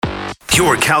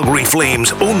Your Calgary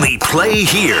Flames only play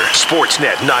here.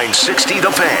 Sportsnet 960 The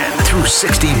Fan. Through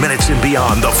 60 minutes and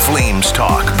beyond, the Flames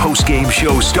talk post-game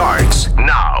show starts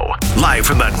now. Live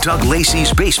from the Doug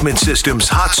Lacey's Basement Systems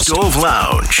Hot Stove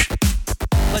Lounge.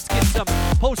 Let's get some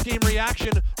post-game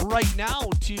reaction right now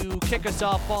to kick us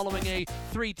off following a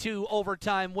 3-2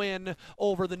 overtime win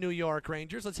over the New York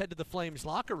Rangers. Let's head to the Flames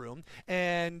locker room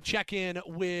and check in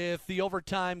with the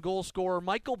overtime goal scorer,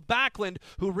 Mikael Backlund,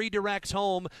 who redirects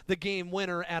home the game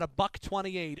winner at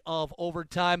 $1:28 of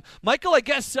overtime. Michael, I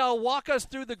guess walk us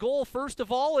through the goal first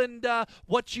of all and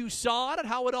what you saw and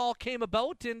how it all came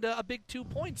about, and a big 2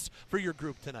 points for your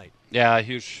group tonight. Yeah,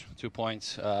 huge 2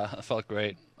 points. Felt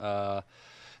great.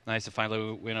 Nice to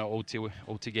finally win an OT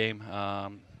game,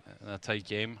 a tight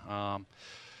game. And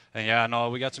yeah, no,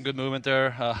 we got some good movement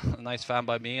there. A nice fan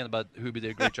by me, but Hubie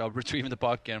did a great job retrieving the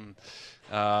puck, and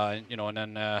and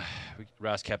then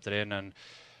Ras kept it in and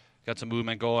got some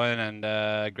movement going,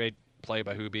 and great play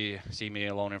by Hubie. See me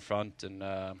alone in front, and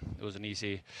it was an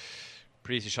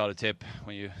pretty easy shot at tip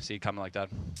when you see it coming like that.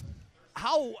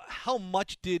 How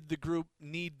much did the group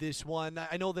need this one?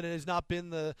 I know that it has not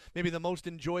been maybe the most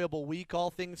enjoyable week, all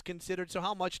things considered. So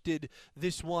how much did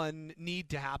this one need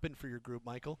to happen for your group,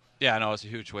 Michael? Yeah, no, it's a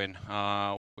huge win.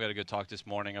 We had a good talk this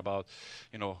morning about,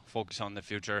 focus on the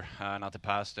future, not the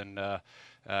past. And I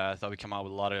thought we came out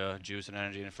with a lot of juice and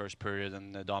energy in the first period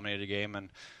and dominated the game.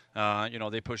 And,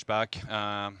 they pushed back.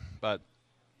 But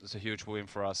it's a huge win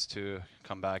for us to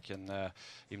come back, and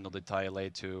even though they tie it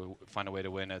late, to find a way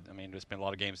to win it. I mean, there's been a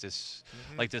lot of games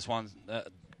like this one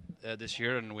this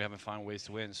year, and we haven't found ways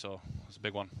to win, so it's a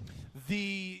big one.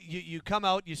 You come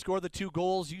out, you score the 2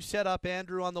 goals, you set up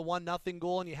Andrew on the 1-0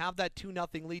 goal, and you have that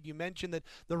 2-0 lead. You mentioned that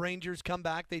the Rangers come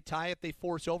back, they tie it, they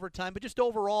force overtime. But just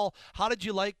overall, how did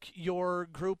you like your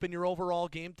group and your overall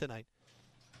game tonight?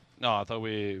 No, I thought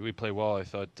we played well. I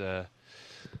thought,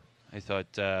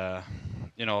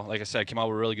 like I said, came out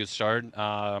with a really good start.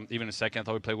 Even in the second, I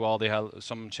thought we played well. They had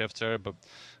some shifts there, but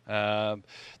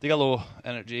they got low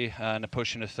energy and a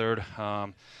push in the third.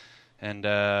 The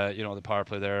power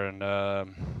play there, and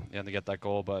they get that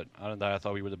goal. But other than that, I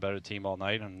thought we were the better team all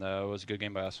night, and it was a good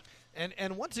game by us.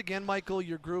 And once again, Michael,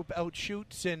 your group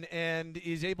outshoots and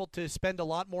is able to spend a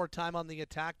lot more time on the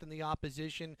attack than the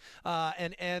opposition.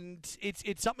 And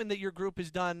it's something that your group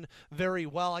has done very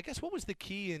well. I guess what was the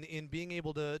key in being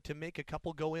able to make a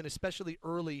couple go in, especially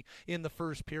early in the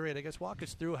first period? I guess walk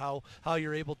us through how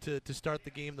you're able to start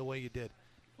the game the way you did.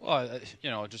 Well,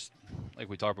 just like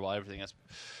we talked about everything. That's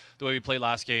the way we played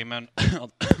last game, and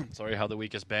sorry, how the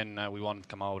week has been. We wanted to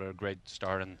come out with a great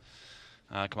start and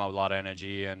come out with a lot of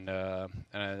energy, and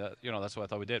that's what I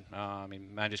thought we did.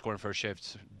 Mandy scoring first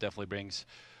shift definitely brings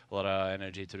a lot of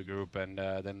energy to the group, and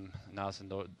then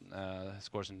Nelson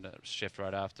scores in the shift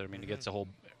right after. It gets the whole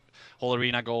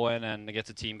arena going, and it gets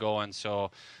the team going. So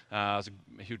it was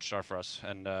a huge start for us,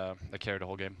 and that carried the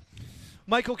whole game.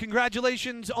 Michael,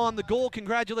 congratulations on the goal,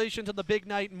 congratulations on the big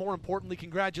night, and more importantly,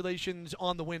 congratulations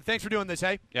on the win. Thanks for doing this,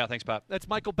 hey? Yeah, thanks, Pat. That's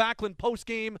Mikael Backlund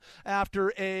post-game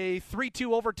after a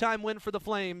 3-2 overtime win for the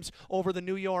Flames over the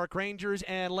New York Rangers.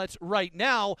 And let's right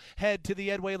now head to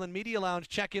the Ed Whalen Media Lounge,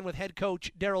 check in with head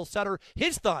coach Daryl Sutter.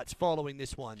 His thoughts following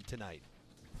this one tonight.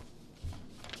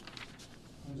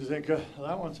 What did you think of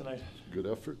that one tonight? Good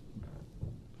effort.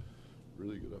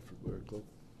 Really good effort by our club.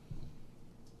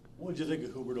 What did you think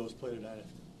of Huberdeau's play tonight?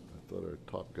 I thought our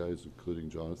top guys, including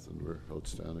Jonathan, were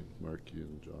outstanding. Markey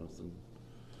and Jonathan,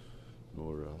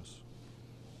 Noah Rouse,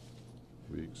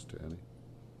 Weeks, Tanny.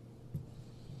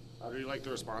 How do you like the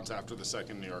response after the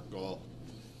second New York goal?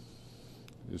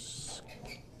 It's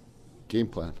game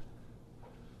plan,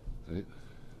 right?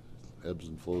 Ebbs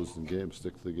and flows in games.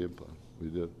 Stick to the game plan. We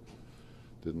did.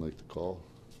 Didn't like the call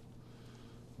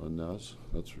on Naz,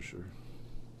 that's for sure.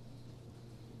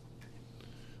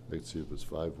 I'd like to see if it was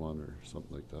 5-1 or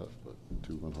something like that, but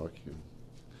 2-1 hockey game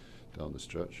down the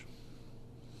stretch.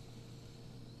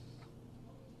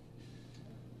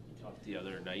 You talked the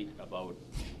other night about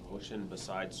emotion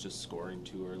besides just scoring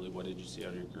too early. What did you see out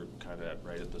of your group kind of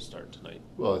right at the start tonight?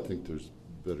 Well, I think there's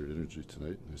better energy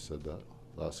tonight. I said that.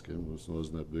 Last game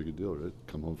wasn't that big a deal, right?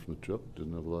 Come home from the trip,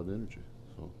 didn't have a lot of energy.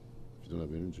 So if you don't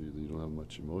have energy, then you don't have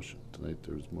much emotion. Tonight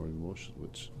there was more emotion,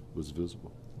 which was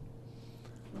visible.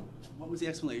 What was the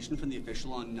explanation from the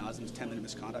official on Nazem's 10-minute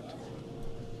misconduct?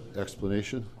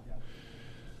 Explanation?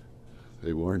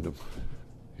 They warned him.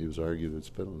 He was arguing its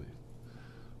penalty.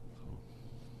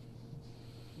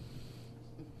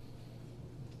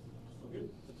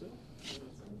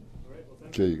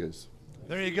 Okay, you guys.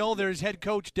 There you go. There's head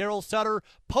coach Daryl Sutter.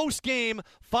 Post-game,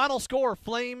 final score,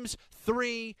 Flames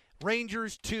 3,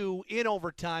 Rangers 2 in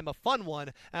overtime, a fun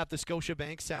one at the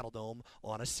Scotiabank Saddledome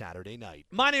on a Saturday night.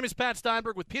 My name is Pat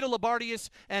Steinberg with Peter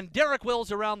Labardius and Derek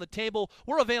Wills around the table.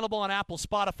 We're available on Apple,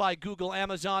 Spotify, Google,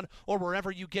 Amazon, or wherever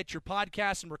you get your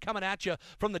podcasts, and we're coming at you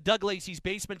from the Doug Lacey's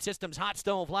Basement Systems Hot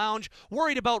Stove Lounge.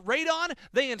 Worried about radon?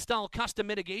 They install custom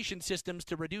mitigation systems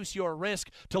to reduce your risk.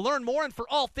 To learn more and for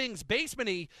all things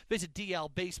basement-y, visit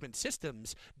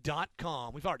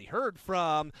dlbasementsystems.com. We've already heard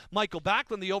from Michael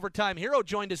Backlund, the overtime hero,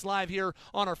 joined us live here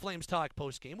on our Flames Talk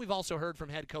postgame. We've also heard from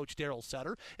head coach Daryl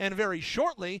Sutter, and very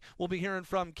shortly we'll be hearing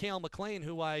from Cale McLean,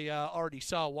 who I already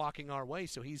saw walking our way,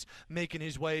 so he's making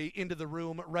his way into the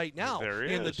room right now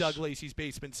in the Doug Lacey's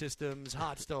Basement Systems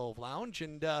Hot Stove Lounge.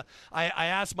 And I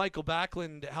asked Michael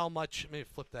Backlund how much. Maybe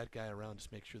flip that guy around,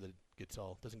 just make sure that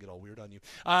doesn't get all weird on you.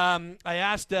 I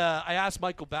asked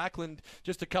Michael Backlund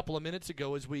just a couple of minutes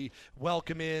ago as we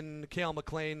welcome in Cale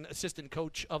McLean, assistant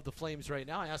coach of the Flames right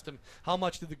now. I asked him how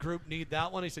much did the group need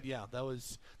that one. He said, "Yeah, that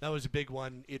was a big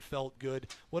one. It felt good."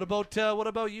 What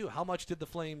about you? How much did the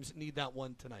Flames need that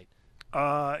one tonight?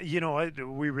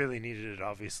 We really needed it,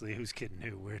 obviously. Who's kidding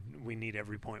who? We need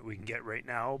every point we can get right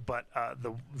now. But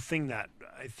the thing that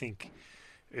I think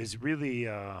is really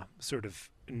sort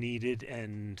of needed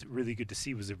and really good to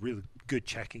see was a really good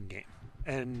checking game.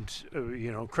 And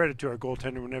credit to our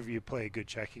goaltender. Whenever you play a good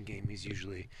checking game, he's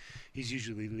usually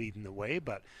leading the way.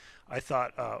 But I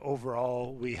thought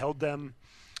overall we held them,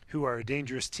 who are a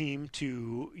dangerous team,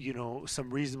 to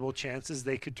some reasonable chances.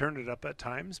 They could turn it up at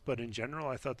times, but in general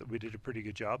I thought that we did a pretty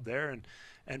good job there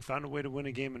and found a way to win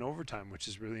a game in overtime, which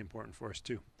is really important for us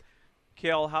too.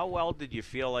 Cale, how well did you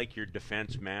feel like your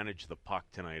defense managed the puck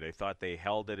tonight? I thought they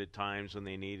held it at times when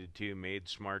they needed to, made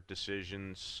smart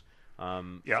decisions.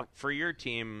 For your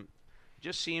team,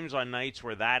 just seems on nights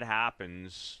where that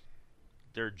happens,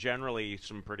 they're generally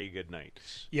some pretty good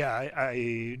nights. Yeah,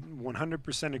 I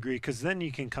 100% agree, because then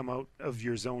you can come out of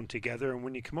your zone together, and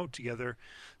when you come out together,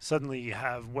 suddenly you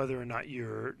have, whether or not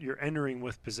you're entering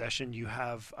with possession, you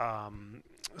have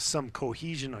some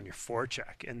cohesion on your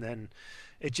forecheck, and then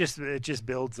it just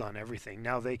builds on everything.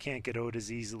 Now they can't get out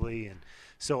as easily, and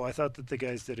so I thought that the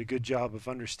guys did a good job of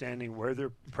understanding where their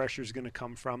pressure is going to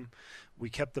come from. We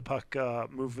kept the puck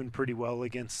moving pretty well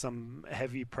against some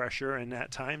heavy pressure, and at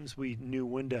times we knew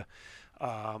when to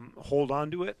hold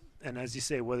on to it. And as you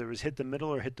say, whether it was hit the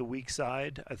middle or hit the weak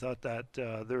side, I thought that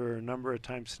there were a number of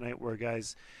times tonight where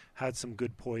guys had some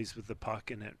good poise with the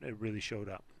puck, and it really showed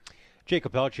up.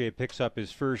 Jacob Pelletier picks up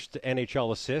his first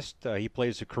NHL assist. He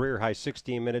plays a career-high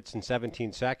 16 minutes and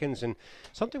 17 seconds. And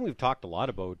something we've talked a lot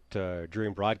about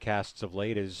during broadcasts of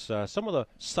late is some of the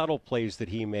subtle plays that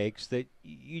he makes that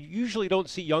you usually don't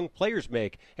see young players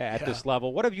make at this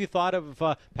level. What have you thought of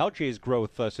Pelletier's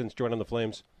growth since joining the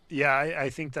Flames? Yeah, I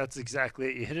think that's exactly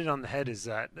it. You hit it on the head, is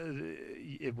that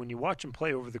when you watch him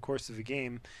play over the course of a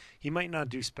game, he might not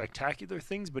do spectacular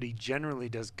things, but he generally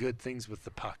does good things with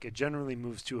the puck. It generally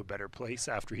moves to a better place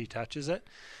after he touches it.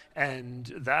 And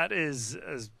that is,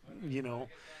 as you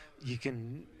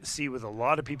can see with a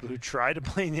lot of people who try to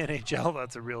play in the NHL,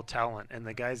 that's a real talent. And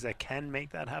the guys that can make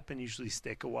that happen usually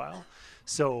stick a while.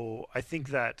 So I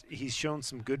think that he's shown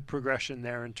some good progression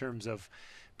there in terms of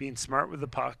being smart with the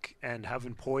puck and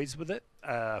having poise with it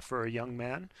for a young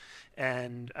man.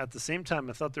 And at the same time,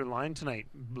 I thought their line tonight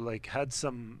had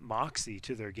some moxie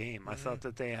to their game. I thought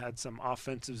that they had some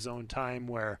offensive zone time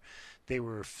where they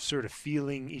were sort of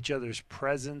feeling each other's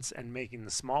presence and making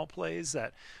the small plays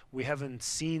that we haven't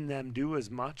seen them do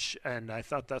as much. And I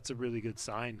thought that's a really good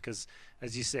sign because,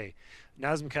 as you say,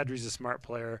 Nazem Kadri's a smart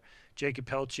player. Jacob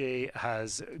Pelletier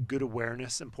has good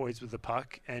awareness and poise with the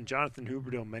puck, and Jonathan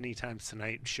Huberdeau many times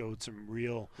tonight showed some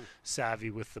real savvy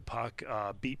with the puck,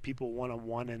 beat people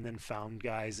one-on-one and then found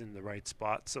guys in the right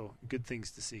spot. So good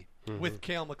things to see. With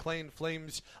Cale McLean,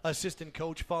 Flames assistant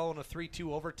coach, following a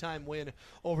 3-2 overtime win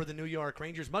over the New York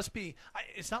Rangers. Must be,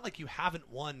 it's not like you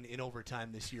haven't won in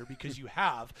overtime this year, because you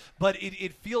have, but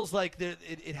it feels like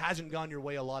it hasn't gone your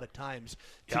way a lot of times.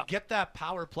 To get that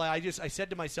power play, I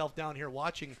said to myself down here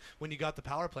watching when you got the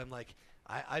power play, I'm like,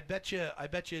 I bet you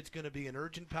it's going to be an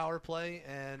urgent power play,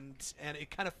 and it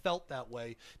kind of felt that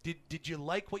way. Did you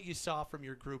like what you saw from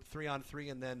your group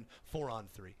 3-on-3 and then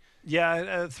 4-on-3?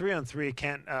 Yeah, 3-on-3, I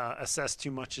can't assess too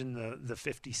much in the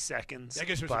 50 seconds. I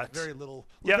guess there's very little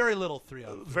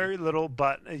 3-on-3. Very little,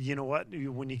 but you know what?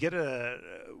 When you get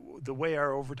the way our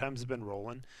overtimes have been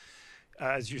rolling,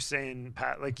 as you're saying,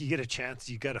 Pat, you get a chance,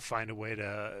 you got to find a way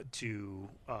to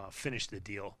finish the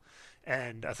deal.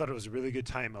 And I thought it was a really good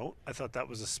timeout. I thought that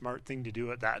was a smart thing to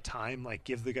do at that time,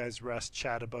 give the guys rest,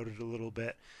 chat about it a little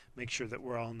bit, make sure that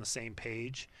we're all on the same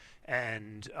page.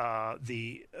 And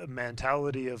the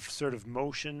mentality of sort of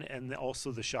motion and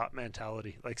also the shot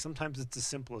mentality. Like sometimes it's as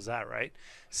simple as that, right?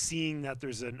 Seeing that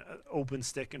there's an open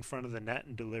stick in front of the net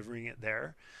and delivering it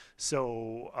there.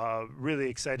 So really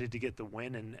excited to get the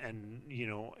win and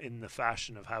in the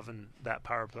fashion of having that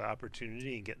power play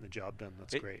opportunity and getting the job done.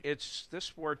 That's great. This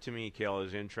sport to me, Cale,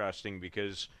 is interesting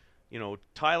because,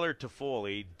 Tyler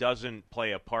Toffoli doesn't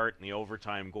play a part in the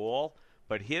overtime goal,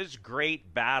 but his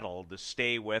great battle to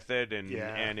stay with it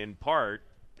and in part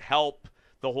help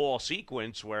the whole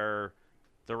sequence where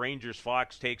the Rangers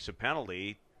Fox takes a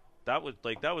penalty. That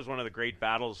was one of the great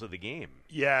battles of the game.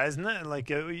 Yeah, isn't that like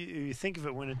you think of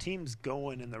it, when a team's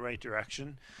going in the right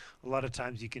direction, a lot of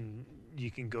times you can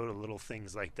go to little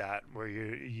things like that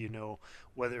where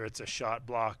whether it's a shot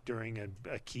block during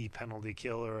a key penalty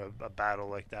kill or a battle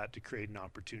like that to create an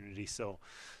opportunity. So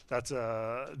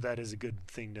that is a good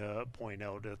thing to point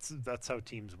out. That's how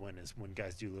teams win, is when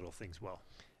guys do little things well.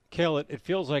 Cale, it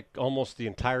feels like almost the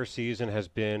entire season has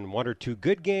been one or two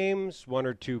good games, one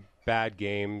or two bad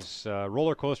games.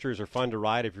 Roller coasters are fun to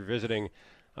ride if you're visiting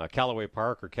Callaway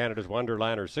Park or Canada's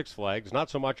Wonderland or Six Flags. Not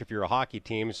so much if you're a hockey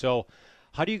team. So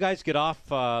how do you guys get off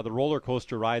the roller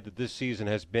coaster ride that this season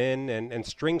has been and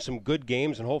string some good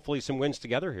games and hopefully some wins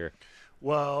together here?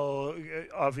 Well,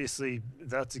 obviously,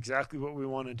 that's exactly what we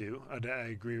want to do. I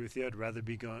agree with you. I'd rather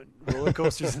be going roller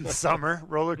coasters in the summer,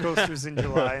 roller coasters in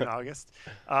July and August.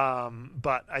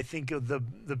 But I think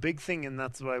the big thing, and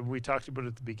that's why we talked about it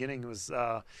at the beginning, was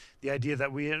the idea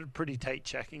that we had a pretty tight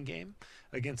checking game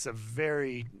against a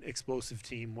very explosive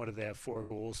team. What do they have? 4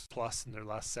 goals plus in their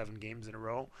last 7 games in a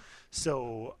row.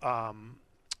 So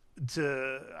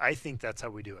I think that's how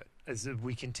we do it. As if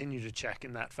we continue to check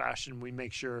in that fashion, we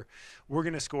make sure we're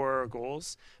going to score our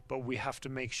goals, but we have to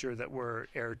make sure that we're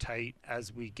airtight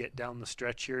as we get down the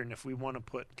stretch here. And if we want to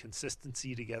put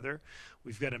consistency together,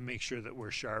 we've got to make sure that we're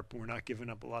sharp. We're not giving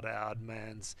up a lot of odd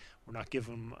mans. We're not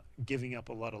giving up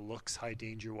a lot of looks high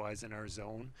danger wise in our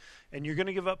zone. And you're going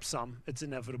to give up some. It's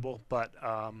inevitable. But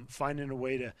finding a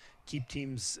way to keep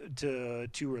teams to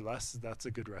 2 or less, that's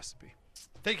a good recipe.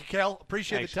 Thank you, Cale.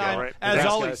 Appreciate Thanks, the time. Cale. Right. As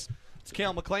Thanks, always. guys. It's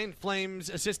Cale McLean, Flames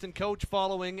assistant coach,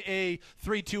 following a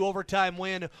 3-2 overtime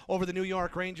win over the New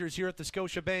York Rangers here at the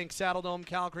Scotiabank Saddledome.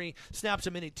 Calgary snaps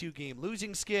a minute 2-game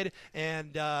losing skid,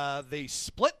 and they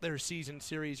split their season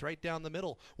series right down the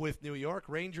middle with New York.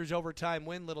 Rangers overtime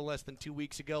win little less than 2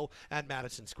 weeks ago at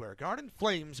Madison Square Garden.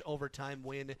 Flames overtime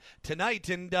win tonight,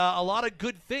 and a lot of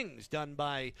good things done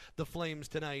by the Flames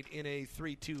tonight in a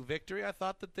 3-2 victory. I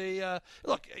thought that they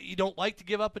look, you don't like to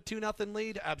give up a 2-0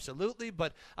 lead, absolutely,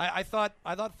 but I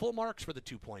thought full marks for the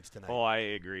 2 points tonight. Oh, I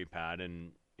agree, Pat.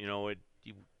 And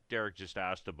Derek just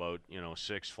asked about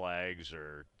Six Flags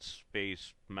or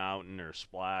Space Mountain or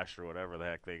Splash or whatever the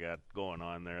heck they got going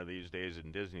on there these days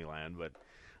in Disneyland. But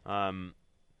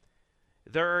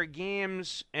there are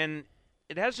games, and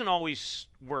it hasn't always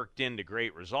worked into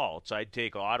great results. I'd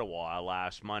take Ottawa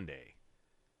last Monday.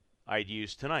 I'd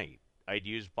use tonight. I'd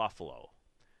use Buffalo.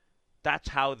 That's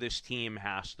how this team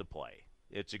has to play.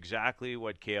 It's exactly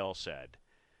what Cale said.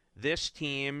 This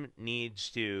team needs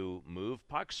to move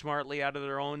pucks smartly out of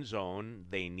their own zone.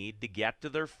 They need to get to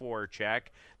their forecheck.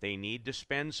 They need to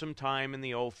spend some time in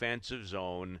the offensive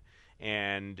zone.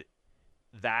 And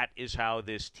that is how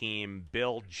this team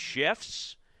builds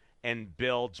shifts and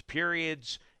builds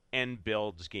periods and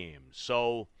builds games.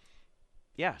 So,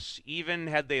 yes, even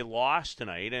had they lost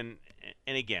tonight, and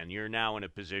again, you're now in a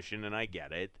position, and I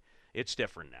get it, it's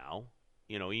different now.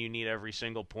 You need every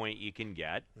single point you can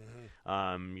get.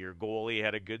 Mm-hmm. Your goalie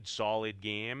had a good, solid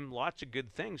game. Lots of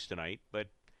good things tonight. But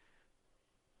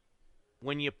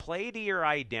when you play to your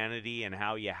identity and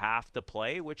how you have to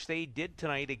play, which they did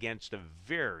tonight against a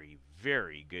very,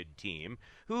 very good team,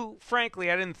 who, frankly,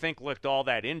 I didn't think looked all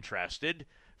that interested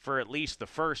for at least the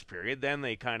first period. Then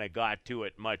they kind of got to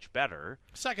it much better.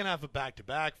 Second half of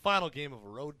back-to-back, final game of a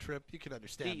road trip. You can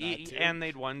understand that, too. And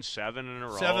they'd won 7 in a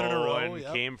row. 7 in a row, and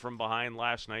came from behind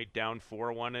last night, down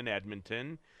 4-1 in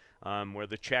Edmonton, where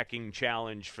the checking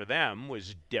challenge for them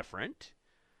was different.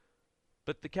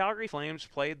 But the Calgary Flames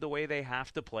played the way they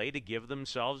have to play to give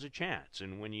themselves a chance.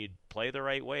 And when you play the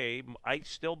right way, I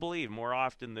still believe more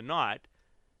often than not,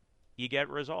 you get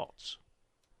results.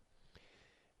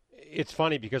 It's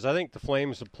funny because I think the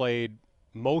Flames have played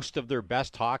most of their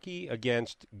best hockey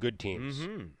against good teams.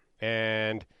 Mm-hmm.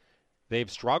 And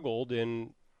they've struggled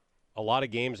in a lot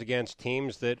of games against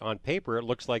teams that on paper it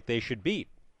looks like they should beat.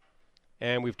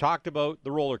 And we've talked about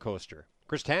the roller coaster.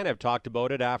 Chris Tanev talked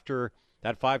about it after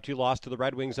that 5-2 loss to the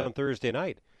Red Wings on Thursday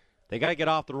night. They got to get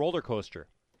off the roller coaster.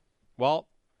 Well,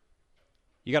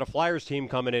 You got a Flyers team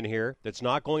coming in here that's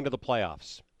not going to the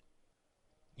playoffs.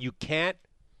 You can't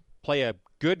play a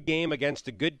good game against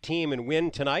a good team and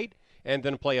win tonight, and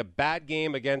then play a bad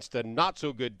game against a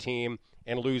not-so-good team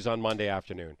and lose on Monday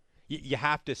afternoon. You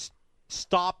have to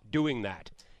stop doing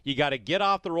that. You got to get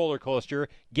off the roller coaster,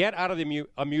 get out of the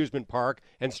amusement park,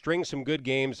 and string some good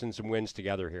games and some wins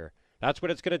together here. That's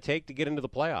what it's going to take to get into the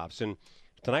playoffs. And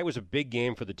tonight was a big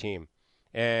game for the team.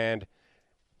 And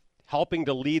helping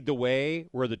to lead the way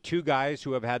were the two guys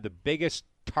who have had the biggest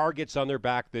targets on their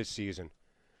back this season.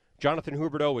 Jonathan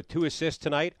Huberdeau with 2 assists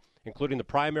tonight, including the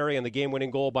primary and the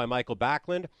game-winning goal by Michael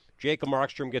Backlund. Jacob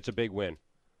Markstrom gets a big win.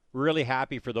 Really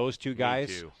happy for those two guys.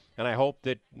 Me too. And I hope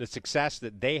that the success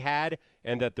that they had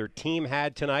and that their team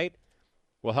had tonight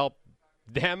will help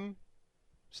them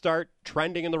start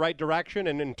trending in the right direction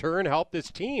and in turn help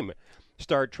this team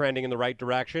start trending in the right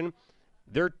direction.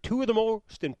 They're two of the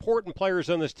most important players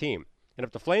on this team. And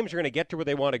if the Flames are going to get to where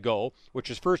they want to go, which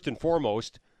is first and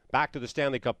foremost back to the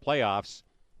Stanley Cup playoffs,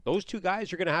 those two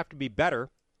guys are going to have to be better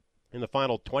in the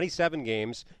final 27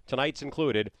 games, tonight's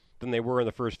included, than they were in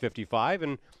the first 55.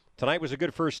 And tonight was a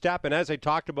good first step. And as I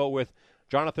talked about with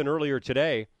Jonathan earlier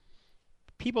today,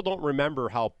 people don't remember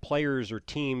how players or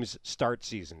teams start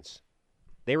seasons.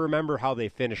 They remember how they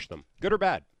finish them, good or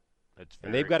bad.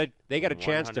 And they got a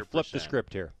chance to flip the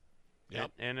script here.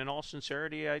 Yep. And in all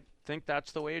sincerity, I think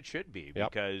that's the way it should be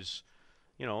because,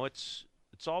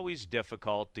 it's always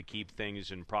difficult to keep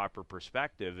things in proper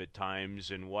perspective at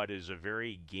times in what is a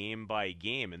very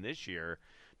game-by-game. And this year,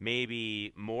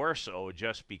 maybe more so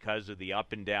just because of the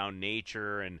up-and-down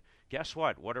nature. And guess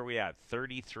what? What are we at,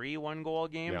 33 one-goal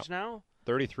games now?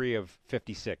 33 of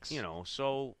 56.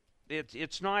 So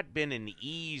it's not been an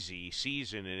easy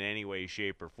season in any way,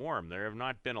 shape, or form. There have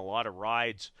not been a lot of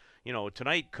rides.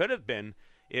 Tonight could have been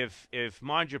if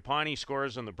Mangiapane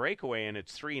scores on the breakaway and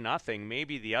it's 3-0,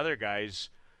 maybe the other guys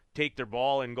take their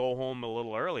ball and go home a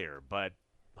little earlier. But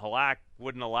Halak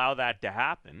wouldn't allow that to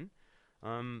happen.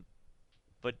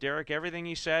 But Derek, everything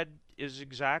he said is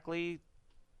exactly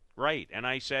right. And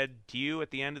I said to you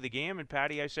at the end of the game, and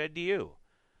Patty, I said to you,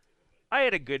 I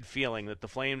had a good feeling that the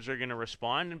Flames are going to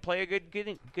respond and play a good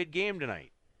game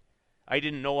tonight. I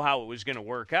didn't know how it was going to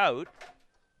work out,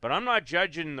 but I'm not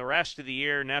judging the rest of the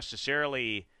year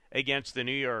necessarily against the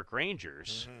New York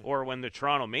Rangers or when the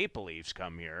Toronto Maple Leafs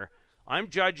come here. I'm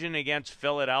judging against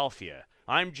Philadelphia.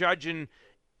 I'm judging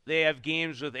they have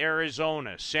games with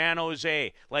Arizona, San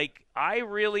Jose. I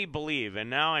really believe, and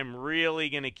now I'm really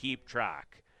going to keep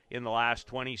track in the last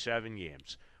 27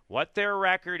 games, what their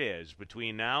record is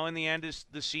between now and the end of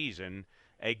the season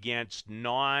against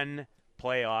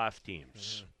non-playoff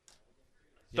teams.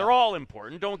 They're all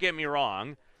important, don't get me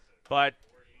wrong, but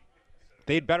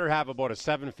they'd better have about a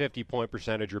 750 point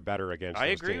percentage or better against those I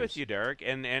agree teams. with you, Derek,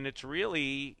 and it's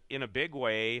really, in a big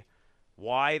way,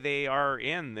 why they are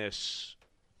in this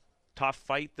tough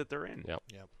fight that they're in. Yep.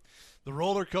 The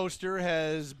roller coaster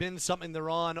has been something they're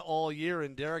on all year.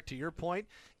 And, Derek, to your point,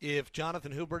 if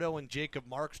Jonathan Huberdeau and Jacob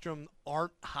Markstrom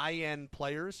aren't high-end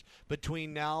players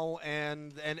between now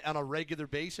and on a regular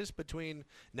basis between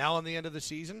now and the end of the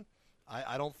season,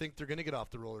 I don't think they're going to get off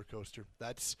the roller coaster.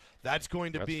 That's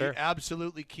going to be fair.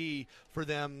 Absolutely key for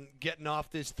them getting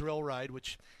off this thrill ride,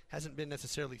 which hasn't been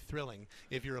necessarily thrilling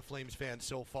if you're a Flames fan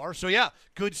so far. So, yeah,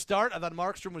 good start. I thought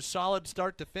Markstrom was solid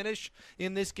start to finish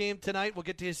in this game tonight. We'll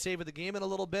get to his save of the game in a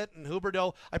little bit. And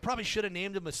Huberdeau, I probably should have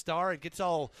named him a star. It gets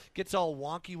all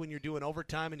wonky when you're doing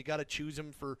overtime, and you got to choose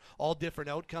him for all different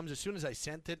outcomes. As soon as I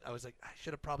sent it, I was like, I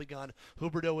should have probably gone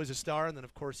Huberdeau as a star, and then,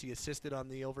 of course, he assisted on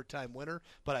the overtime winner.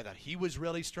 But I thought he was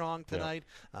really strong tonight.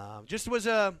 Just was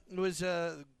a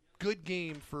good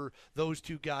game for those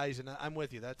two guys, and I'm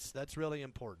with you. That's really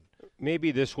important.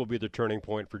 Maybe this will be the turning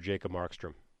point for Jacob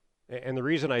Markstrom. And the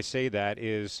reason I say that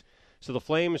is, so the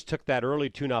Flames took that early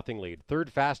 2-0 lead,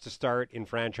 third fastest start in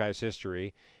franchise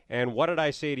history. And what did I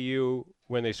say to you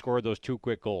when they scored those 2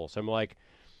 quick goals? I'm like,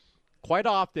 quite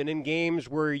often in games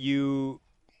where you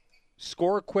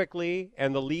score quickly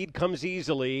and the lead comes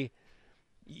easily,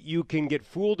 you can get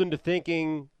fooled into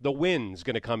thinking the win's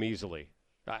going to come easily.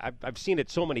 I've seen it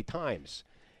so many times.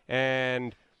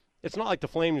 And it's not like the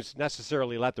Flames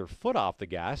necessarily let their foot off the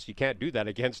gas. You can't do that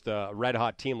against a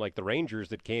red-hot team like the Rangers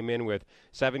that came in with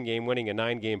 7-game winning and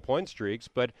 9-game point streaks.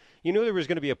 But you knew there was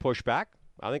going to be a pushback.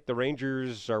 I think the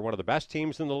Rangers are one of the best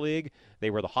teams in the league. They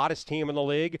were the hottest team in the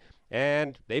league,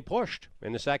 and they pushed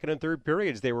in the second and third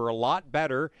periods. They were a lot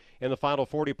better in the final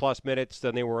 40-plus minutes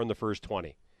than they were in the first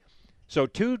 20. So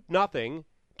 2-0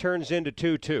 turns into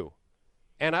 2-2.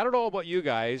 And I don't know about you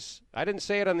guys. I didn't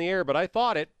say it on the air, but I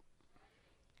thought it.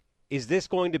 Is this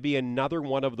going to be another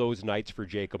one of those nights for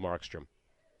Jacob Markstrom?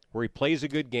 where he plays a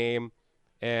good game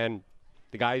and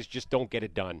the guys just don't get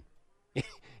it done.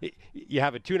 You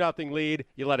have a 2-0 lead,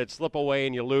 you let it slip away,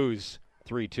 and you lose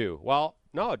 3-2. Well,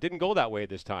 no, it didn't go that way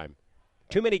this time.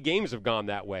 Too many games have gone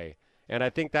that way. And I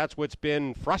think that's what's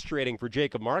been frustrating for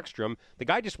Jacob Markstrom. The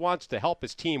guy just wants to help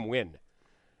his team win.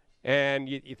 And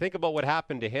you think about what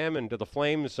happened to him and to the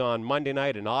Flames on Monday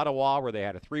night in Ottawa, where they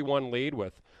had a 3-1 lead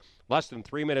with less than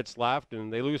 3 minutes left,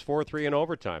 and they lose 4-3 in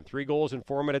overtime. 3 goals in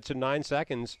 4 minutes and 9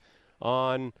 seconds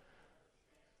on,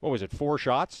 4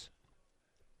 shots?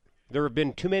 There have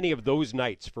been too many of those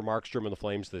nights for Markstrom and the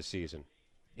Flames this season.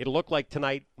 It looked like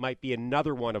tonight might be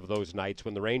another one of those nights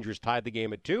when the Rangers tied the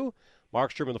game at 2.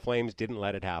 Markstrom and the Flames didn't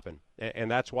let it happen.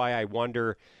 And that's why I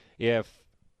wonder if,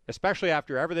 especially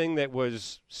after everything that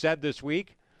was said this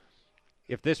week,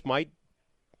 if this might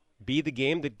be the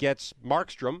game that gets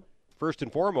Markstrom, first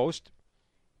and foremost,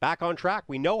 back on track.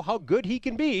 We know how good he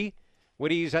can be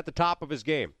when he's at the top of his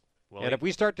game. Well, and if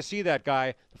we start to see that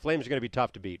guy, the Flames are going to be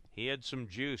tough to beat. He had some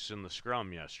juice in the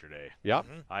scrum yesterday. Yep.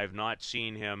 Mm-hmm. I've not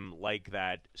seen him like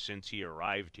that since he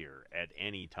arrived here at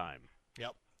any time.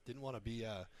 Yep. Didn't want to be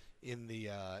in the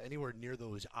anywhere near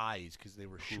those eyes because they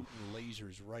were shooting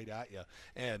lasers right at you.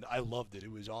 And I loved it.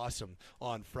 It was awesome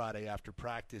on Friday after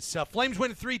practice. Flames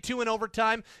win 3-2 in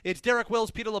overtime. It's Derek Wills,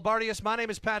 Peter Labardius. My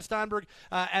name is Pat Steinberg.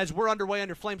 As we're underway on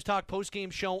your Flames Talk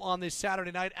postgame show on this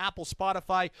Saturday night, Apple,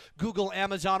 Spotify, Google,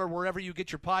 Amazon, or wherever you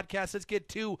get your podcasts. Let's get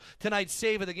to tonight's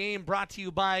Save of the Game, brought to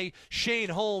you by Shane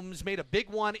Holmes. Made a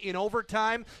big one in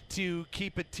overtime to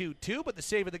keep it 2-2, but the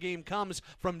Save of the Game comes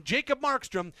from Jacob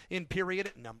Markstrom in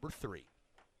period number 3.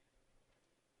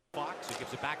 Fox, who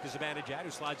gives it back to Zibanejad,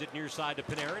 who slides it near side to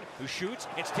Panarin, who shoots.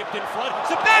 It's tipped in front.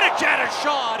 Zibanejad is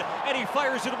shot, and he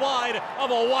fires it wide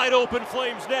of a wide-open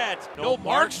Flames net. No,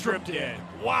 Markstrom did.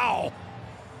 Wow.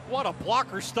 What a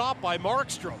blocker stop by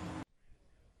Markstrom.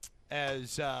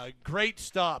 As great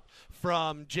stop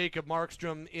from Jacob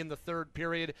Markstrom in the third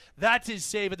period. That's his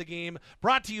save of the game,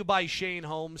 brought to you by Shane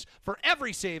Holmes. For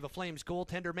every save a Flames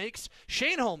goaltender makes,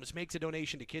 Shane Holmes makes a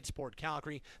donation to Kidsport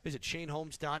Calgary. Visit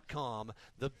shaneholmes.com,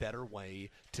 the better way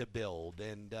to build.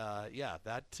 And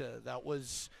that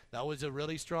was a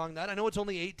really strong night. I know it's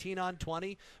only 18 on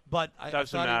 20, but I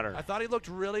thought he looked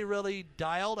really, really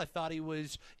dialed. I thought he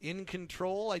was in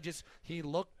control. He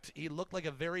looked like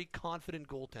a very confident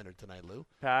goaltender tonight, Lou.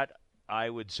 Pat, I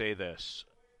would say this.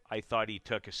 I thought he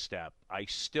took a step. I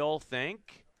still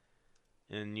think,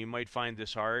 and you might find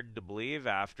this hard to believe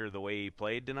after the way he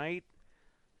played tonight,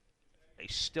 I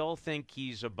still think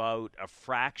he's about a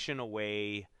fraction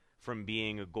away from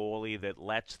being a goalie that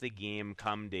lets the game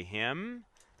come to him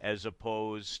as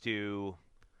opposed to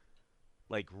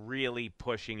like really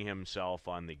pushing himself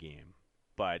on the game.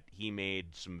 But he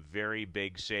made some very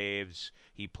big saves.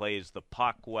 He plays the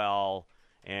puck well.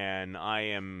 And I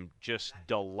am just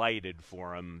delighted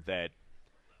for him that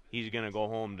he's going to go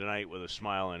home tonight with a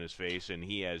smile on his face, and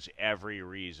he has every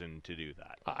reason to do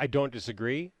that. I don't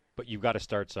disagree, but you've got to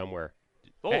start somewhere.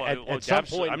 At some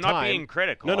point in time, I'm not being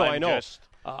critical. No, I know.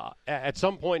 At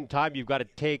some point in time, you've got to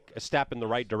take a step in the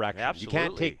right direction. Absolutely. You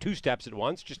can't take 2 steps at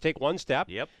once. Just take 1 step,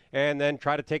 Yep. and then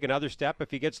try to take another step if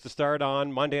he gets to start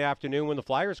on Monday afternoon when the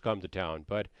Flyers come to town.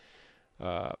 But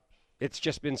it's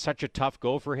just been such a tough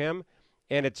go for him.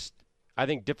 And it's, I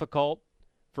think, difficult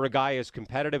for a guy as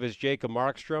competitive as Jacob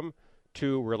Markstrom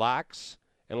to relax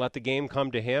and let the game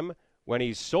come to him when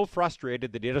he's so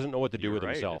frustrated that he doesn't know what to do with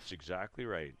himself. That's exactly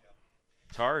right.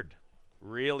 It's hard.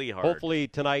 Really hard. Hopefully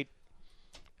tonight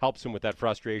helps him with that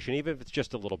frustration, even if it's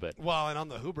just a little bit. Well, and on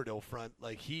the Huberdeau front,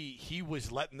 like he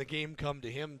was letting the game come to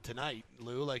him tonight,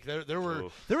 Lou. Like there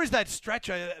was that stretch,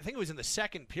 I think it was in the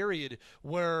second period,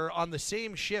 where on the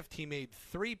same shift he made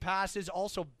 3 passes,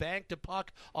 also banked a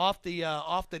puck off the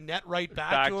net right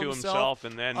back to himself,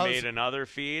 and then made another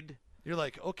feed. You're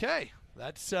like, okay,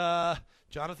 that's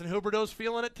Jonathan Huberdeau's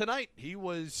feeling it tonight. He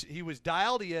was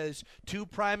dialed. He has 2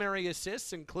 primary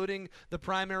assists, including the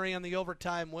primary on the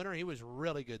overtime winner. He was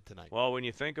really good tonight. Well, when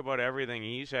you think about everything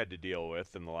he's had to deal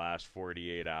with in the last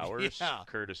 48 hours,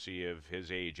 courtesy of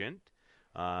his agent,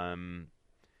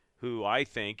 who I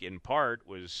think in part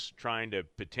was trying to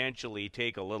potentially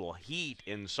take a little heat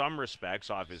in some respects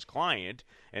off his client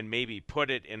and maybe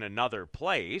put it in another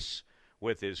place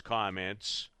with his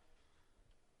comments.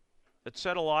 It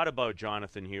said a lot about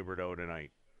Jonathan Huberdeau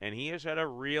tonight, and he has had a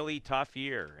really tough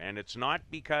year, and it's not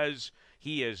because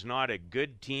he is not a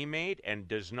good teammate and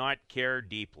does not care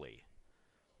deeply,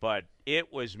 but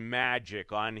it was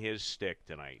magic on his stick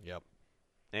tonight. Yep.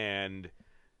 And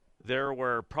there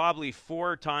were probably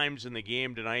 4 times in the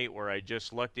game tonight where I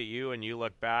just looked at you and you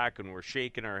looked back and we're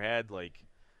shaking our head like,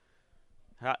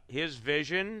 his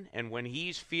vision, and when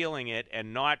he's feeling it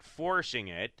and not forcing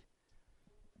it,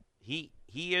 he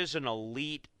is an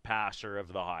elite passer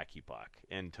of the hockey puck.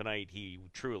 And tonight he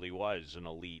truly was an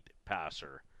elite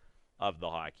passer of the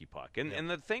hockey puck. And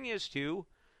the thing is, too,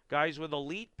 guys with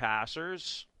elite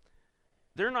passers,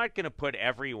 they're not going to put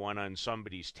everyone on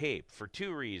somebody's tape for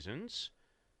two reasons.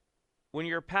 When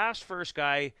you're a pass-first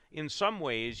guy, in some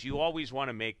ways, you always want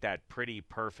to make that pretty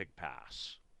perfect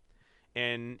pass.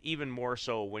 And even more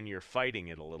so when you're fighting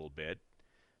it a little bit.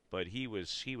 But he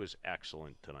was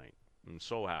excellent tonight. I'm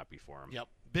so happy for him. Yep.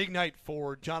 Big night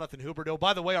for Jonathan Huberdeau.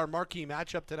 By the way, our marquee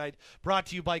matchup tonight brought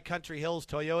to you by Country Hills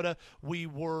Toyota. We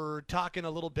were talking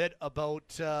a little bit about,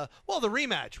 the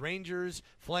rematch. Rangers,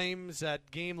 Flames,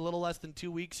 that game a little less than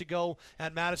 2 weeks ago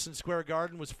at Madison Square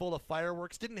Garden was full of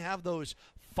fireworks. Didn't have those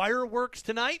fireworks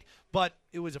tonight, but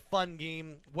it was a fun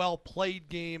game, well-played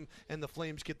game, and the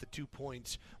Flames get the 2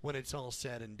 points when it's all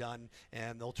said and done,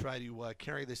 and they'll try to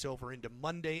carry this over into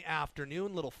Monday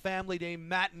afternoon, little family day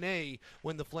matinee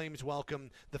when the Flames welcome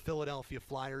the Philadelphia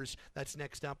Flyers. That's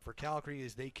next up for Calgary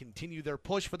as they continue their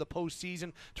push for the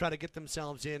postseason, try to get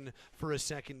themselves in for a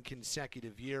second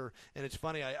consecutive year. And it's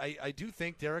funny, I do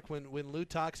think, Derek, when Lou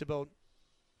talks about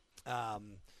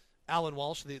Alan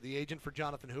Walsh, the agent for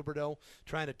Jonathan Huberdeau,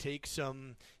 trying to take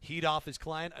some heat off his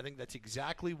client. I think that's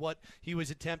exactly what he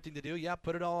was attempting to do. Yeah,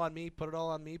 put it all on me, put it all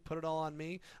on me, put it all on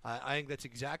me. I think that's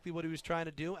exactly what he was trying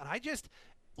to do. And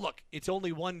look, it's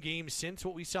only one game since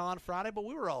what we saw on Friday, but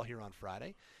we were all here on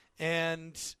Friday.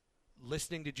 And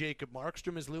listening to Jacob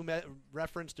Markstrom, as Lou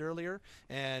referenced earlier,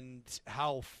 and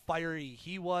how fiery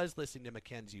he was, listening to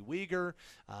Mackenzie Weegar,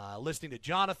 listening to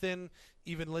Jonathan,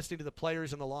 even listening to the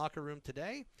players in the locker room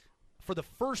today, for the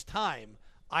first time,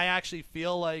 I actually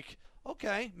feel like,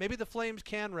 okay, maybe the Flames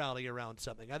can rally around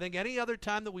something. I think any other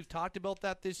time that we've talked about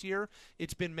that this year,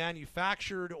 it's been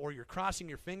manufactured or you're crossing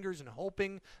your fingers and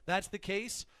hoping that's the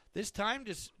case. This time,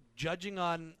 just judging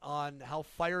on how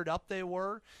fired up they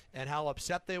were and how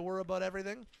upset they were about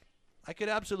everything, I could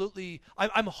absolutely –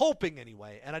 I'm hoping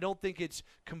anyway, and I don't think it's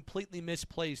completely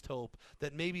misplaced hope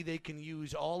that maybe they can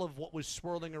use all of what was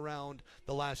swirling around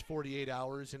the last 48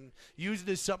 hours and use it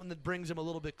as something that brings them a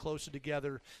little bit closer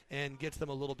together and gets them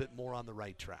a little bit more on the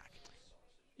right track.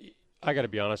 I got to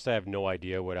be honest, I have no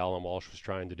idea what Alan Walsh was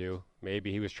trying to do.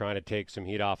 Maybe he was trying to take some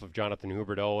heat off of Jonathan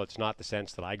Huberdeau. It's not the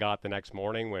sense that I got the next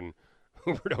morning when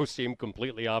Huberdeau seemed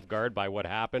completely off guard by what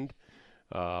happened.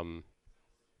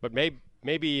 But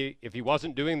maybe if he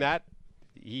wasn't doing that,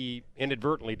 he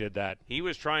inadvertently did that. He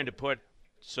was trying to put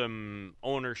some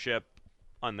ownership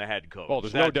on the head coach. Oh,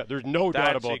 there's no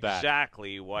doubt about that. That's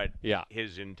exactly what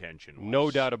his intention was.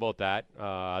 No doubt about that.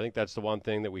 I think that's the one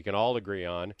thing that we can all agree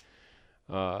on.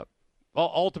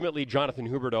 Ultimately, Jonathan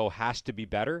Huberdeau has to be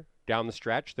better down the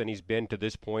stretch than he's been to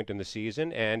this point in the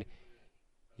season, and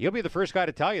he'll be the first guy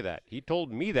to tell you that. He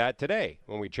told me that today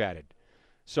when we chatted.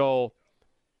 So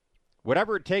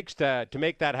whatever it takes to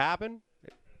make that happen,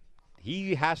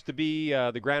 he has to be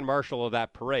the grand marshal of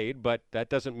that parade, but that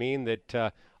doesn't mean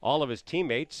that all of his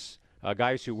teammates,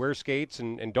 guys who wear skates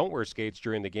and don't wear skates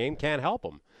during the game, can't help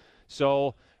him.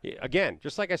 So, again,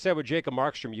 just like I said with Jacob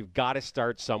Markstrom, you've got to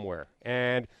start somewhere.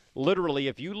 And literally,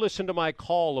 if you listen to my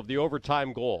call of the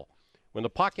overtime goal, when the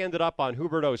puck ended up on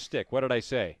Huberdeau's stick, what did I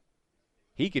say?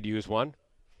 He could use one.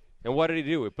 And what did he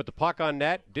do? He put the puck on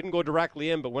net, didn't go directly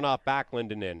in, but went off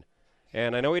Backlund and in.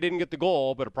 And I know he didn't get the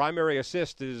goal, but a primary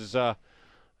assist is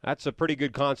that's a pretty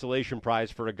good consolation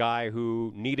prize for a guy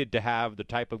who needed to have the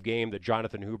type of game that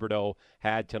Jonathan Huberdeau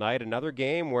had tonight. Another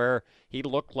game where he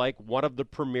looked like one of the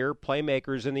premier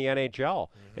playmakers in the NHL.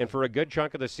 Mm-hmm. And for a good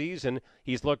chunk of the season,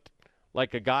 he's looked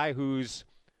like a guy who's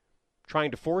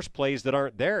trying to force plays that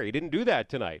aren't there. He didn't do that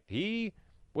tonight. He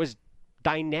was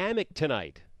dynamic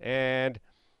tonight and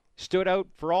stood out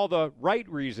for all the right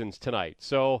reasons tonight.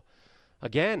 So,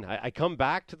 again, I come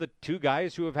back to the two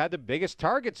guys who have had the biggest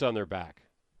targets on their back,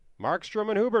 Markstrom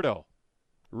and Huberdeau.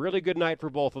 Really good night for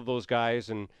both of those guys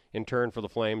and in turn for the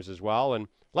Flames as well. And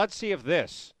let's see if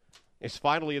this is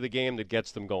finally the game that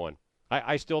gets them going.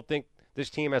 I still think this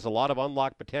team has a lot of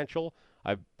unlocked potential.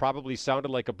 I've probably sounded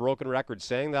like a broken record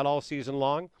saying that all season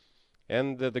long.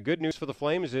 And the good news for the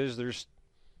Flames is there's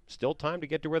still time to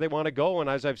get to where they want to go. And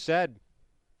as I've said,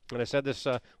 and I said this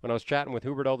when I was chatting with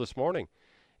Huberdeau this morning,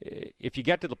 if you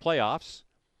get to the playoffs,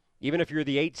 even if you're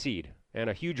the 8 seed and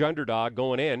a huge underdog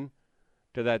going in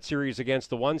to that series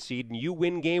against the 1 seed and you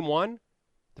win game 1,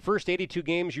 the first 82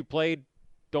 games you played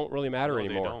don't really matter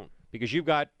anymore. They don't. Because you've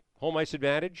got home ice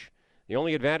advantage. The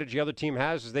only advantage the other team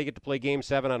has is they get to play game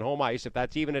 7 on home ice. If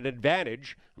that's even an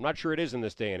advantage, I'm not sure it is in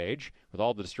this day and age with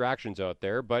all the distractions out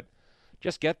there, but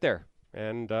just get there.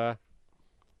 And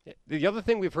The other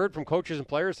thing we've heard from coaches and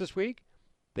players this week,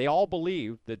 they all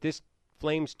believe that this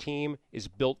Flames team is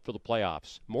built for the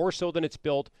playoffs, more so than it's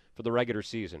built for the regular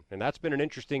season. And that's been an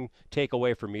interesting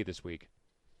takeaway for me this week.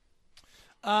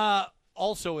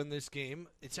 Also in this game,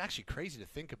 it's actually crazy to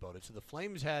think about it. So the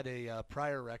Flames had a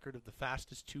prior record of the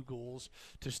fastest 2 goals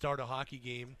to start a hockey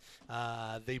game.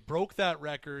 They broke that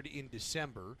record in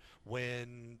December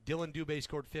when Dylan Dubé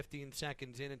scored 15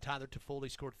 seconds in and Tyler Toffoli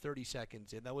scored 30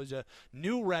 seconds in. That was a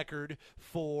new record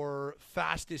for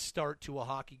fastest start to a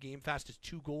hockey game, fastest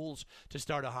 2 goals to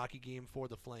start a hockey game for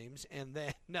the Flames. And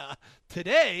then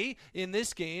today, in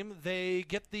this game, they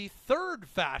get the 3rd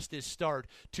fastest start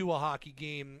to a hockey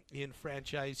game in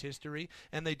franchise history,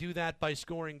 and they do that by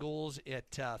scoring goals at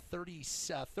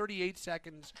 38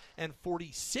 seconds and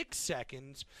 46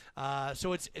 seconds.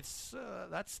 So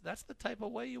that's the type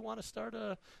of way you want to start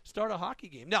a hockey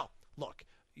game. Now, look,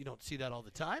 you don't see that all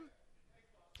the time,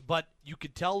 but you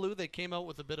could tell, Lou, they came out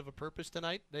with a bit of a purpose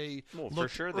tonight. They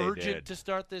looked urgent to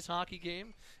start this hockey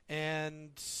game,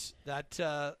 and that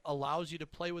allows you to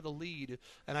play with a lead.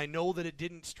 And I know that it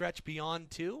didn't stretch beyond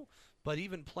 2. But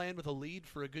even playing with a lead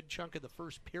for a good chunk of the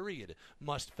first period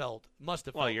must have felt.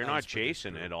 Well, you're not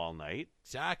chasing it all night.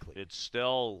 Exactly. It's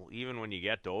still, even when you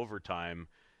get to overtime,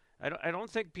 I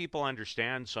don't think people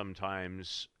understand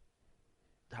sometimes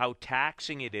how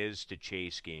taxing it is to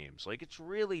chase games. Like, it's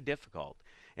really difficult.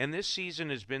 And this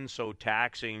season has been so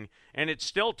taxing, and it's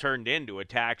still turned into a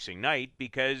taxing night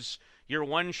because you're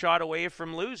one shot away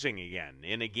from losing again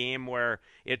in a game where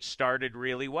it started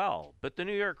really well. But the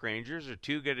New York Rangers are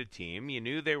too good a team. You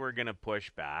knew they were going to push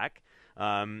back.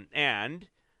 And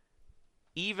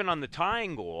even on the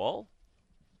tying goal,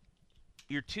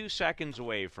 you're 2 seconds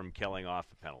away from killing off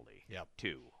a penalty. Yep.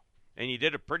 2. And you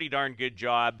did a pretty darn good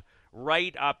job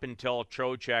right up until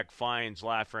Trocheck finds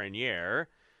Lafreniere.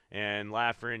 And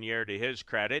Lafreniere, to his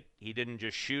credit, he didn't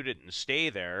just shoot it and stay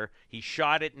there. He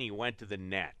shot it and he went to the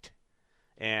net.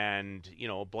 And,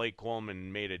 Blake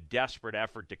Coleman made a desperate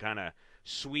effort to kind of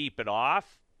sweep it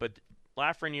off, but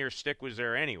Lafreniere's stick was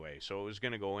there anyway, so it was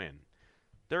going to go in.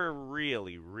 They're a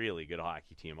really, really good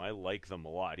hockey team. I like them a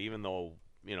lot, even though,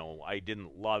 I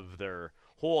didn't love their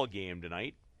whole game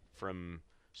tonight from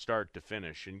start to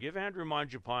finish. And give Andrew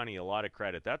Mangiapane a lot of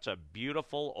credit. That's a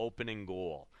beautiful opening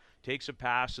goal. Takes a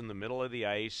pass in the middle of the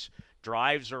ice,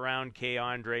 drives around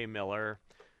K-Andre Miller,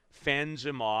 fends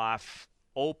him off,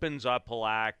 opens up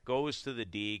Halak, goes to the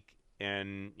deke,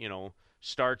 and,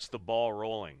 starts the ball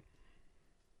rolling.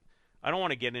 I don't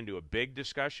want to get into a big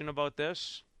discussion about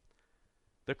this.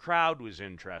 The crowd was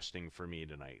interesting for me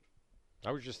tonight.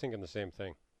 I was just thinking the same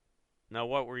thing. Now,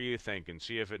 what were you thinking?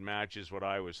 See if it matches what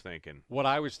I was thinking. What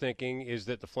I was thinking is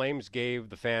that the Flames gave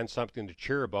the fans something to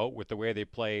cheer about with the way they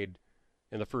played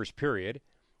in the first period.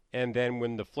 And then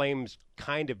when the Flames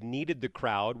kind of needed the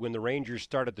crowd, when the Rangers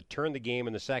started to turn the game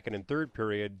in the second and third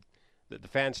period, the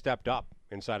fans stepped up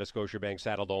inside of Scotiabank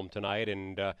Saddledome tonight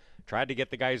and tried to get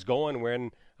the guys going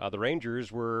when the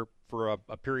Rangers were, for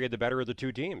a period, the better of the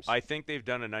two teams. I think they've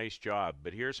done a nice job,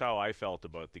 but here's how I felt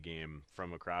about the game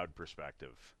from a crowd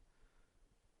perspective.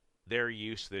 They're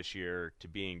used this year to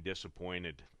being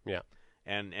disappointed. Yeah.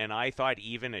 And I thought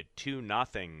even at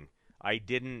 2-0, I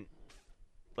didn't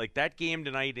like that game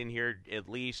tonight in here at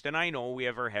least, and I know we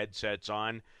have our headsets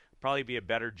on, probably be a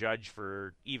better judge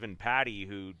for even Patty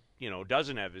who,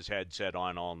 doesn't have his headset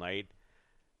on all night.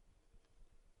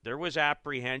 There was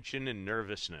apprehension and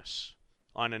nervousness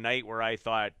on a night where I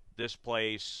thought this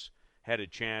place had a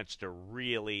chance to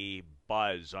really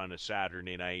buzz on a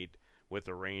Saturday night with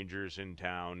the Rangers in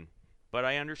town. But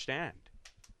I understand.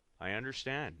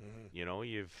 Mm-hmm.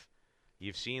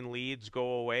 You've seen leads go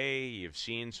away. You've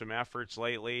seen some efforts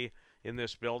lately in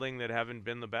this building that haven't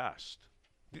been the best.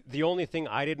 The only thing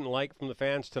I didn't like from the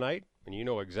fans tonight, and you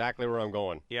know exactly where I'm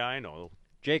going. Yeah, I know.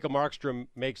 Jacob Markstrom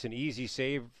makes an easy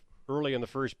save early in the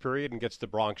first period and gets the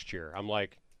Bronx cheer. I'm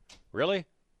like, really?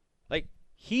 Like,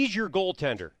 he's your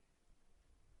goaltender.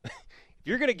 If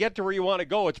you're going to get to where you want to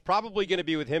go, it's probably going to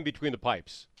be with him between the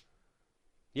pipes.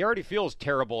 He already feels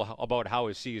terrible about how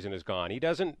his season has gone. He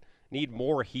doesn't need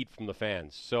more heat from the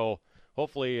fans. So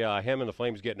hopefully him and the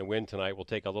Flames getting a win tonight will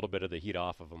take a little bit of the heat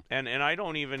off of him. And I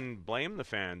don't even blame the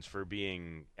fans for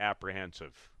being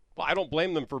apprehensive. Well, I don't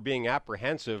blame them for being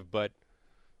apprehensive, but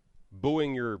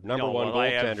booing your number one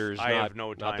goaltender is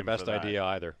not the best idea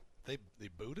either. They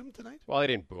booed him tonight? Well, they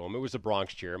didn't boo him. It was the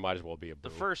Bronx cheer. It might as well be a boo.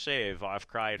 The first save off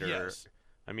Kreider, yes.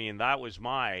 I mean, that was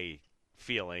my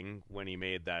feeling when he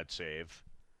made that save.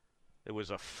 It was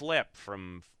a flip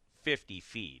from 50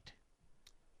 feet.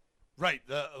 Right,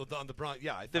 on the Bronx.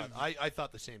 Yeah, I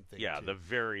thought the same thing. Yeah, too. The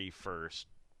very first.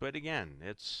 But again,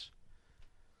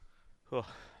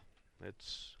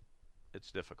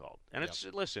 It's difficult. And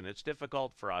it's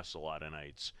difficult for us a lot of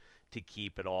nights to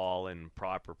keep it all in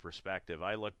proper perspective.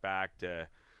 I look back to,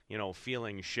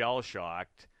 feeling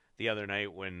shell-shocked the other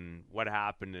night when what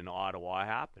happened in Ottawa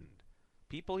happened.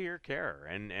 People here care,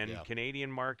 and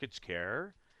Canadian markets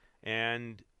care.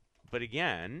 But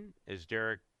again, as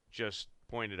Derek just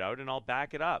pointed out, and I'll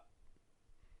back it up,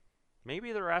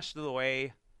 maybe the rest of the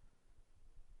way,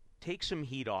 take some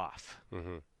heat off.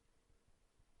 Mm-hmm.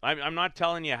 I'm not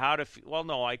telling you how to well,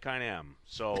 no, I kind of am.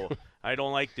 So I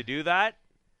don't like to do that,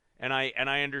 and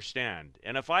I understand.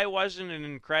 And if I wasn't an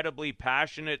incredibly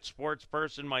passionate sports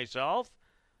person myself,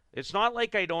 it's not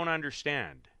like I don't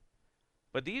understand.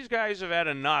 But these guys have had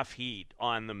enough heat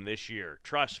on them this year,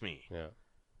 trust me. Yeah.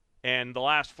 And the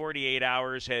last 48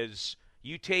 hours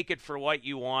you take it for what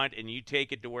you want, and you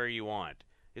take it to where you want.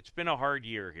 It's been a hard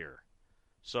year here.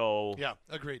 So yeah,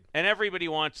 agreed. And everybody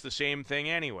wants the same thing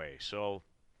anyway, so...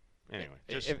 Anyway,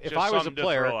 if I was a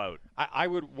player, I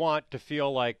would want to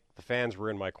feel like the fans were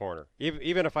in my corner,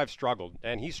 even if I've struggled.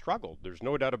 And he's struggled. There's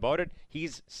no doubt about it.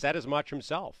 He's said as much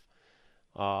himself.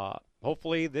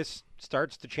 Hopefully this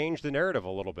starts to change the narrative a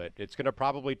little bit. It's going to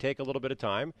probably take a little bit of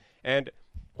time. And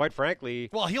quite frankly...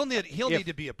 Well, he'll need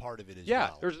to be a part of it as well.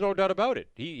 Yeah, there's no doubt about it.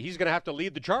 He's going to have to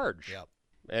lead the charge. Yep.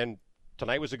 And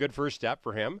tonight was a good first step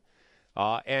for him.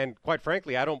 And quite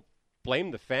frankly, I don't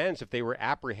blame the fans if they were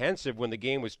apprehensive when the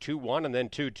game was 2-1 and then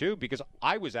 2-2, because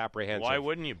I was apprehensive. Why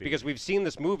wouldn't you be? Because we've seen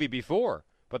this movie before,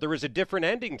 but there was a different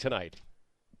ending tonight.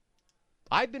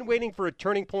 I've been waiting for a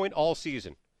turning point all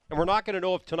season, and we're not going to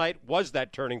know if tonight was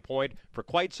that turning point for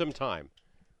quite some time.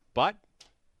 But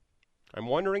I'm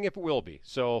wondering if it will be,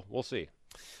 so we'll see.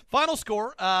 Final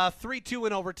score, 3-2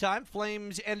 in overtime.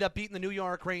 Flames end up beating the New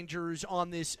York Rangers on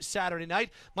this Saturday night.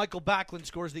 Michael Backlund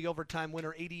scores the overtime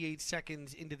winner 88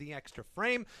 seconds into the extra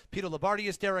frame. Peter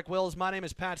Labardius, Derek Wills. My name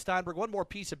is Pat Steinberg. One more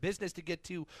piece of business to get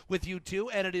to with you two,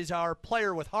 and it is our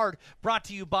Player with Heart, brought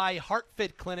to you by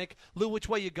HeartFit Clinic. Lou, which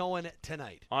way you going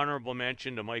tonight? Honorable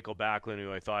mention to Michael Backlund,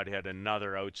 who I thought had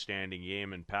another outstanding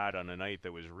game, and Pat on a night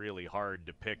that was really hard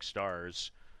to pick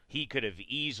stars. He could have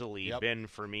easily been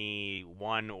for me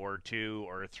 1 or 2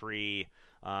 or 3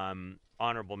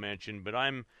 honorable mention, but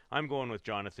I'm going with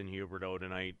Jonathan Huberdeau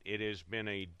tonight. It has been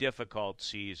a difficult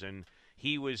season.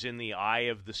 He was in the eye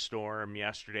of the storm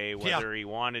yesterday, whether he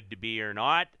wanted to be or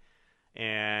not,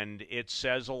 and it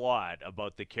says a lot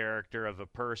about the character of a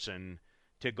person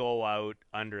to go out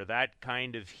under that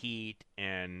kind of heat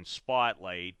and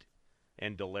spotlight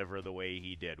and deliver the way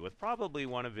he did, with probably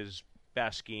one of his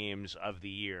best games of the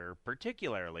year,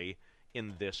 particularly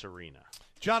in this arena.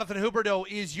 Jonathan Huberdeau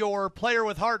is your Player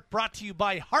with Heart, brought to you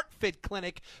by HeartFit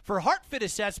Clinic. For HeartFit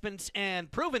assessments and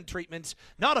proven treatments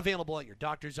not available at your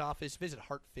doctor's office, visit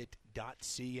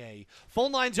heartfit.ca.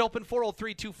 Phone lines open,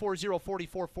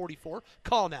 403-240-4444.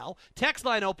 Call now. Text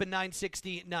line open,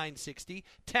 960-960.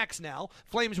 Text now.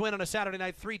 Flames win on a Saturday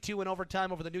night, 3-2 in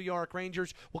overtime over the New York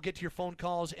Rangers. We'll get to your phone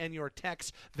calls and your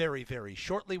texts very, very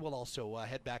shortly. We'll also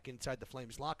head back inside the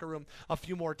Flames locker room a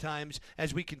few more times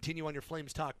as we continue on your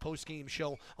Flames Talk post-game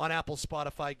show on Apple,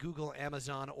 Spotify, Google,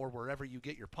 Amazon, or wherever you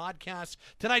get your podcasts.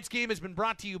 Tonight's game has been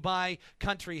brought to you by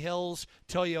Country Hills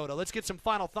Toyota. Let's get some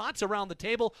final thoughts around the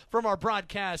table from our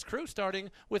broadcast crew,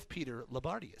 starting with Peter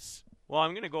Labardius. Well,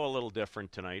 I'm going to go a little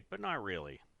different tonight, but not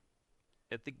really.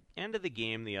 At the end of the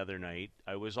game the other night,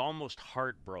 I was almost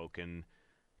heartbroken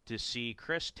to see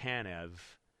Chris Tanev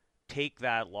take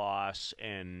that loss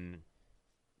and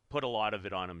put a lot of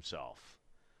it on himself.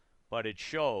 But it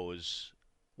shows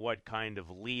what kind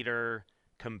of leader,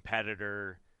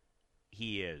 competitor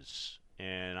he is.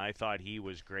 And I thought he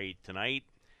was great tonight.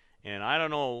 And I don't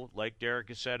know, like Derek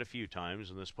has said a few times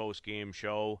in this post-game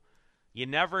show, you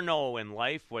never know in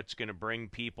life what's going to bring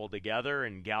people together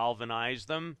and galvanize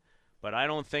them. But I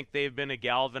don't think they've been a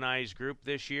galvanized group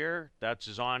this year. That's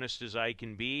as honest as I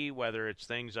can be, whether it's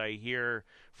things I hear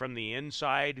from the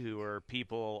inside, who are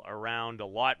people around a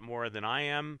lot more than I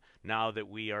am, now that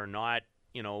we are not,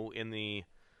 in the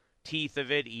teeth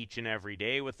of it each and every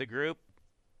day with the group.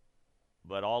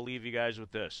 But I'll leave you guys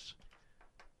with this.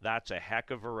 That's a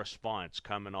heck of a response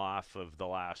coming off of the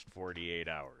last 48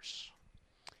 hours.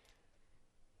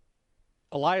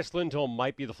 Elias Lindholm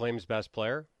might be the Flames' best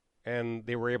player, and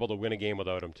they were able to win a game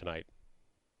without him tonight.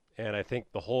 And I think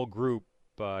the whole group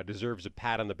deserves a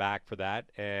pat on the back for that.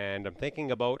 And I'm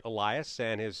thinking about Elias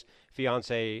and his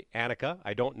fiancée, Annika.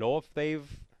 I don't know if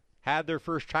they've had their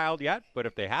first child yet, but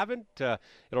if they haven't,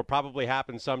 it'll probably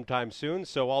happen sometime soon.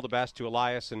 So all the best to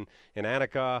Elias and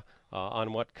Annika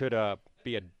on what could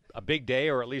be a big day,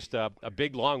 or at least a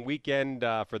big long weekend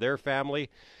for their family.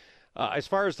 As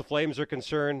far as the Flames are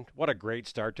concerned, what a great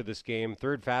start to this game.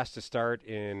 Third fastest start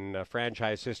in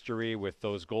franchise history with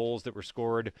those goals that were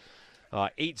scored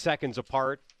 8 seconds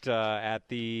apart at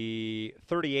the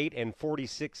 38 and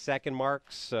 46 second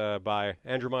marks by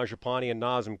Andrew Mangiapane and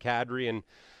Nazem Kadri, and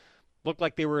looked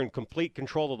like they were in complete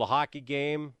control of the hockey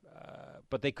game,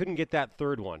 but they couldn't get that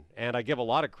third one. And I give a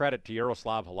lot of credit to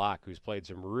Yaroslav Halak, who's played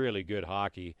some really good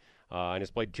hockey and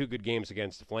has played 2 good games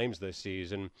against the Flames this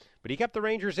season. But he kept the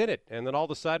Rangers in it, and then all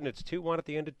of a sudden it's 2-1 at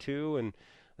the end of 2, and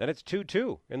then it's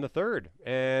 2-2 in the third.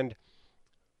 And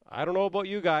I don't know about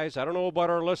you guys, I don't know about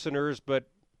our listeners, but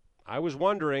I was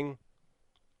wondering,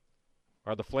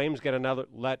 are the Flames going to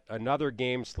let another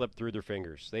game slip through their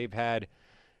fingers? They've had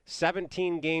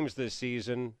 17 games this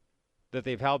season that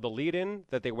they've held the lead in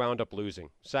that they wound up losing,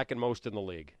 second most in the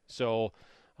league. So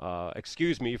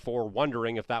excuse me for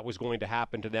wondering if that was going to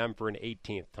happen to them for an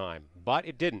 18th time. But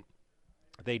it didn't.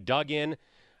 They dug in,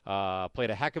 played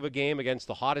a heck of a game against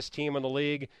the hottest team in the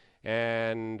league,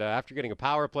 and after getting a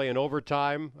power play in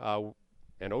overtime,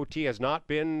 and OT has not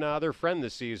been their friend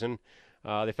this season,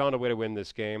 they found a way to win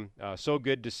this game. So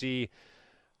good to see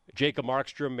Jacob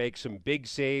Markstrom make some big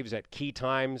saves at key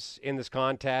times in this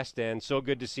contest, and so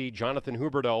good to see Jonathan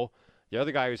Huberdeau, the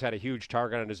other guy who's had a huge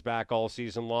target on his back all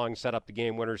season long, set up the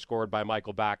game winner scored by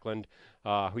Michael Backlund,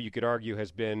 who you could argue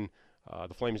has been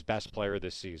the Flames' best player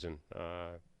this season,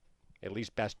 at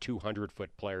least best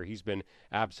 200-foot player. He's been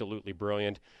absolutely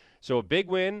brilliant. So a big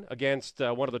win against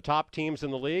one of the top teams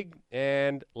in the league,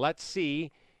 and let's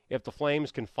see if the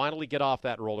Flames can finally get off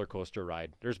that roller coaster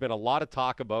ride. There's been a lot of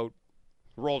talk about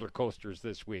roller coasters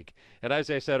this week. And as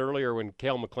I said earlier when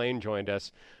Cale McLean joined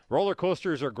us, roller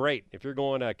coasters are great. If you're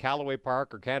going to Callaway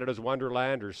Park or Canada's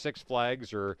Wonderland or Six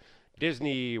Flags or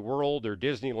Disney World or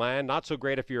Disneyland, not so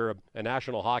great if you're a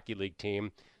National Hockey League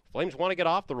team. Flames want to get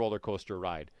off the roller coaster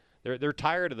ride. They're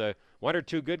tired of the 1 or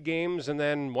 2 good games and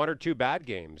then 1 or 2 bad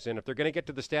games. And if they're going to get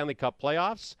to the Stanley Cup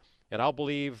playoffs, and I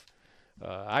believe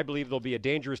they'll be a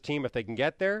dangerous team if they can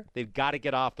get there, they've got to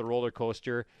get off the roller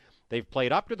coaster. They've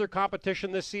played up to their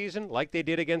competition this season, like they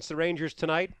did against the Rangers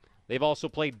tonight. They've also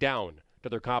played down to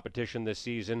their competition this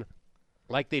season,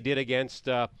 like they did against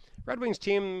Red Wings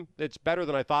team that's better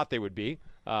than I thought they would be,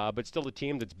 but still a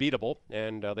team that's beatable,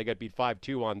 and they got beat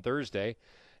 5-2 on Thursday.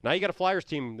 Now you got a Flyers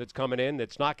team that's coming in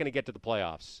that's not going to get to the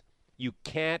playoffs. You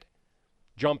can't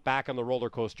jump back on the roller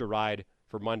coaster ride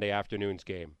for Monday afternoon's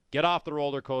game. Get off the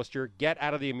roller coaster, get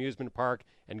out of the amusement park,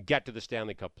 and get to the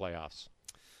Stanley Cup playoffs.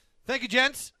 Thank you,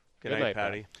 gents. Good night,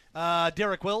 Patty.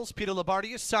 Derek Wills, Peter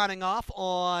Labardius signing off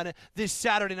on this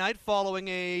Saturday night following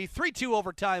a 3-2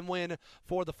 overtime win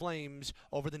for the Flames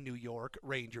over the New York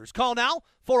Rangers. Call now,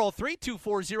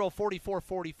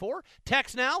 403-240-4444.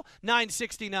 Text now,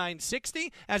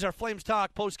 960-960. As our Flames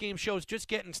Talk post-game show's just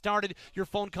getting started, your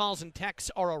phone calls and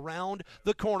texts are around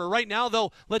the corner. Right now,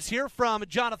 though, let's hear from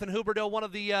Jonathan Huberdeau, one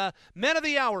of the men of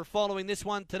the hour following this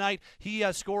one tonight. He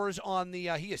scores on the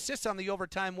he assists on the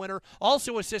overtime winner,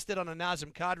 also assisted on a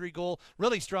Nazem Kadri goal.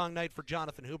 Really strong night for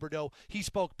Jonathan Huberdeau. He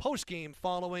spoke post-game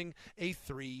following a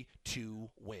 3-2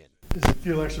 win. Does it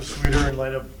feel extra sweeter in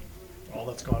light of all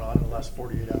that's gone on in the last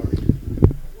 48 hours?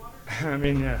 I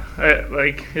mean, yeah.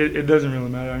 It doesn't really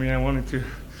matter. I mean, I wanted to,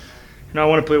 I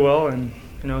want to play well, and,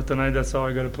 tonight that's how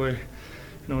I got to play,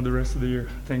 the rest of the year.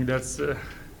 I think that's, I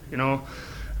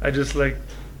just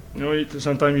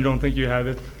sometimes you don't think you have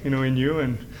it, in you,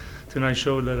 and tonight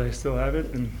showed that I still have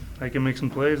it, and I can make some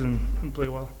plays and play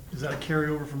well. Is that a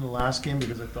carryover from the last game?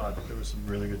 Because I thought there was some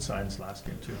really good signs last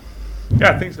game, too.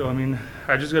 Yeah, I think so. I mean,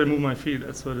 I just got to move my feet.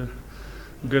 That's what I'm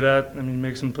good at. I mean,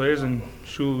 make some plays and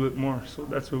shoot a little bit more. So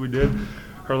that's what we did.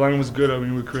 Our line was good. I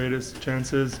mean, we created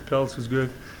chances. Pelts was good.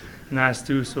 Nas,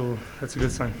 too, so that's a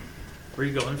good sign. Were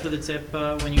you going for the tip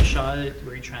when you shot it?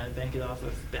 Were you trying to bank it off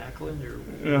of Backlund? Or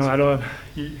I don't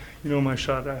have, my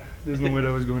shot. There's no way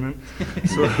that was going in.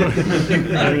 So,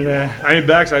 and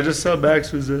Bax, I just saw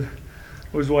Bax was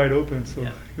wide open. So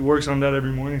yeah. He works on that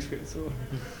every morning skate. So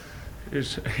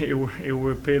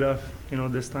it paid off,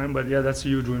 this time. But, yeah, that's a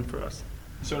huge win for us.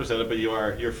 You sort of said it, but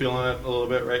you're feeling it a little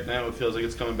bit right now. It feels like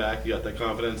it's coming back. You got that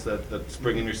confidence, that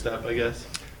spring in your step, I guess.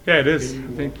 Yeah, it is. I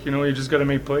think, you just got to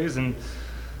make plays, and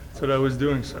that's what I was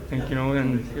doing. So I think,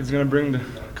 and it's going to bring the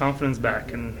confidence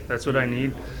back, and that's what I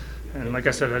need. And like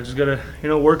I said, I just got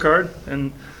to, work hard,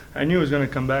 and I knew it was going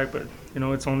to come back, but,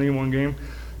 it's only one game,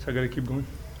 so I got to keep going.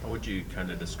 How would you kind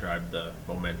of describe the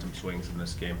momentum swings in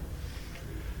this game?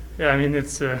 Yeah, I mean,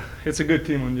 it's a good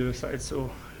team on the other side. So,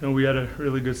 we had a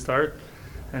really good start,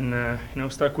 and,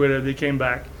 stuck with it. They came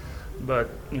back,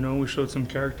 but, we showed some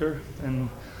character, and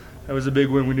that was a big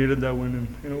win. We needed that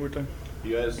win in overtime.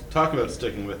 You guys talk about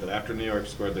sticking with it. After New York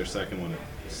scored their second one,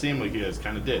 it seemed like you guys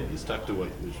kind of did. You stuck to what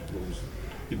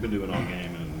you've been doing all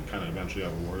game and kind of eventually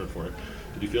got rewarded for it.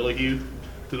 Did you feel like you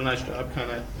did a nice job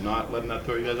kind of not letting that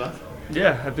throw you guys off?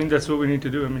 Yeah, I think that's what we need to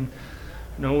do. I mean,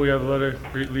 we have a lot of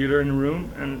great leader in the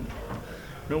room, and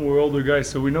we're older guys,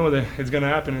 so we know that it's going to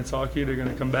happen. It's hockey. They're going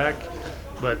to come back.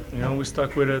 But, we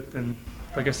stuck with it, and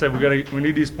like I said, we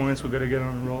need these points. We got to get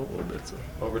on the roll a little bit. So.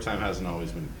 Overtime hasn't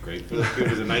always been great for this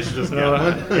group. Is it nice to just get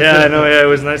one? Yeah, I know. Yeah, it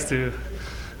was nice to,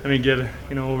 get.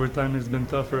 Overtime has been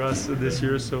tough for us this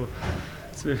year, so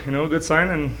it's a good sign,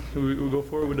 and we go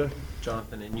forward with that.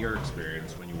 Jonathan, in your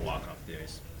experience, when you walk off the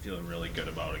ice, feeling really good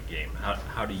about a game,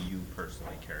 how do you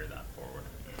personally carry that forward?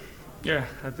 Yeah,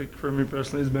 I think for me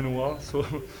personally, it's been a while, so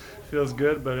it feels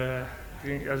good. But I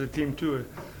think as a team too.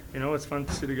 It's fun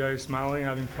to see the guys smiling,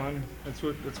 having fun. That's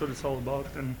what it's all about.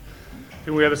 And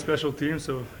we have a special team,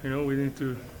 so we need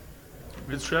to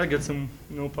try to get some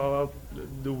pile out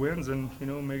the wins and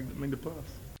make the playoffs.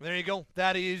 There you go.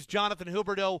 That is Jonathan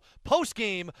Huberdeau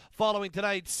post-game following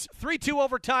tonight's 3-2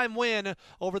 overtime win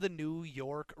over the New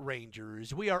York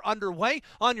Rangers. We are underway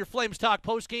on your Flames Talk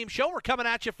post-game show. We're coming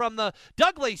at you from the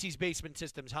Doug Lacey's Basement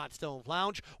Systems Hot Stove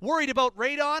Lounge. Worried about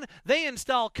radon? They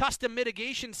install custom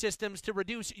mitigation systems to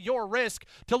reduce your risk.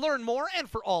 To learn more and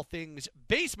for all things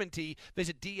basement-y,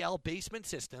 visit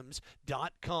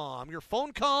dlbasementsystems.com. Your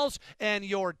phone calls and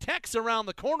your texts around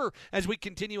the corner as we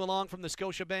continue along from the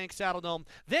Scotiabank Saddledome.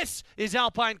 This is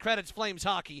Alpine Credits Flames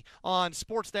Hockey on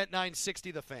Sportsnet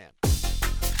 960 The Fan.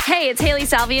 Hey, it's Haley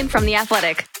Salvian from The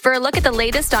Athletic. For a look at the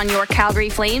latest on your Calgary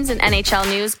Flames and NHL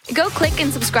news, go click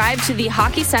and subscribe to the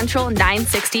Hockey Central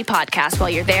 960 podcast. While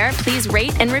you're there, please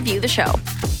rate and review the show.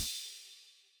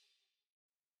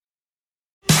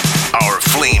 Our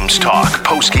Flames Talk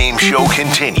post-game show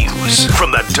continues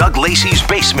from the Doug Lacey's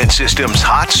Basement Systems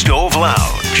Hot Stove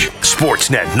Lounge.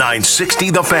 Sportsnet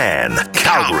 960 The Fan,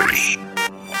 Calgary.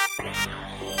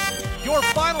 Your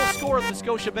final score at the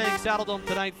Scotiabank Saddledome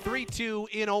tonight, 3-2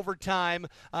 in overtime.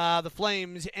 The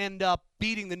Flames end up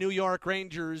beating the New York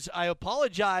Rangers. I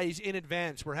apologize in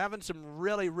advance. We're having some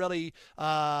really, really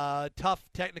tough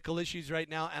technical issues right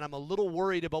now, and I'm a little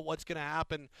worried about what's going to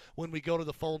happen when we go to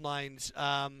the phone lines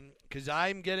because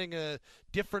I'm getting a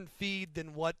different feed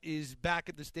than what is back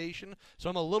at the station, so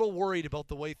I'm a little worried about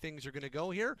the way things are going to go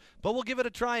here, but we'll give it a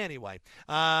try anyway.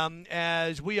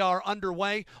 As we are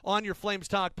underway on your Flames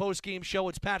Talk post-game show,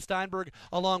 it's Pat Steinberg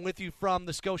along with you from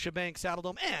the Scotiabank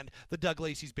Saddledome and the Doug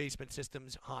Lacey's Basement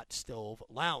Systems Hot Stove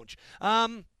Lounge.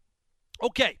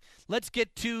 Okay, let's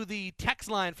get to the text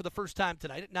line for the first time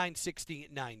tonight at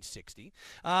 960-960.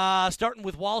 Starting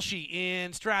with Walshy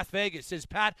in Strath Vegas. Says,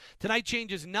 Pat, tonight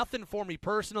changes nothing for me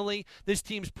personally. This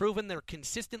team's proven they're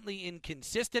consistently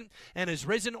inconsistent and has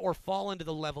risen or fallen to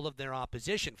the level of their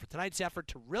opposition. For tonight's effort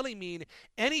to really mean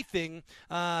anything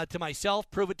to myself,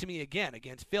 prove it to me again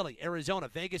against Philly, Arizona,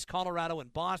 Vegas, Colorado,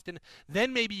 and Boston.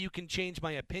 Then maybe you can change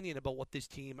my opinion about what this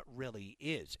team really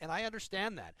is. And I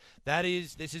understand that.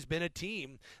 This has been a team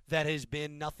that has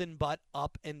been nothing but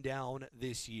up and down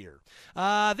this year.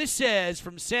 This says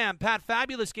from Sam, Pat,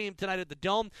 fabulous game tonight at the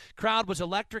Dome. Crowd was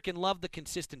electric and loved the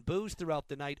consistent booze throughout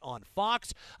the night on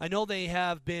Fox. I know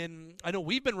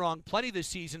we've been wrong plenty this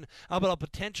season about a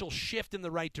potential shift in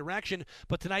the right direction,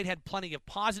 but tonight had plenty of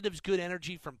positives, good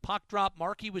energy from puck drop.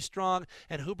 Markey was strong,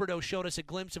 and Huberdeau showed us a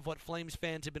glimpse of what Flames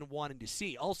fans have been wanting to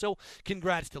see. Also,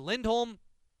 congrats to Lindholm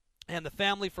and the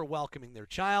family for welcoming their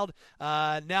child.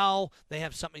 Now they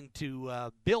have something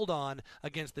to build on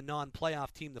against the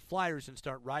non-playoff team, the Flyers, and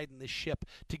start riding this ship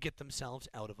to get themselves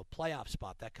out of a playoff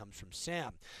spot. That comes from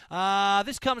Sam.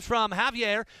 This comes from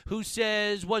Javier, who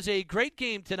says, was a great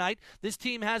game tonight. This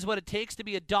team has what it takes to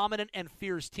be a dominant and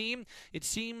fierce team. It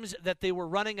seems that they were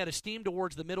running out of steam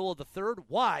towards the middle of the third.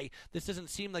 Why? This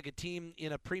doesn't seem like a team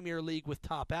in a Premier League with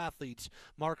top athletes.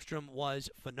 Markstrom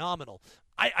was phenomenal.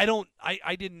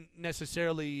 I didn't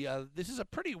necessarily, this is a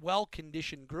pretty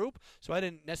well-conditioned group, so I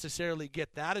didn't necessarily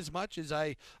get that as much as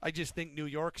I just think New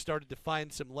York started to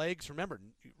find some legs. Remember,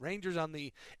 Rangers on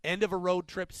the end of a road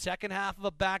trip, second half of a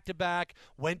back-to-back,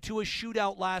 went to a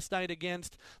shootout last night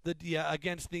against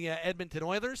the Edmonton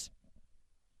Oilers.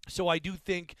 So I do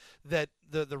think that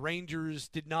the Rangers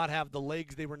did not have the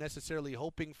legs they were necessarily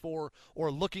hoping for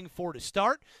or looking for to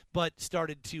start, but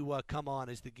started to come on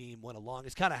as the game went along.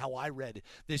 It's kind of how I read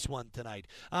this one tonight.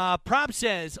 Prop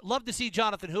says, love to see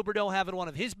Jonathan Huberdeau having one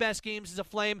of his best games as a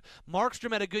Flame.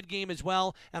 Markstrom had a good game as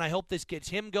well, and I hope this gets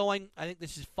him going. I think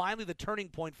this is finally the turning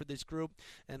point for this group,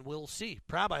 and we'll see.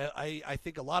 Prop, I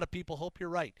think a lot of people hope you're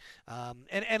right.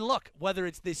 And look, whether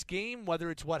it's this game,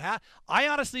 whether it's what happened, I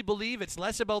honestly believe it's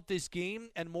less about this game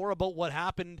and more about what happened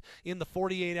happened in the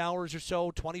 48 hours or so,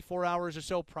 24 hours or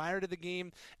so prior to the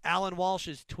game, Alan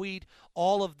Walsh's tweet,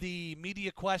 all of the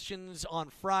media questions on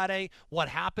Friday, what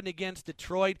happened against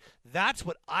Detroit, that's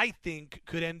what I think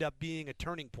could end up being a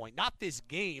turning point. Not this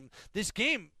game. This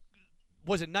game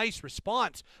was a nice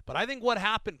response, but I think what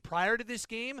happened prior to this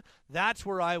game, that's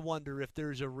where I wonder if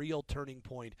there's a real turning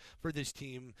point for this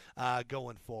team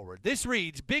going forward. This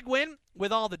reads, big win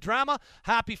with all the drama.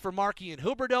 Happy for Markey and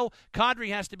Huberdeau.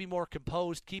 Kadri has to be more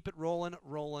composed. Keep it rolling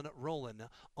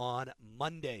on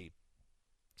Monday.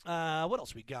 What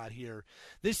else we got here?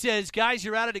 This says, guys,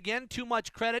 you're at it again. Too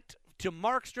much credit to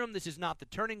Markstrom. This is not the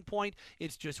turning point.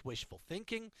 It's just wishful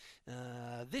thinking.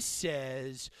 This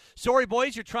says, sorry,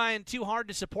 boys, you're trying too hard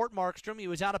to support Markstrom. He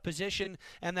was out of position,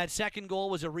 and that second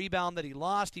goal was a rebound that he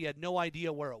lost. He had no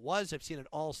idea where it was. I've seen it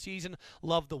all season.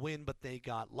 Love the win, but they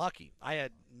got lucky. I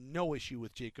had no issue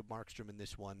with Jacob Markstrom in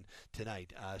this one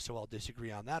tonight, so I'll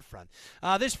disagree on that front.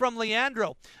 This from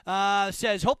Leandro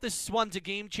says, hope this one's a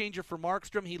game changer for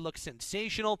Markstrom. He looks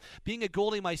sensational. Being a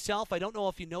goalie myself, I don't know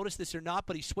if you noticed this or not,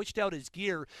 but he switched out his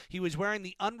gear. He was wearing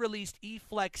the unreleased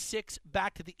E-Flex 6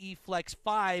 back to the E-Flex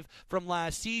 5 from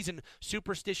last season.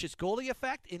 Superstitious goalie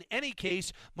effect? In any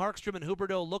case, Markstrom and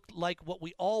Huberdeau looked like what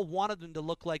we all wanted them to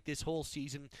look like this whole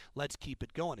season. Let's keep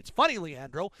it going. It's funny,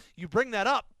 Leandro, you bring that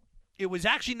up. It was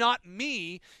actually not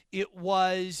me. It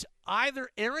was either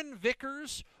Aaron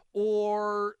Vickers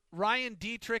or Ryan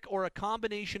Dietrich or a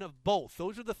combination of both.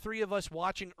 Those are the three of us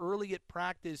watching early at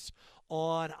practice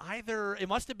on either, it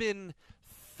must have been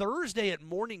Thursday at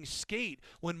morning skate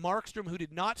when Markstrom, who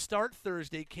did not start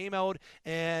Thursday, came out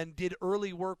and did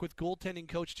early work with goaltending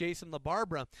coach Jason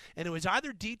LaBarbera. And it was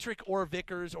either Dietrich or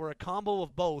Vickers or a combo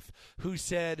of both who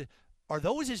said, are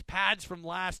those his pads from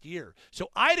last year? So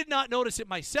I did not notice it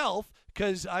myself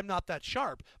because I'm not that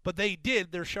sharp, but they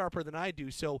did. They're sharper than I do,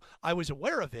 so I was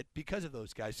aware of it because of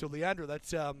those guys. So Leandro,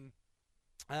 that's a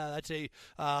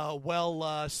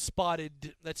well spotted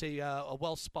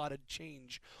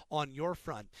change on your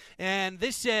front. And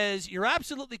this says, you're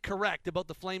absolutely correct about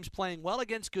the Flames playing well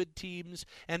against good teams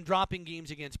and dropping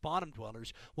games against bottom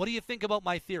dwellers. What do you think about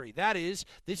my theory? That is,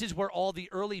 this is where all the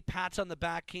early pats on the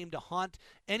back came to haunt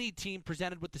any team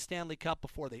presented with the Stanley Cup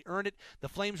before they earned it. The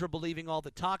Flames were believing all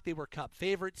the talk they were Cup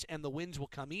favorites, and the wins will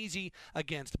come easy.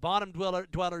 Against bottom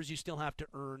dwellers, you still have to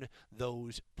earn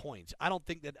those points. I don't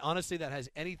think that, honestly, that has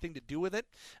anything to do with it.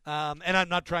 And I'm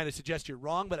not trying to suggest you're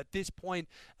wrong, but at this point,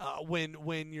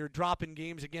 when you're dropping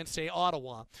games against, say,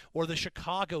 Ottawa or the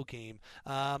Chicago game,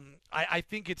 I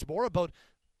think it's more about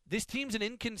this team's an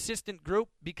inconsistent group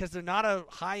because they're not a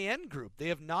high-end group. They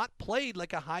have not played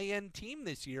like a high-end team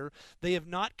this year. They have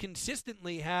not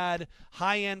consistently had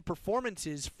high-end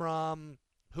performances from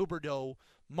Huberdeau,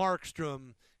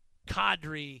 Markstrom,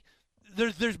 Kadri.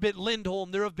 There's been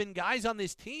Lindholm. There have been guys on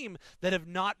this team that have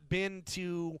not been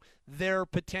to their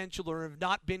potential or have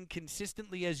not been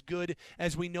consistently as good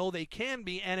as we know they can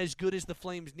be and as good as the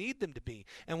Flames need them to be.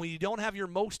 And when you don't have your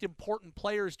most important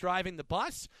players driving the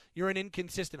bus, you're an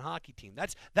inconsistent hockey team.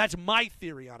 That's my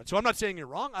theory on it. So I'm not saying you're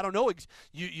wrong. I don't know.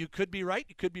 You could be right.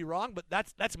 You could be wrong. But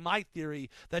that's my theory.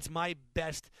 That's my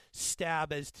best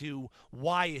stab as to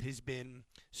why it has been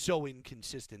so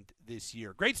inconsistent this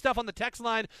year. Great stuff on the text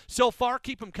line so far.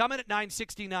 Keep them coming at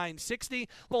 960-960.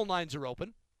 Phone lines are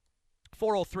open.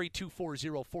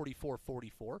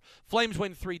 403-240-4444. Flames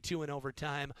win 3-2 in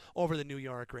overtime over the New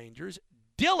York Rangers.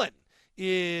 Dylan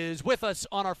is with us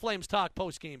on our Flames Talk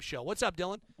post-game show. What's up,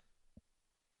 Dylan?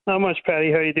 Not much, Patty.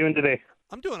 How are you doing today?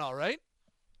 I'm doing all right.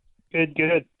 Good.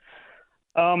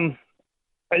 I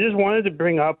just wanted to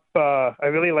bring up, I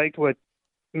really liked what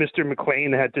Mr.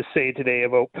 McLean had to say today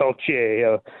about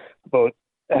Peltier, about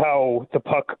how the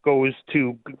puck goes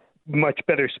to much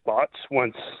better spots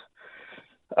once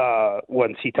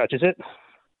he touches it.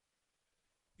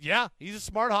 Yeah, he's a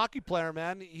smart hockey player,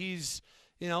 man. He's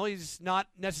not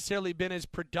necessarily been as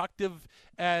productive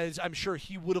as I'm sure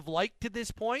he would have liked to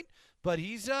this point, but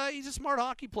he's a smart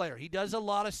hockey player. He does a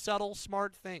lot of subtle,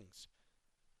 smart things.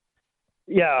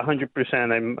 Yeah,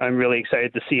 100%. I'm really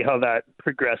excited to see how that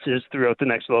progresses throughout the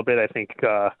next little bit. I think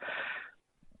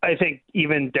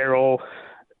even Daryl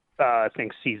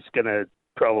thinks he's going to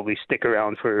probably stick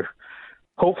around for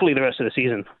hopefully the rest of the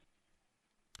season.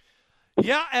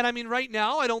 Yeah, and I mean, right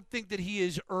now, I don't think that he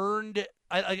is earned.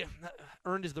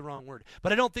 Earned is the wrong word,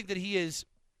 but I don't think that he is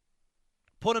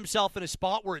put himself in a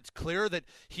spot where it's clear that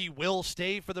he will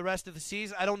stay for the rest of the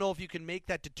season. I don't know if you can make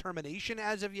that determination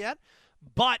as of yet,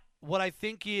 but what I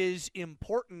think is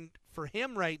important for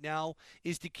him right now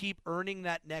is to keep earning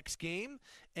that next game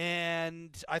and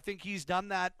I think he's done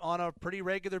that on a pretty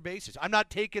regular basis. I'm not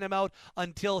taking him out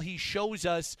until he shows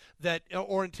us that,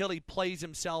 or until he plays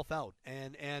himself out,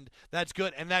 and that's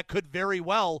good. And that could very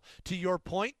well, to your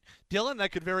point, Dylan,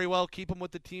 that could very well keep him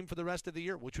with the team for the rest of the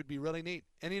year, which would be really neat.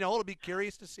 And, it'll be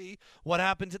curious to see what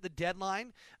happens at the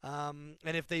deadline, and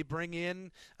if they bring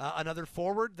in another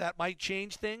forward, that might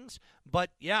change things.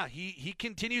 But, yeah, he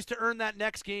continues to earn that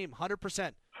next game,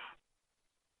 100%.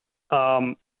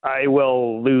 I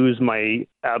will lose my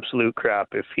absolute crap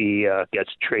if he gets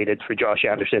traded for Josh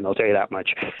Anderson. I'll tell you that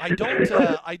much. I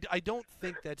don't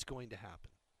think that's going to happen.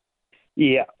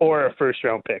 Yeah, or a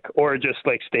first-round pick, or just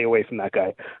stay away from that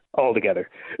guy altogether.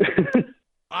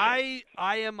 I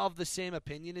am of the same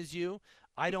opinion as you.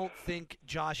 I don't think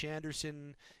Josh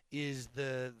Anderson is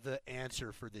the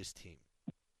answer for this team.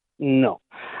 No.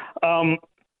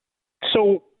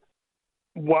 So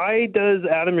why does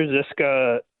Adam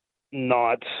Ruzicka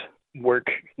not work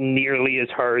nearly as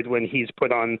hard when he's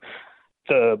put on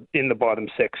in the bottom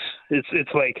six?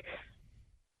 It's like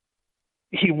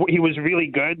he was really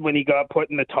good when he got put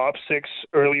in the top six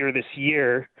earlier this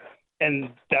year,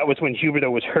 and that was when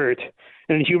Huberdeau was hurt,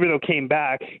 and then Huberdeau came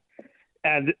back,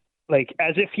 and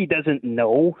as if he doesn't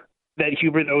know that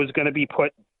Huberdeau is going to be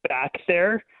put back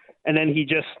there, and then he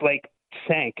just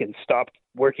sank and stopped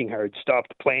working hard,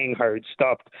 stopped playing hard,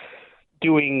 stopped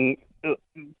doing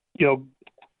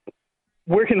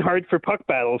working hard for puck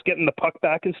battles, getting the puck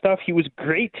back and stuff. He was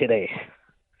great today.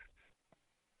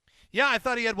 Yeah, I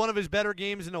thought he had one of his better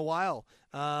games in a while,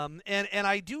 and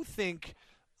I do think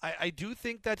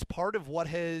that's part of what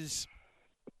has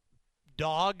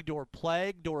dogged or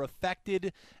plagued or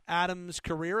affected Adam's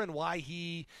career, and why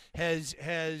he has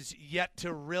yet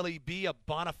to really be a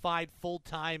bona fide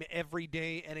full-time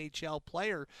everyday NHL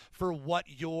player for what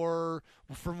you're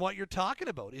talking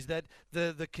about, is that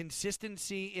the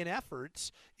consistency in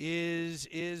efforts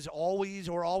is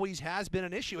always has been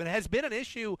an issue, and it has been an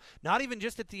issue not even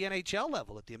just at the NHL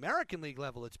level, at the American League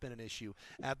level. It's been an issue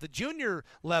at the junior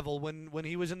level. When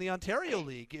he was in the Ontario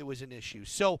League, it was an issue.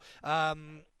 So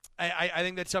I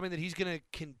think that's something that he's going to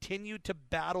continue to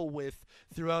battle with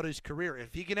throughout his career.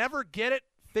 If he can ever get it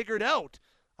figured out,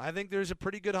 I think there's a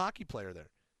pretty good hockey player there.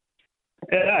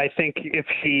 Yeah, I think if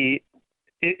he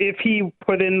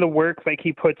put in the work like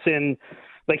he put in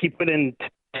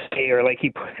today, or like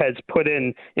he has put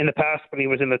in the past when he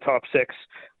was in the top six,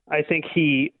 I think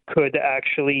he could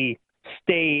actually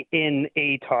stay in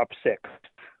a top six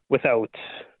without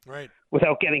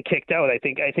getting kicked out. I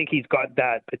think he's got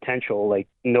that potential,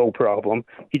 no problem.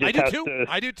 He just has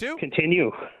to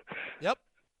continue. Yep.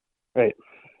 Right.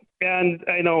 And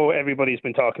I know everybody's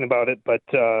been talking about it, but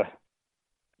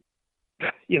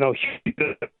he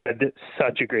had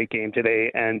such a great game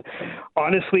today. And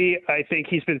honestly, I think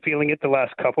he's been feeling it the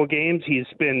last couple games. He's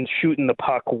been shooting the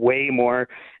puck way more,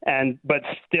 but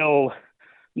still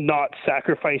not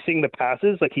sacrificing the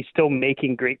passes. He's still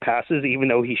making great passes even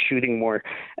though he's shooting more,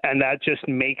 and that just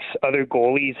makes other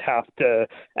goalies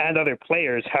and other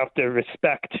players have to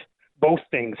respect both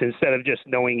things instead of just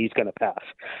knowing he's going to pass.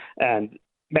 And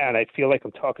man, I feel like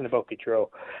I'm talking about Gaudreau.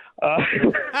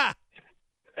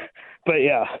 But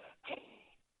yeah,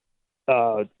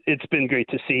 it's been great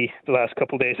to see the last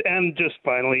couple of days. And just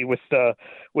finally with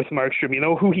Markstrom, you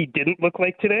know who he didn't look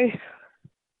like today?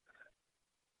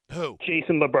 Who?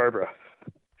 Jason LaBarbera.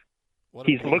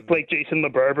 He's looked like Jason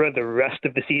LaBarbera the rest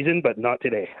of the season, but not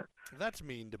today. That's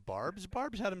mean to Barbs.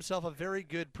 Barbs had himself a very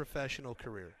good professional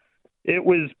career. It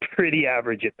was pretty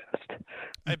average at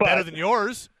best. Better than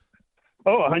yours.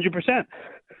 Oh, 100%.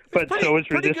 But so is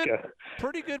Ruzicka.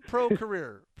 Pretty good pro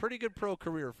career. Pretty good pro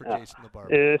career for Jason LaBarbera.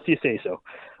 If you say so.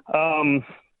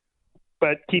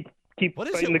 But keep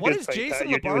fighting the good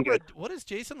fight. What has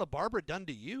Jason LaBarbera done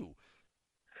to you?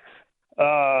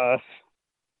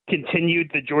 Continued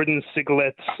the Jordan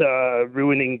Sigalet's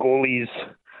ruining goalies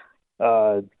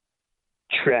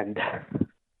trend.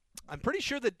 I'm pretty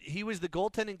sure that he was the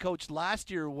goaltending coach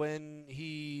last year when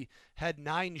he had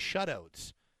 9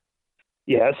 shutouts.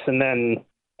 Yes, and then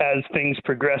as things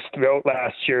progressed throughout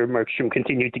last year, Markstrom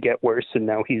continued to get worse, and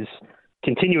now he's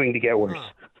continuing to get worse.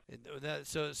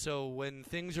 So when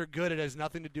things are good, it has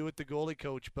nothing to do with the goalie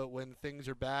coach, but when things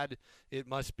are bad, it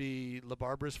must be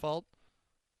LaBarbera's fault?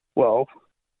 Well,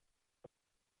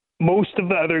 most of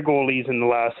the other goalies in the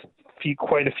last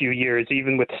quite a few years,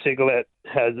 even with Sigalet,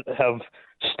 have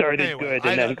started good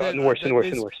and then gotten worse and worse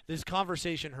and worse. This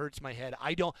conversation hurts my head.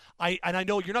 I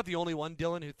know you're not the only one,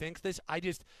 Dylan, who thinks this. I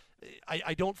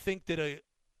don't think that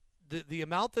the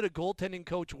amount that a goaltending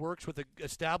coach works with an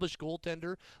established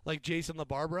goaltender like Jason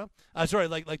LaBarbera,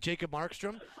 like Jacob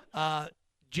Markstrom,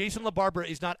 Jason LaBarbera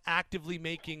is not actively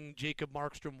making Jacob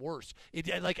Markstrom worse.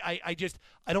 I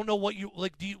don't know what you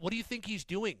like. What do you think he's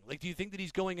doing? Like, do you think that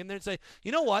he's going in there and say,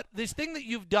 you know what, this thing that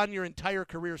you've done your entire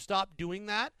career, stop doing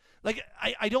that? Like,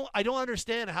 I don't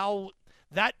understand how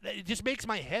that. It just makes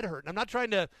my head hurt. And I'm not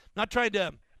trying to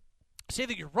say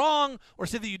that you're wrong or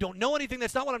say that you don't know anything.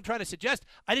 That's not what I'm trying to suggest.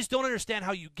 I just don't understand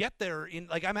how you get there.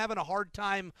 I'm having a hard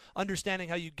time understanding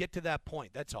how you get to that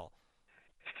point. That's all.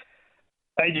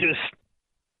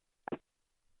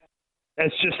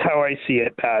 That's just how I see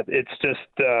it, Pat. It's just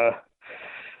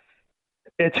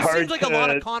it's hard. It seems like a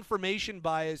lot of confirmation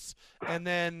bias and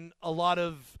then a lot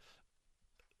of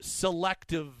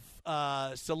selective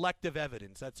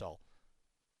evidence. That's all.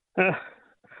 I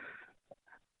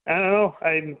don't know.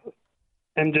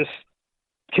 I'm just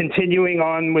continuing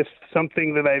on with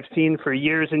something that I've seen for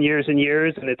years and years and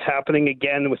years, and it's happening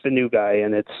again with the new guy,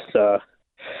 and it's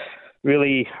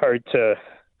really hard to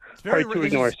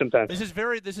ignore sometimes. This is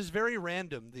very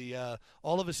random.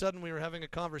 All of a sudden we were having a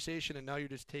conversation, and now you're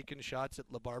just taking shots at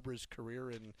LaBarbera's career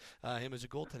and him as a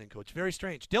goaltending coach. Very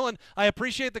strange. Dylan, I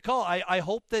appreciate the call. I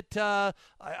hope that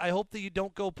you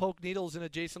don't go poke needles in a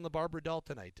Jason LaBarbera doll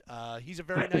tonight. He's a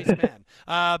very nice man.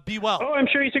 Be well. Oh, I'm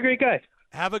sure he's a great guy.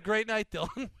 Have a great night,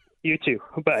 Dylan. You too.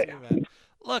 Bye. See you, man.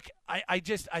 Look, I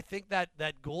think that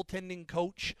goaltending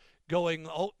coach going,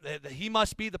 he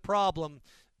must be the problem.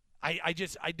 I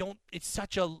don't, it's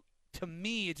such a, to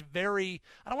me, it's very,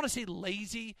 I don't want to say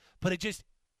lazy, but it just,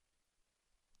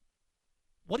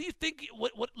 what do you think,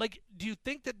 do you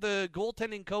think that the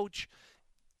goaltending coach,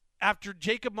 after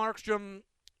Jacob Markstrom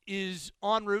is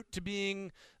en route to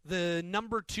being the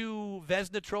number 2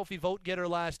 Vezina Trophy vote getter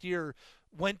last year,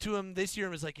 went to him this year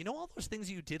and was like, all those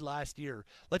things you did last year,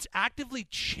 let's actively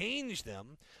change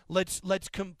them. Let's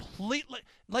completely,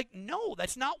 no,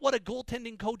 that's not what a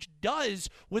goaltending coach does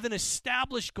with an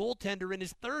established goaltender in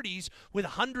his 30s with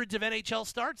hundreds of NHL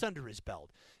starts under his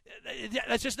belt.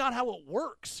 That's just not how it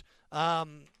works.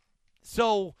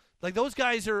 So, those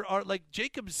guys are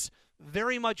Jacob's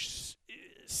very much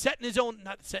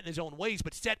not set in his own ways,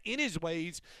 but set in his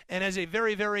ways and has a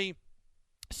very, very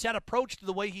set approach to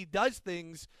the way he does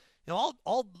things. All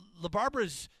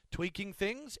LaBarbera's tweaking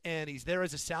things, and he's there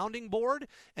as a sounding board,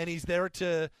 and he's there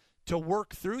to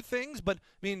work through things. But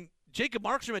Jacob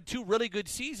Markstrom had 2 really good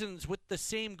seasons with the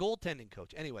same goaltending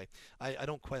coach. Anyway, I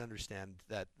don't quite understand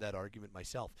that argument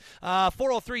myself.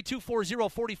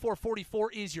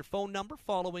 403-240-4444 is your phone number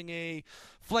following a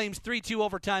Flames 3-2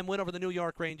 overtime win over the New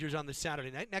York Rangers on this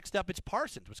Saturday night. Next up, it's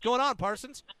Parsons. What's going on,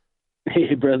 Parsons?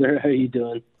 Hey, brother. How you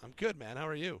doing? I'm good, man. How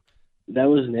are you? That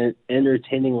was an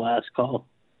entertaining last call.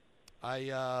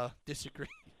 I disagree.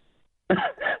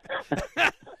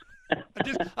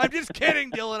 I'm just kidding,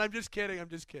 Dylan. I'm just kidding.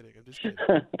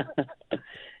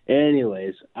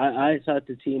 Anyways, I thought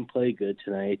the team played good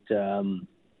tonight.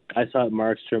 I thought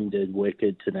Markstrom did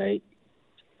wicked tonight.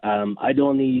 I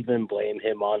don't even blame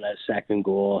him on that second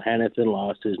goal. Hanifin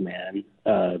lost his man.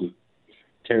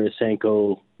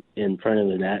 Tarasenko in front of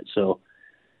the net. So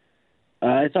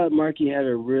I thought Markey had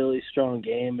a really strong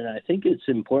game, and I think it's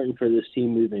important for this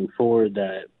team moving forward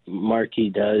that Markey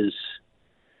does,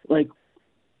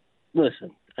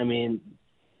 listen,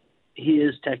 he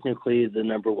is technically the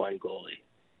number 1 goalie.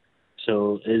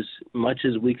 So as much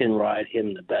as we can ride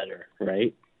him, the better,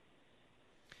 right?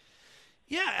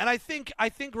 Yeah, and I think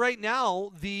right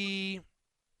now the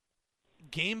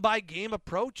game-by-game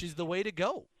approach is the way to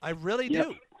go. I really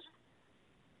do.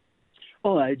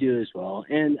 Oh, I do as well.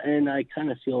 And I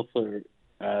kind of feel for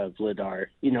Vladar.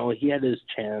 He had his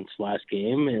chance last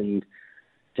game, and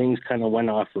things kind of went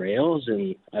off rails,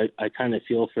 and I kind of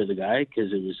feel for the guy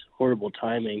because it was horrible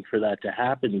timing for that to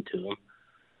happen to him.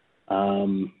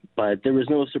 But there was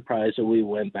no surprise that we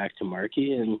went back to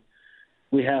Markey, and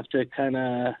we have to kind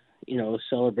of,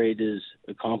 celebrate his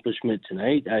accomplishment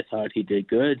tonight. I thought he did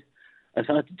good. I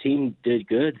thought the team did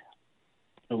good.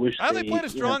 I thought they played a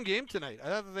strong game tonight. I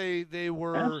thought they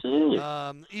were absolutely.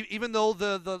 Even though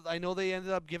I know they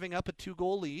ended up giving up a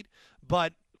 2-goal lead,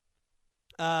 but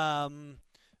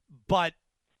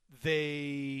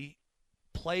they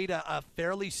played a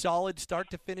fairly solid start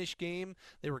to finish game.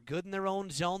 They were good in their own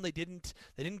zone. They didn't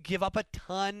give up a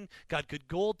ton. Got good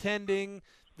goaltending.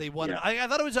 They won. Yeah. I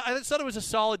thought it was a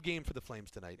solid game for the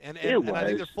Flames tonight, and I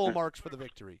think they're full marks for the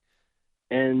victory.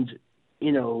 And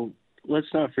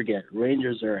let's not forget,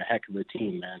 Rangers are a heck of a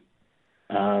team, man.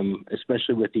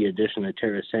 Especially with the addition of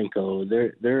Tarasenko,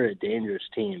 they're a dangerous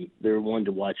team. They're one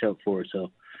to watch out for.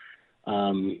 So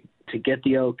to get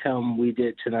the outcome we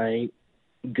did tonight,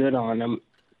 good on them.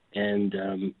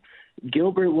 And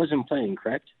Gilbert wasn't playing,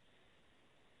 correct?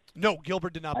 No,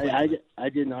 Gilbert did not play. I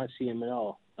did not see him at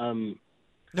all.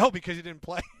 No, because he didn't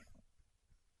play.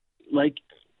 Like,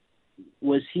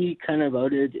 was he kind of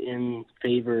outed in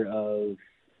favor of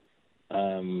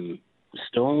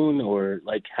Stone, or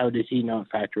like how did he not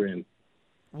factor in?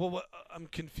 Well, I'm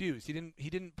confused. He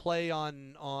didn't play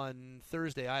on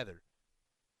Thursday either.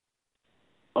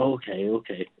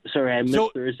 Okay. Sorry, I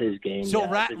missed Thursday's game. So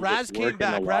yeah, Raz came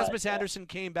back. Rasmus Andersson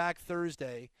came back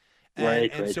Thursday,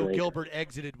 and so Gilbert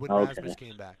exited when Rasmus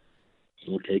came back.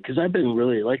 Okay, because I've been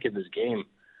really liking this game.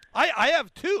 I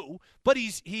have too, but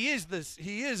he is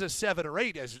a 7 or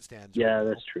 8 as it stands. Yeah, right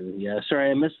that's true. Yeah,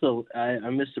 sorry, I missed the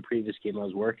previous game. I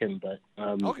was working, but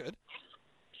good.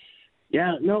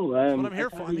 Yeah, no. That's what I'm here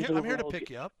for. I'm here to pick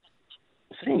you up.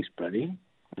 Thanks, buddy.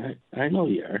 I know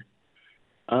you are.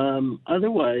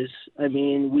 Otherwise, I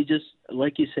mean, we just,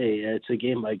 like you say, it's a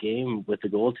game by game with the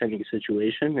goaltending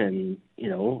situation, and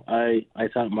I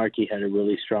thought Markey had a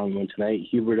really strong one tonight.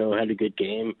 Huberdeau had a good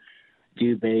game.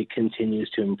 Dubé continues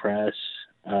to impress.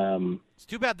 It's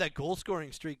too bad that goal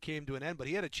scoring streak came to an end, but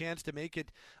he had a chance to make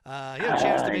it. He had a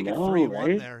chance to make it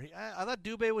 3-1 there. I thought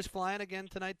Dubé was flying again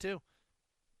tonight too.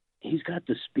 He's got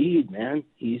the speed, man.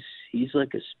 He's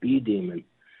like a speed demon.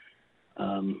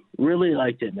 Really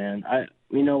liked it, man.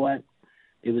 You know what?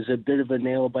 It was a bit of a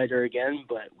nail biter again,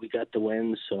 but we got the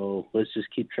win, so let's just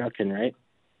keep trucking, right?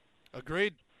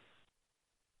 Agreed.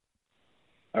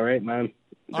 All right, man.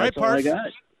 All right, That's all I Parth.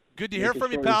 got. Good to hear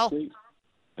from you, pal.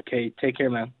 Okay, take care,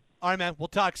 man. All right, man. We'll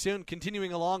talk soon.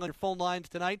 Continuing along on your phone lines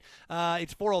tonight.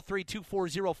 It's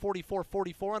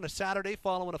 403-240-4444 on a Saturday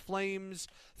following a Flames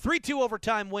 3-2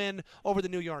 overtime win over the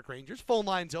New York Rangers. Phone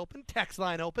lines open. Text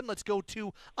line open. Let's go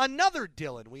to another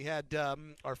Dylan. We had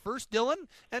our first Dylan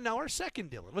and now our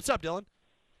second Dylan. What's up, Dylan?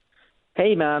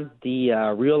 Hey, man.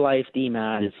 The real-life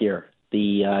D-Man is here.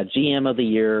 The GM of the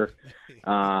year.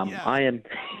 I am...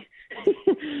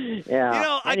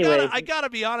 yeah. I gotta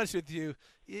be honest with you.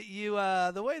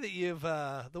 The way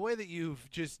that you've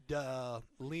just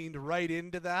leaned right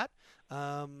into that,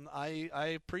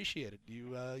 I appreciate it.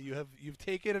 You've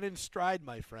taken it in stride,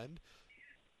 my friend.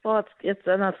 Well, and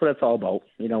that's what it's all about.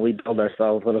 We build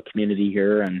ourselves a little community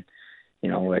here, and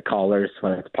the callers,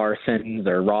 whether it's Parsons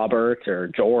or Robert or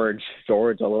George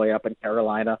all the way up in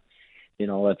Carolina.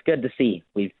 It's good to see.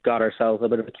 We've got ourselves a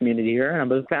bit of a community here, and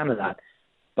I'm a fan of that.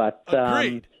 But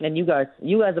and you guys,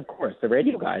 of course, the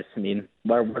radio guys. I mean,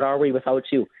 what are we without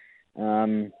you,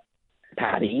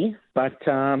 Patty? But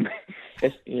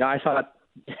I thought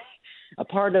a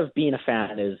part of being a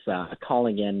fan is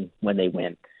calling in when they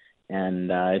win,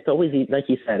 and it's always, like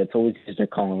you said, it's always easier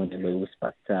calling when they lose.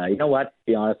 But you know what? To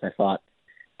be honest, I thought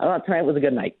tonight was a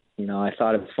good night. I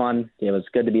thought it was fun. It was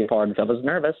good to be a part of it. I was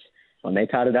nervous when they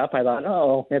tied it up. I thought,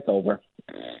 oh, it's over.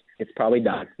 It's probably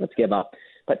done. Let's give up.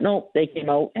 But no, they came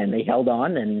out and they held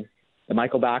on, and the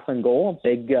Michael Backlund goal,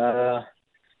 that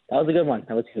was a good one.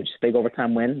 That was huge. Big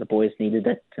overtime win. The boys needed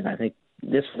it, and I think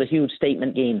this was a huge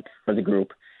statement game for the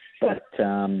group. But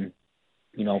from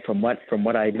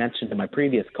what I mentioned in my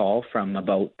previous call, from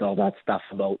about all that stuff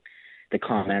about the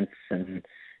comments and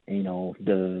about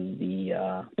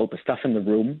the stuff in the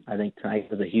room, I think tonight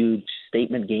was a huge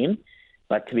statement game.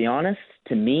 But to be honest,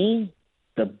 to me,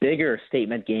 the bigger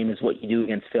statement game is what you do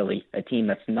against Philly, a team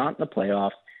that's not in the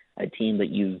playoffs, a team that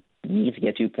you need to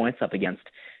get 2 points up against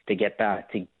to get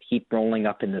back, to keep rolling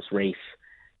up in this race.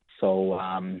 So,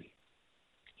 I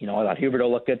thought Huberdeau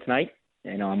looked good tonight.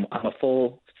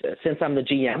 Since I'm the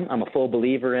GM, I'm a full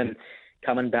believer in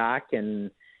coming back,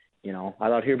 and, I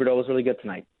thought Huberdeau was really good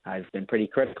tonight. I've been pretty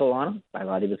critical on him. I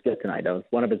thought he was good tonight. That was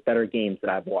one of his better games that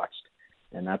I've watched,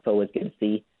 and that's always good to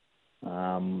see.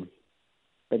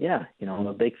 But yeah, I'm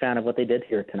a big fan of what they did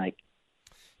here tonight.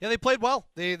 Yeah, they played well.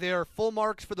 They are full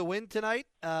marks for the win tonight,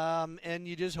 and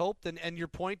you just hope. And your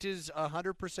point is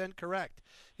 100% correct.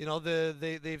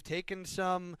 They've taken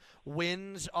some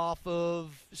wins off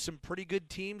of some pretty good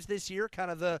teams this year, kind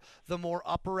of the more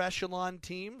upper echelon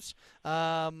teams,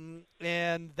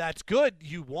 and that's good.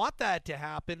 You want that to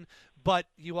happen. But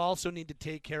you also need to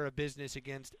take care of business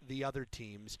against the other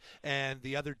teams, and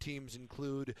the other teams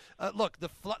include. Look,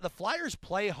 the Flyers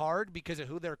play hard because of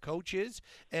who their coach is,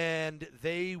 and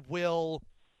they'll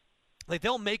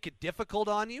make it difficult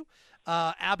on you,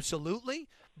 absolutely.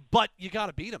 But you got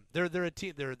to beat them. They're a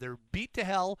team. They're beat to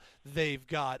hell. They've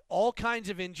got all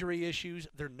kinds of injury issues.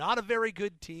 They're not a very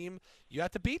good team. You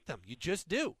have to beat them. You just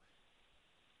do.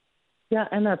 Yeah,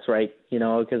 and that's right.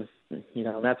 Because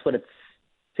that's what it's.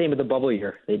 Same with the bubble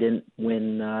year. They didn't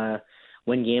win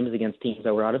games against teams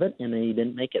that were out of it, and they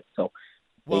didn't make it. So,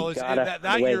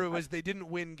 that year it was they didn't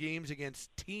win games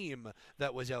against team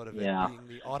that was out of it. Yeah, being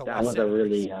the Ottawa that was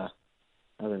Senators.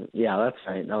 Yeah, that's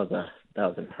right. That was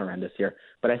a horrendous year.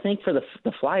 But I think for the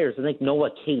Flyers, I think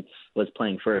Noah Cates was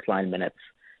playing first line minutes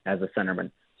as a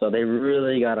centerman. So they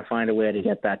really got to find a way to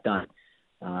get that done.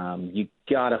 You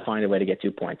got to find a way to get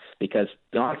 2 points because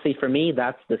honestly, for me,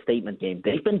 that's the statement game.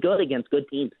 They've been good against good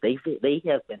teams. They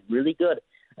have been really good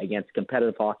against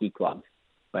competitive hockey clubs.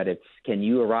 But it's, can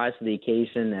you arise to the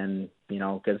occasion? And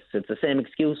because it's the same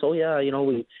excuse. Oh yeah,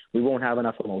 we won't have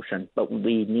enough emotion, but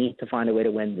we need to find a way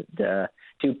to win the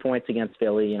 2 points against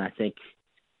Philly. And I think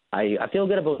I feel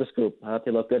good about this group. I thought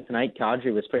they looked good tonight.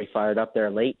 Kadri was pretty fired up there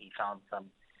late. He found some.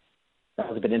 That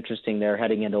was a bit interesting there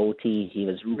heading into OT. He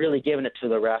was really giving it to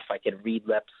the ref. I could read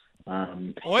lips.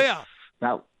 Oh yeah.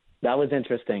 That was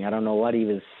interesting. I don't know what he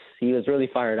was really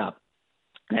fired up.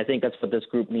 And I think that's what this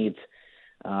group needs.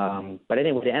 But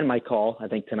anyway, to end my call, I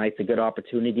think tonight's a good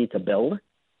opportunity to build.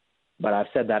 But I've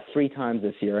said that 3 times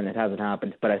this year and it hasn't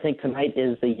happened. But I think tonight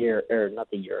is the year, or not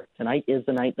the year. Tonight is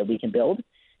the night that we can build.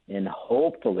 And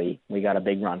hopefully we got a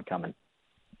big run coming.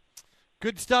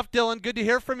 Good stuff, Dylan. Good to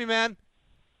hear from you, man.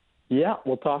 Yeah,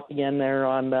 we'll talk again there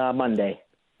on Monday.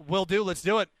 Will do. Let's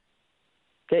do it.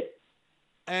 Okay.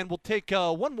 And we'll take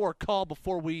one more call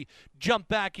before we jump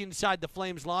back inside the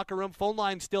Flames locker room. Phone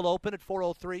line still open at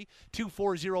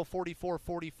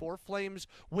 403-240-4444. Flames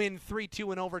win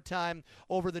 3-2 in overtime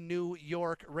over the New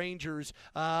York Rangers.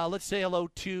 Let's say hello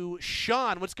to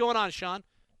Sean. What's going on, Sean?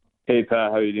 Hey,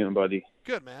 Pat. How you doing, buddy?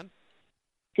 Good, man.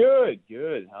 Good.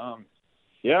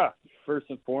 Yeah, first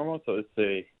and foremost, I would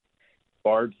say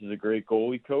Barbs is a great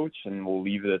goalie coach, and we'll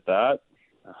leave it at that,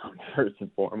 first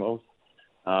and foremost.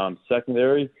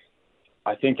 Secondary,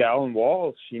 I think Alan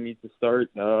Walsh, he needs to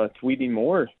start tweeting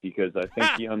more because I think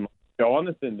he unlocked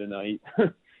Jonathan tonight.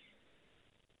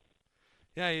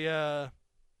 Yeah,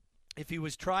 if he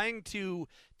was trying to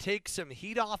take some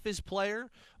heat off his player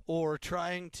or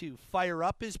trying to fire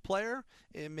up his player,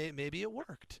 maybe it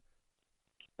worked.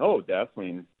 Oh,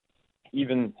 definitely.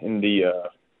 Even in the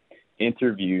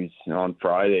interviews on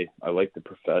Friday, I like the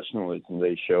professionalism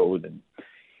they showed, and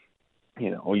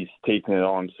he's taking it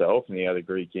on himself, and he had a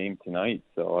great game tonight.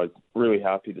 So I was really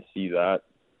happy to see that.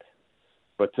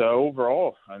 But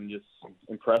overall, I'm just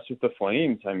impressed with the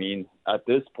Flames. I mean, at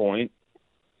this point,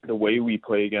 the way we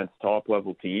play against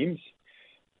top-level teams,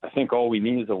 I think all we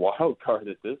need is a wild card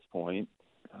at this point.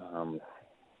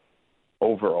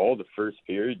 Overall, the first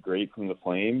period, great from the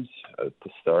Flames to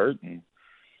start. And,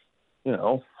 it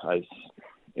was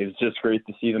just great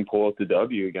to see them pull out the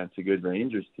W against a good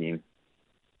Rangers team.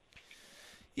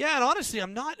 Yeah, and honestly,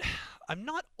 I'm not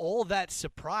all that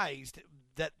surprised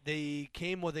that they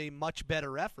came with a much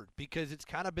better effort because it's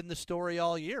kind of been the story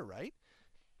all year, right?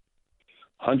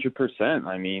 100%.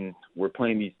 I mean, we're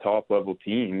playing these top-level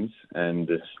teams,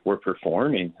 and we're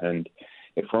performing. And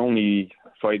if we're only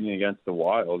fighting against the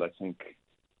Wild, I think,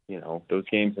 those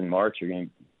games in March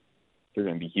they're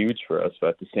going to be huge for us. But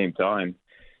at the same time,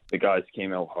 the guys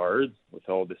came out hard with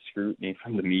all the scrutiny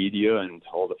from the media and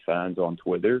all the fans on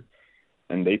Twitter.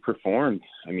 And they performed.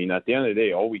 I mean, at the end of the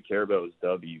day, all we care about is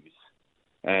W's.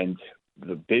 And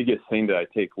the biggest thing that I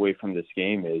take away from this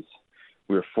game is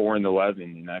we were 4-11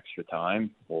 in extra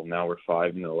time. Well, now we're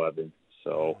 5-11.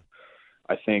 So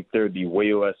I think there'd be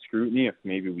way less scrutiny if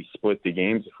maybe we split the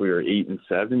games if we were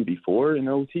 8-7 before in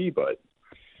OT. But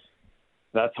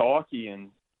that's hockey.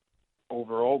 And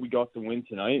overall, we got the win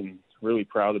tonight, and really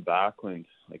proud of Backlund.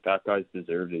 Like, that guy's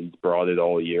deserved it. He's brought it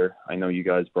all year. I know you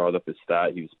guys brought up his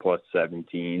stat. He was plus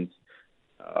 17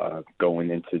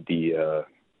 going into the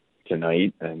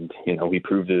tonight, and he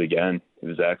proved it again. It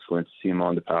was excellent to see him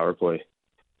on the power play.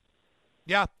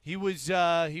 Yeah, he was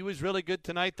really good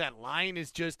tonight. That line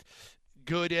is just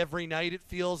good every night, it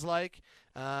feels like.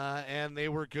 And they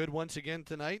were good once again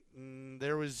tonight. And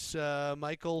there was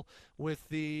Michael with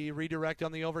the redirect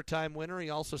on the overtime winner.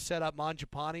 He also set up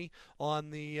Mangiapane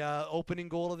on the opening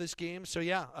goal of this game. So,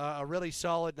 yeah, a really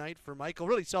solid night for Michael.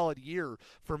 Really solid year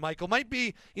for Michael. Might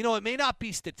be, it may not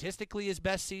be statistically his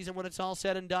best season when it's all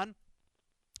said and done.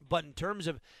 But in terms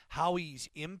of how he's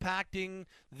impacting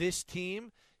this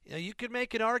team, you could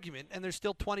make an argument, and there's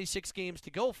still 26 games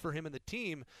to go for him and the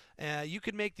team. You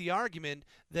could make the argument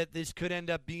that this could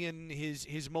end up being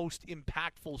his most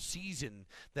impactful season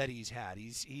that he's had.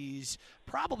 He's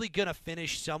probably going to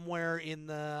finish somewhere in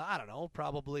the,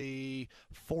 probably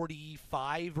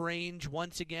 45 range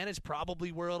once again is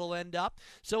probably where it'll end up.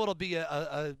 So it'll be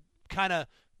a kind of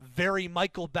very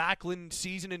Michael Backlund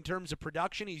season in terms of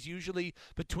production. He's usually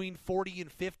between 40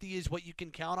 and 50 is what you can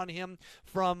count on him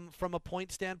from a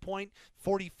point standpoint.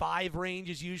 45 range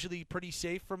is usually pretty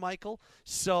safe for Michael.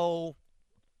 So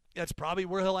That's probably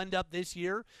where he'll end up this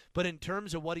year. But in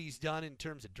terms of what he's done, in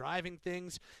terms of driving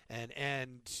things,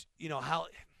 and you know how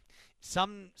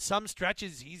some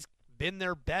stretches he's been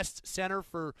their best center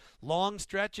for long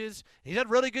stretches. He's had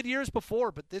really good years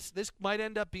before, but this might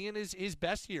end up being his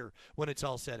best year when it's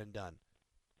all said and done.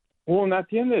 Well, and at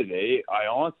the end of the day, I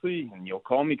honestly, and you'll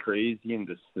call me crazy in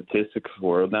the statistics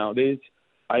world nowadays,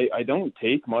 I don't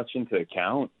take much into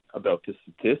account about the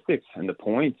statistics and the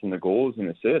points and the goals and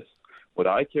assists. What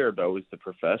I care about is the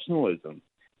professionalism.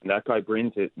 And that guy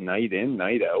brings it night in,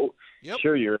 night out. Yep.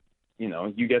 Sure, you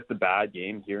get the bad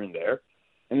game here and there.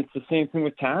 And it's the same thing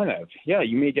with Tanev. Yeah,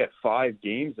 you may get 5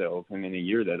 games out of him in a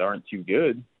year that aren't too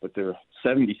good, but the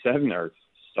 77 are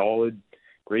solid,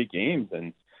 great games.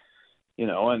 And,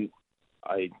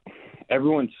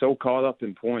 everyone's so caught up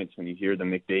in points when you hear the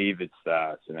McDavid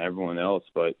stats and everyone else.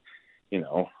 But,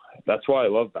 that's why I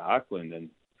love Backlund. And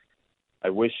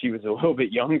I wish he was a little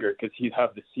bit younger because he'd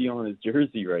have the C on his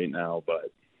jersey right now.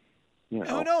 But,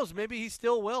 who knows? Maybe he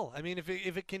still will. I mean, if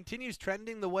it continues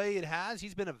trending the way it has,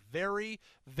 he's been a very,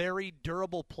 very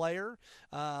durable player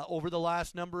over the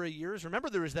last number of years. Remember,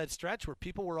 there was that stretch where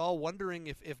people were all wondering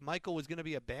if Michael was going to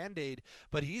be a Band-Aid,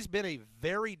 but he's been a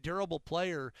very durable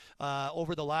player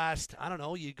over the last, I don't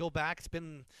know, you go back, it's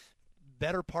been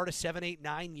better part of 7, 8,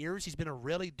 9 years. He's been a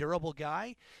really durable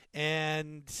guy,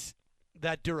 and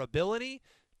that durability,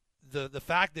 the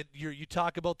fact that you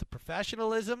talk about the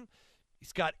professionalism.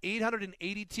 He's got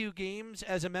 882 games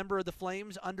as a member of the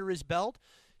Flames under his belt.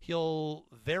 He'll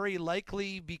very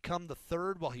likely become the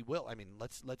third. Well, he will. I mean,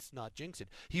 let's not jinx it.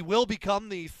 He will become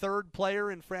the third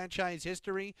player in franchise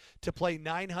history to play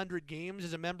 900 games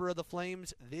as a member of the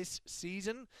Flames this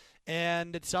season.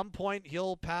 And at some point,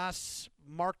 he'll pass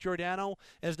Mark Giordano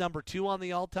as number 2 on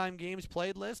the all-time games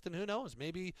played list. And who knows?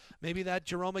 Maybe that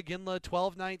Jarome Iginla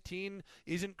 12-19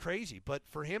 isn't crazy. But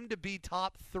for him to be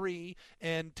top 3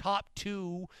 and top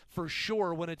 2 for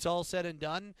sure when it's all said and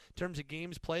done in terms of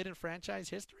games played in franchise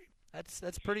history,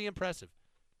 that's pretty impressive.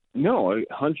 No,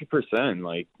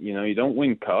 100%. You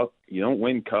don't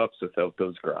win cups without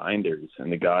those grinders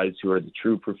and the guys who are the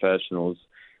true professionals.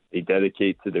 They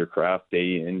dedicate to their craft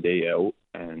day in, day out,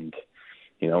 and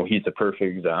he's a perfect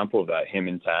example of that. Him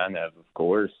and Tanev, of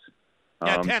course.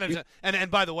 Yeah, Tanev, and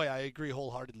by the way, I agree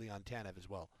wholeheartedly on Tanev as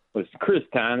well. Listen, Chris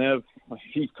Tanev,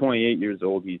 he's 28 years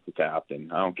old. He's the captain.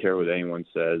 I don't care what anyone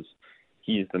says.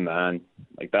 He's the man.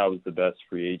 That was the best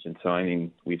free agent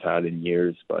signing we've had in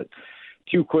years. But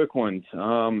 2 quick ones.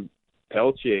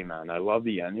 Pelche, man, I love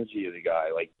the energy of the guy.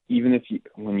 Even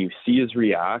when you see his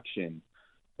reaction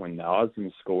when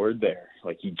Nazem scored there,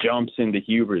 he jumps into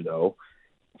Huberdeau,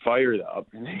 fired up,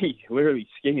 and he literally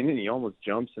skating in. He almost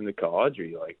jumps into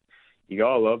Kadri. You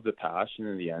gotta love the passion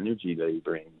and the energy that he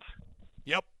brings.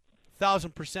 Yep,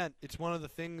 1,000%. It's one of the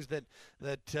things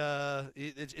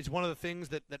it's one of the things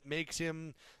that makes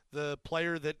him the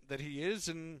player that he is,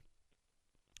 and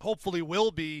hopefully will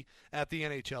be at the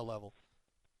NHL level.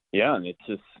 Yeah, and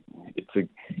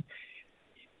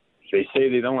they say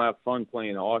they don't have fun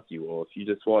playing hockey. Well, if you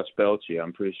just watch Pelche,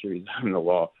 I'm pretty sure he's having a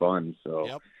lot of fun. So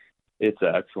yep. It's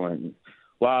excellent.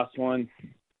 Last one,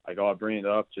 I got to bring it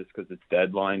up just because it's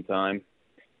deadline time.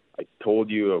 I told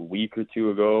you a week or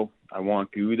 2 ago I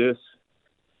want Gudas.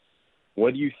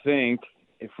 What do you think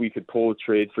if we could pull a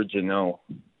trade for Jeannot?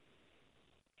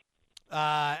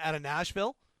 Out of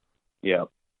Nashville? Yeah.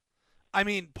 I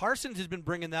mean, Parsons has been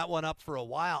bringing that one up for a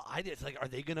while. Are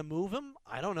they going to move him?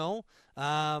 I don't know.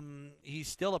 He's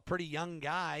still a pretty young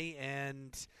guy,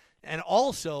 and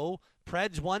also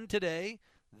Preds won today.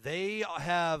 They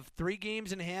have 3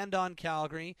 games in hand on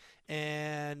Calgary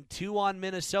and 2 on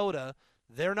Minnesota.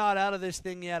 They're not out of this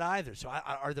thing yet either. So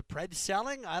are the Preds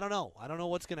selling? I don't know. I don't know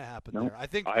what's going to happen there. I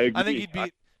think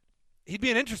he'd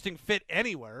be an interesting fit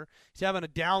anywhere. He's having a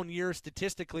down year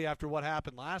statistically after what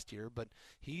happened last year, but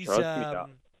he's a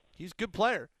good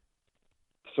player.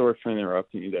 Sorry for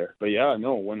interrupting you there. But yeah,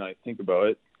 no, when I think about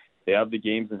it, they have the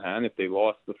games in hand. If they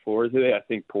lost the 4 today, I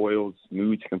think Poyle's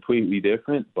mood's completely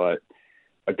different. But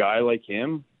a guy like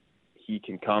him, he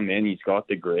can come in. He's got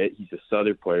the grit. He's a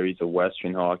Southern player. He's a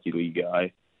Western Hockey League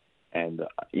guy. And,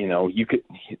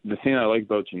 the thing I like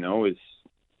about Jeannot is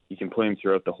you can play him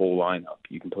throughout the whole lineup.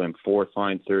 You can play him 4th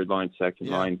line, 3rd line, 2nd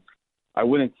line. I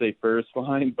wouldn't say 1st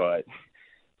line, but,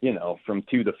 from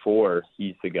 2 to 4,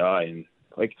 he's the guy. And,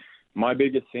 my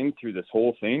biggest thing through this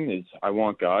whole thing is I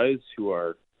want guys who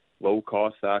are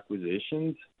low-cost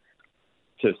acquisitions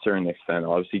to a certain extent.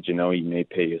 Obviously, Jeannot, you may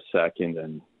pay a second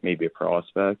and maybe a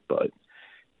prospect, but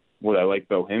what I like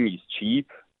about him, he's cheap.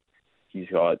 He's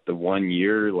got the 1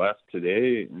 year left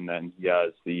today, and then he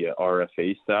has the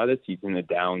RFA status. He's in a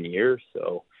down year,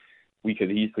 so we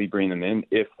could easily bring them in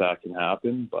if that can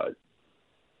happen. But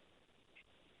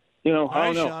I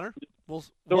don't know. Shauner.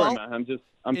 Sorry, man.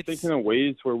 I'm thinking of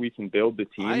ways where we can build the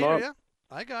team I hear up. ya.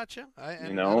 I got you. I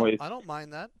don't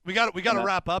mind that. We got to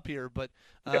wrap up here, but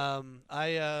I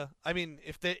mean,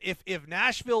 if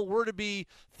Nashville were to be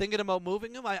thinking about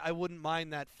moving him, I wouldn't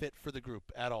mind that fit for the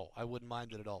group at all. I wouldn't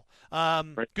mind it at all.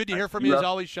 Good to hear from you as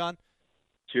always, Sean.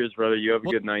 Cheers, brother. You have a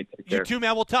good night. Take care. You too,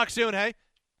 man. We'll talk soon. Hey.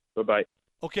 Bye-bye.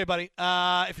 Okay, buddy.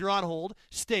 If you're on hold,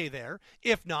 stay there.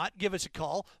 If not, give us a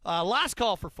call. Last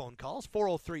call for phone calls,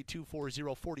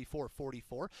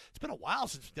 403-240-4444. It's been a while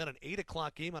since we've done an 8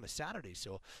 o'clock game on a Saturday,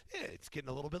 so it's getting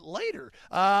a little bit later.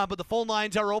 But the phone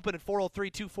lines are open at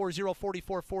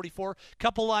 403-240-4444.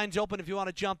 Couple lines open if you want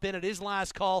to jump in. It is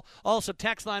last call. Also,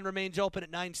 text line remains open at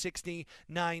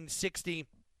 960-960.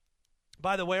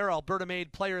 By the way, our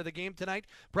Alberta-made player of the game tonight,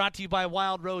 brought to you by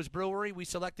Wild Rose Brewery. We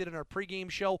selected in our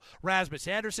pregame show, Rasmus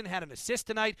Andersson had an assist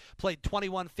tonight, played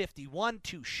 21-51,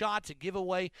 2 shots, a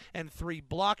giveaway, and 3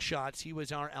 block shots. He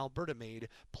was our Alberta-made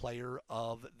player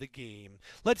of the game.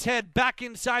 Let's head back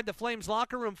inside the Flames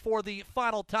locker room for the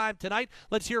final time tonight.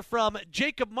 Let's hear from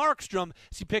Jacob Markstrom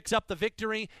as he picks up the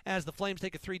victory as the Flames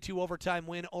take a 3-2 overtime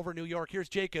win over New York. Here's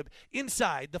Jacob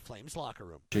inside the Flames locker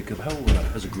room. Jacob, how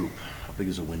as a group, how big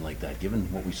is a win like that? Given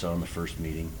what we saw in the first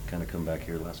meeting, kind of come back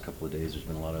here the last couple of days, there's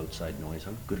been a lot of outside noise.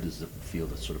 How good does it feel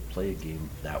to sort of play a game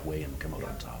that way and come out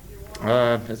on top?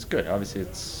 It's good. Obviously,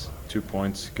 it's 2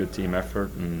 points, good team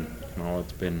effort, and I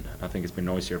think it's been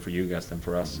noisier for you guys than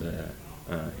for us.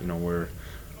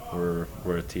 We're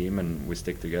a team and we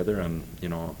stick together, and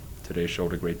today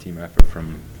showed a great team effort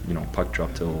from puck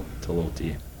drop till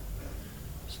OT.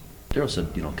 Daryl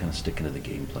said, kind of sticking to the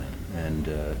game plan. And,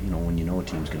 when a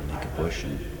team's going to make a push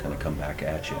and kind of come back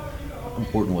at you, how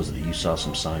important was it that you saw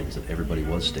some signs that everybody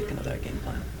was sticking to that game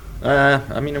plan?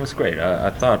 It was great. I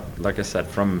thought, like I said,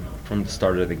 from the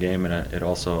start of the game, and it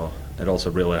also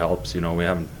really helps. We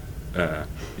haven't,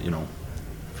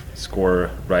 score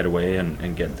right away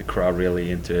and get the crowd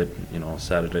really into it,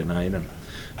 Saturday night. And,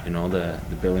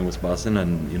 the building was buzzing,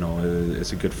 and,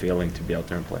 it's a good feeling to be out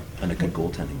there and play. And a good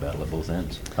goaltending battle at both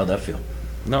ends. How'd that feel?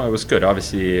 No, it was good.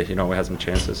 Obviously, we had some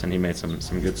chances, and he made some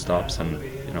good stops, and,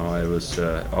 it was,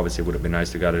 obviously it would have been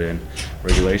nice to get it in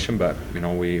regulation, but,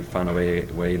 we found a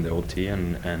way in the OT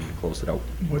and closed it out.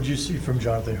 What did you see from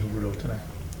Jonathan Huberdeau tonight?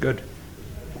 Good.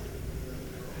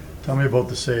 Tell me about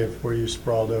the save where you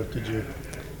sprawled out. Did you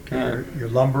get your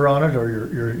lumber on it or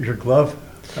your glove?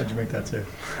 How'd you make that save?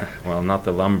 Well, not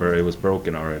the lumber. It was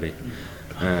broken already.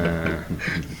 It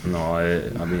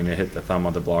hit the thumb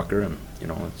of the blocker, and,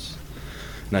 it's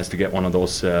nice to get one of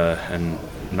those and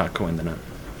not go in the net.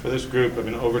 For this group,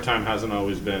 overtime hasn't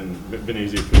always been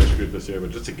easy for this group this year,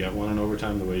 but just to get one in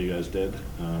overtime the way you guys did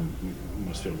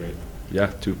must feel great.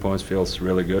 Yeah, 2 points feels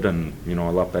really good, and,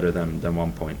 a lot better than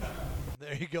 1 point.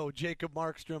 There you go, Jacob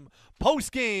Markstrom.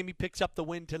 Post-game, he picks up the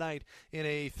win tonight in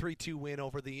a 3-2 win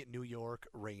over the New York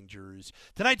Rangers.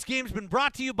 Tonight's game's been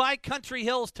brought to you by Country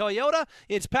Hills Toyota.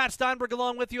 It's Pat Steinberg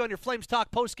along with you on your Flames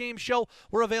Talk post-game show.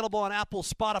 We're available on Apple,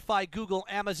 Spotify, Google,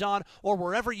 Amazon, or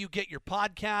wherever you get your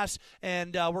podcasts.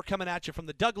 And we're coming at you from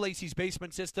the Doug Lacey's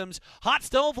Basement Systems Hot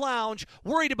Stove Lounge.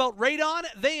 Worried about radon?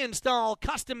 They install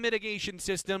custom mitigation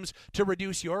systems to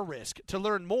reduce your risk. To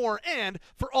learn more and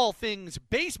for all things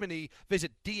basement-y, visit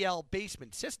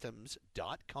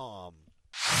dlbasementsystems.com.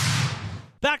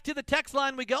 Back to the text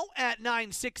line we go at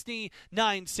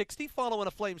 960-960, following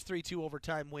a Flames 3-2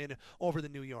 overtime win over the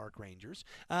New York Rangers.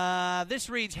 This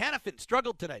reads, Hanifin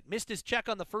struggled tonight, missed his check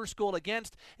on the first goal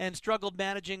against, and struggled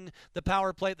managing the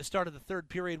power play at the start of the third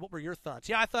period. What were your thoughts?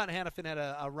 Yeah, I thought Hanifin had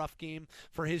a rough game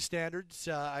for his standards.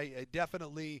 I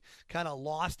definitely kind of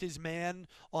lost his man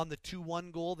on the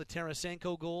 2-1 goal, the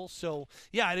Tarasenko goal. So,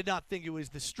 yeah, I did not think it was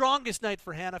the strongest night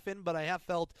for Hanifin, but I have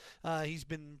felt he's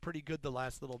been pretty good the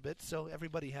last little bit. So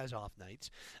everybody has off nights.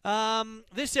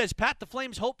 This says, Pat, the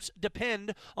Flames' hopes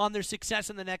depend on their success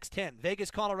in the next 10.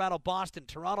 Vegas, Colorado, Boston,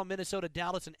 Toronto, Minnesota,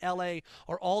 Dallas, and L.A.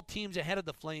 are all teams ahead of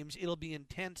the Flames. It'll be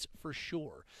intense for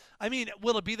sure.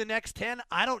 Will it be the next 10?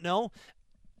 I don't know.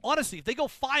 Honestly, if they go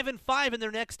 5-5 in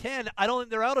their next 10, I don't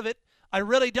think they're out of it. I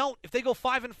really don't. If they go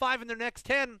 5-5 in their next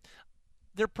 10,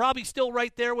 they're probably still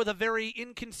right there with a very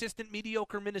inconsistent,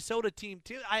 mediocre Minnesota team,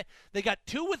 too. They got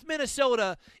 2 with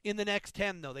Minnesota in the next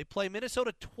 10, though. They play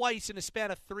Minnesota twice in a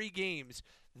span of 3 games.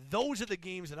 Those are the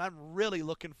games that I'm really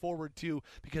looking forward to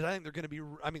because I think they're going to be,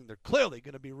 they're clearly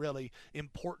going to be really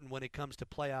important when it comes to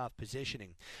playoff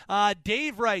positioning.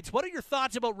 Dave writes, what are your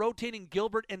thoughts about rotating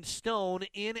Gilbert and Stone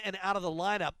in and out of the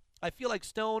lineup? I feel like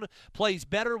Stone plays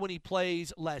better when he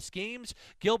plays less games.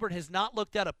 Gilbert has not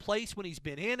looked out of place when he's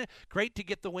been in. Great to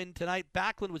get the win tonight.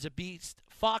 Backlund was a beast.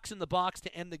 Fox in the box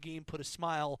to end the game put a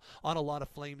smile on a lot of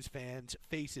Flames fans'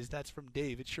 faces. That's from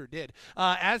Dave. It sure did.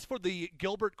 As for the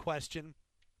Gilbert question,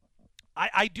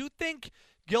 I do think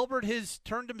Gilbert has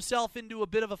turned himself into a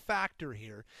bit of a factor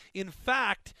here. In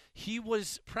fact, he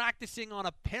was practicing on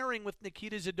a pairing with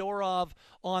Nikita Zadorov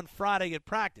on Friday at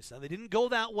practice. Now, they didn't go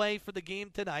that way for the game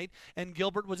tonight, and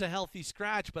Gilbert was a healthy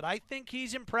scratch, but I think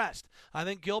he's impressed. I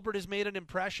think Gilbert has made an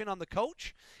impression on the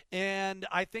coach, and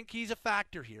I think he's a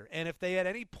factor here. And if they at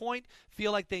any point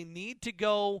feel like they need to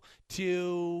go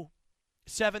to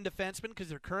 7 defensemen because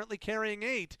they're currently carrying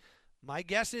 8, my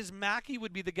guess is Mackey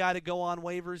would be the guy to go on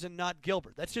waivers and not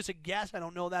Gilbert. That's just a guess. I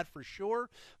don't know that for sure.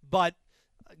 But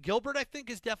Gilbert, I think,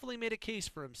 has definitely made a case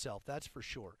for himself. That's for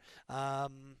sure.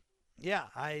 I've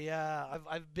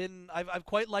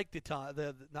quite liked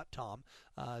Tom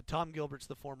Gilbert's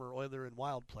the former Oiler and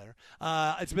Wild player.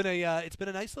 It's been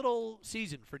a nice little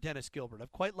season for Dennis Gilbert.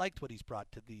 I've quite liked what he's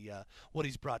brought to the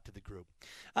group.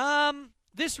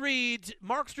 This reads,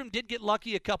 Markstrom did get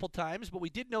lucky a couple times, but we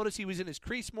did notice he was in his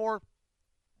crease more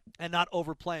and not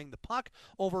overplaying the puck.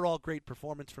 Overall, great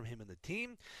performance from him and the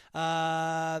team.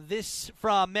 This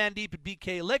from Mandeep at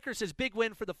BK Liquor says, big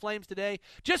win for the Flames today.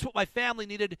 Just what my family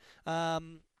needed.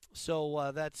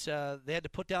 So they had to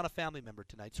put down a family member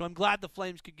tonight. So I'm glad the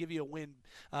Flames could give you a win.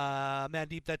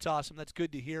 Mandeep, that's awesome. That's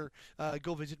good to hear.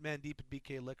 Go visit Mandeep at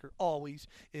BK Liquor, always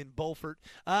in Beaufort.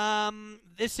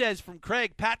 This says from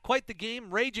Craig, Pat, quite the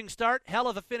game. Raging start. Hell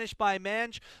of a finish by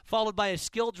Mange, followed by a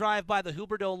skill drive by the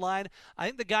Huberdeau line. I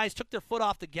think the guys took their foot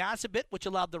off the gas a bit, which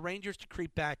allowed the Rangers to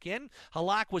creep back in.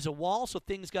 Halak was a wall, so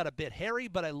things got a bit hairy,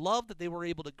 but I love that they were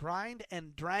able to grind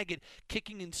and drag it,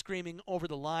 kicking and screaming over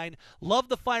the line. Love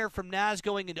the fire from Naz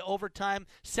going into overtime,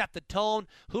 set the tone.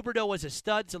 Huberdeau was a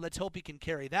stud, so let's hope he can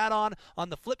carry that on. On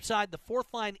the flip side, the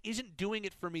fourth line isn't doing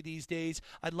it for me these days.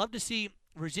 I'd love to see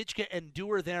Ruzicka and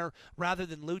Dewar there rather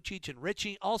than Lucic and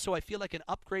Ritchie. Also, I feel like an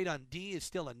upgrade on D is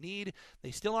still a need. They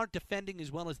still aren't defending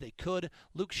as well as they could.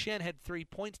 Luke Schenn had 3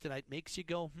 points tonight. Makes you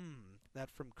go, That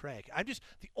from Craig.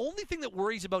 The only thing that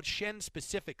worries about Schenn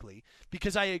specifically,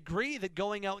 because I agree that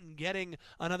going out and getting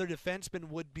another defenseman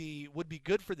would be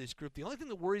good for this group. The only thing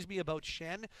that worries me about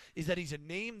Schenn is that he's a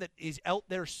name that is out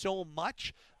there so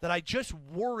much that I just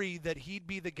worry that he'd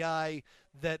be the guy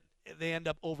that they end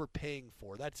up overpaying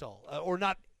for. That's all. Or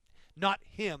not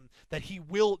him, that he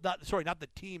will, not the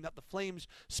team, not the Flames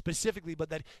specifically,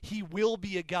 but that he will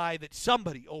be a guy that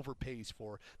somebody overpays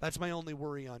for. That's my only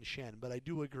worry on Schenn, but I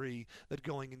do agree that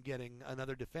going and getting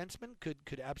another defenseman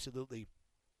could absolutely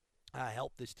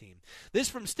help this team. This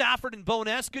from Stafford and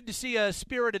Bowness. Good to see a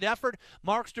spirited effort.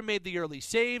 Markstrom made the early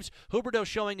saves. Huberdeau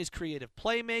showing his creative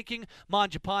playmaking.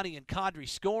 Mangiapane and Kadri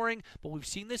scoring. But we've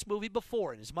seen this movie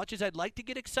before, and as much as I'd like to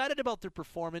get excited about their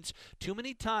performance, too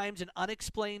many times an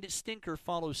unexplained stinker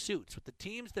follows suit. With the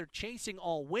teams they're chasing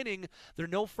all winning, they're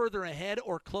no further ahead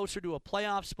or closer to a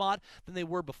playoff spot than they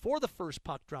were before the first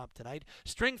puck drop tonight.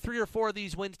 String 3 or 4 of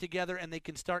these wins together, and they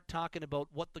can start talking about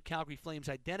what the Calgary Flames'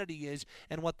 identity is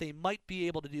and what they might be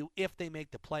able to do if they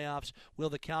make the playoffs. Will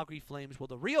the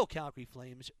real Calgary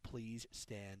Flames please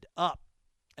stand up?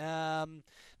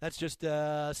 That's just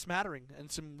a smattering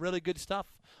and some really good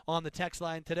stuff on the text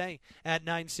line today at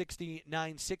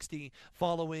 960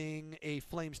 following a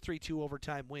Flames 3-2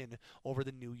 overtime win over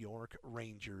the New York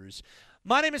Rangers.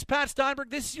 My name is Pat Steinberg.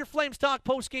 This is your Flames Talk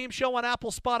post-game show on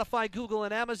Apple, Spotify, Google,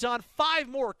 and Amazon. 5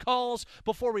 more calls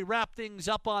before we wrap things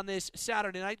up on this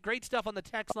Saturday night. Great stuff on the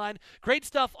text line. Great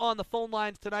stuff on the phone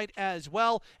lines tonight as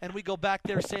well. And we go back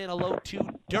there saying hello to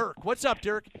Dirk. What's up,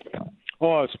 Dirk?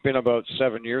 Oh, it's been about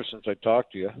 7 years since I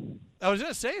talked to you. I was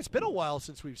going to say, it's been a while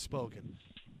since we've spoken.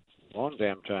 Long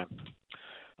damn time.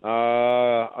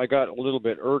 I got a little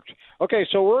bit irked. Okay,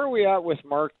 so where are we at with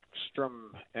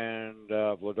Markstrom and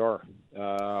Vladar?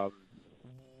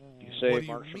 You say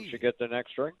Markstrom should get the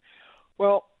next ring?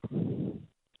 Well,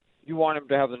 you want him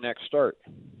to have the next start.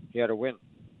 He had a win.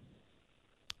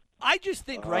 I just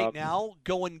think right now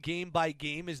going game by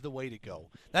game is the way to go.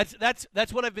 That's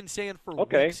what I've been saying for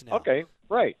weeks now. Okay,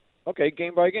 right. Okay,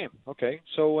 game by game. Okay,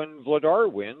 so when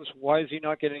Vladar wins, why is he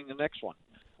not getting the next one?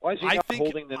 Why is he not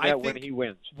holding the net when he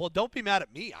wins? Well, don't be mad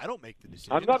at me. I don't make the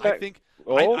decision. I'm not. I think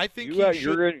you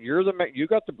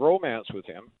got the bromance with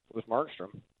him, with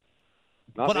Markstrom.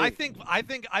 But I think I've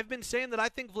been saying that I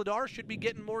think Vladar should be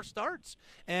getting more starts,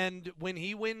 and when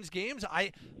he wins games,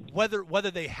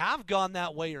 whether they have gone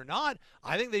that way or not,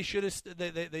 I think they should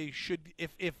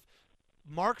if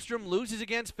Markstrom loses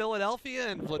against Philadelphia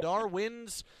and Vladar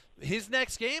wins his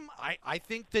next game, I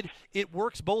think that it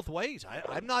works both ways.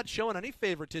 I'm not showing any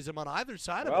favoritism on either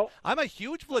side of it. I'm a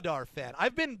huge Vladar fan.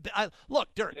 Look,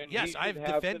 Dirk. Yes, I've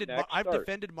defended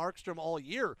Markstrom all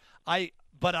year.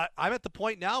 But I'm at the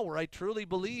point now where I truly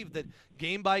believe that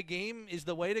game by game is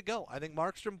the way to go. I think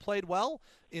Markstrom played well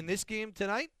in this game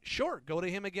tonight. Sure, go to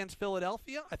him against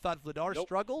Philadelphia. I thought Vladar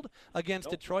struggled against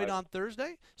Detroit on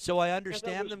Thursday, so I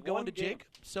understand them going to Jake.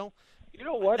 So you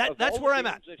know what? That's where I'm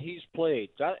at. That he's played.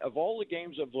 Of all the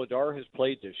games that Vladar has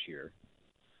played this year,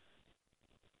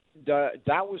 that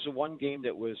was the one game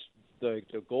that was the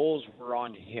goals were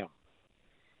on him.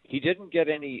 He didn't get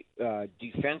any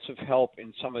defensive help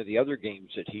in some of the other games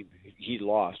that he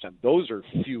lost, and those are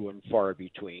few and far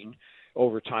between,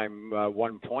 overtime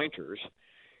one-pointers,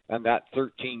 and that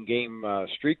 13-game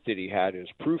streak that he had is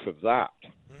proof of that.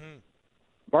 Mm-hmm.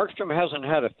 Markstrom hasn't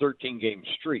had a 13-game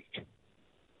streak.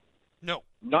 No.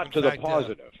 Not to the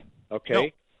positive, okay? No.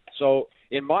 So,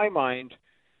 in my mind,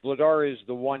 Vladar is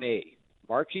the 1A.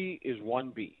 Markey is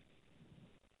 1B.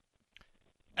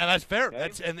 And that's fair. Okay.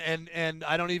 That's and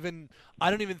I don't even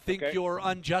think you're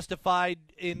unjustified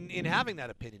in having that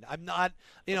opinion. I'm not,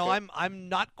 I'm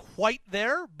not quite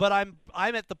there, but I'm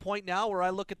at the point now where I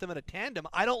look at them in a tandem.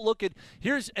 I don't look at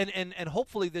and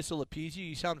hopefully this will appease you.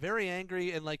 You sound very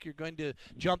angry and like you're going to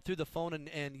jump through the phone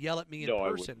and yell at me in person. I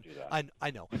wouldn't do that.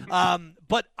 I know.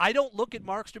 But I don't look at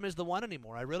Markstrom as the one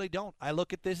anymore. I really don't. I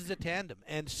look at this as a tandem.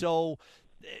 And so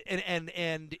and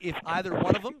if either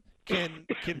one of them can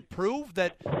prove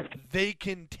that they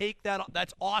can take that,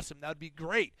 that's awesome. That would be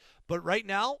great. But right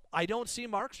now, I don't see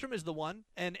Markstrom as the one,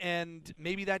 and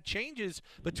maybe that changes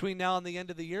between now and the end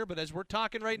of the year. But as we're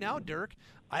talking right now, Dirk,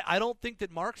 I don't think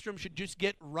that Markstrom should just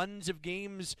get runs of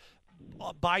games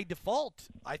by default.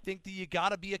 I think that you got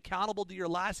to be accountable to your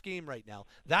last game right now.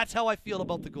 That's how I feel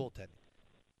about the goaltending.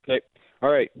 Okay. All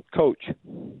right, Coach.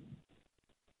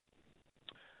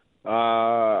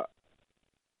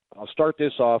 I'll start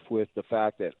this off with the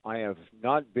fact that I have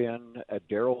not been a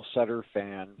Daryl Sutter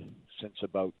fan since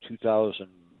about 2000,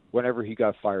 whenever he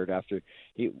got fired after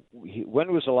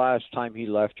when was the last time he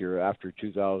left here after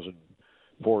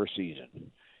 2004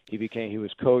 season? He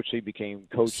was coach, he became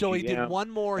coach. So he GM, did one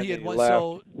more. He had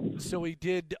one. So he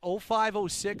did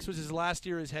 05-06 was his last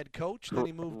year as head coach. Then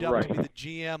he moved up to be the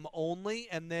GM only,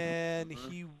 and then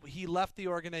he left the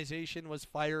organization, was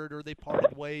fired, or they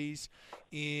parted ways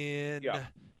in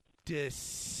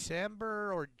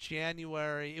December or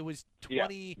January. It was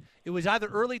It was either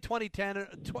early 2010,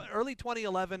 early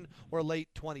 2011, or late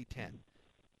 2010.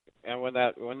 And when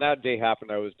that day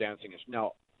happened, I was dancing.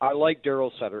 Now I like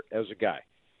Daryl Sutter as a guy.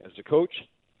 As a coach,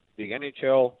 the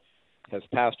NHL has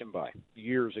passed him by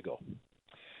years ago.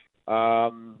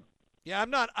 I'm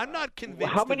not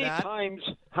convinced. How many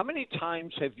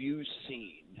times have you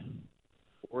seen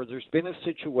where there's been a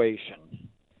situation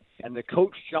and the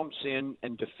coach jumps in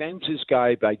and defends his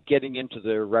guy by getting into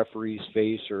the referee's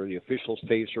face or the official's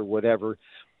face or whatever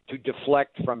to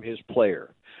deflect from his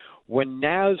player? When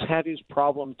Naz had his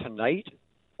problem tonight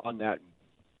on that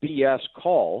BS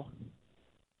call,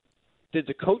 did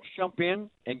the coach jump in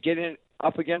and get in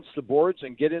up against the boards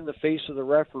and get in the face of the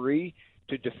referee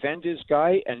to defend his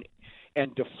guy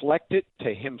and deflect it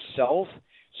to himself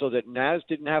so that Naz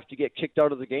didn't have to get kicked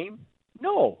out of the game?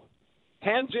 No.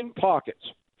 Hands in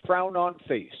pockets, frown on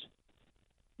face.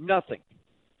 Nothing.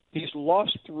 He's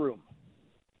lost the room.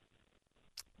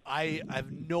 I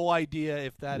have no idea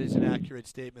if that is an accurate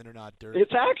statement or not, Dirk.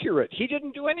 It's accurate. He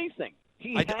didn't do anything.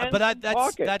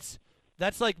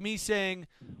 That's like me saying,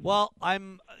 well,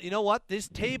 you know what? This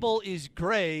table is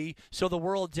gray, so the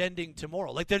world's ending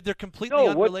tomorrow. Like they're completely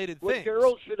unrelated things. What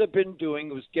Daryl should have been doing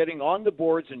was getting on the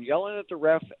boards and yelling at the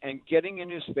ref and getting in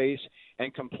his face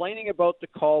and complaining about the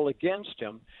call against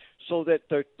him so that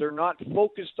they're not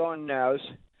focused on Naz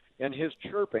and his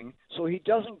chirping, so he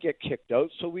doesn't get kicked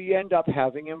out, so we end up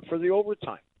having him for the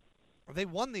overtime. They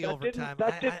won the overtime.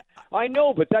 I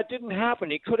know, but that didn't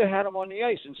happen. He could have had him on the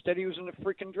ice. Instead, he was in the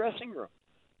freaking dressing room.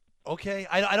 Okay,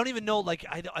 I don't even know. Like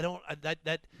I don't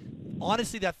that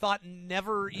honestly, that thought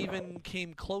never even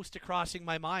came close to crossing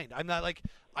my mind. I'm not like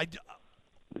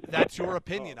That's your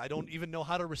opinion. I don't even know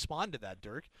how to respond to that,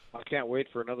 Dirk. I can't wait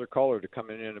for another caller to come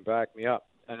in and back me up.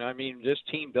 And I mean, this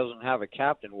team doesn't have a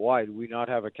captain. Why do we not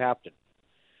have a captain?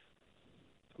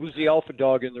 Who's the alpha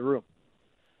dog in the room?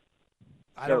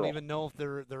 I don't even know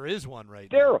if there is one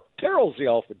right now. Daryl's the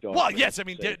alpha dog. Well, yes, I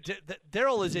mean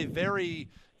Daryl is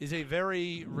a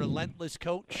very relentless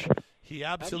coach. He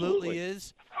absolutely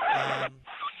is.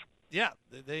 Yeah,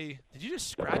 did you just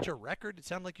scratch a record? It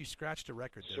sounded like you scratched a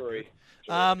record there. Sorry.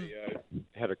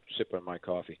 had a sip of my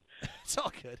coffee. It's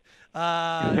all good.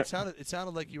 It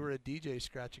sounded like you were a DJ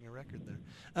scratching a record there.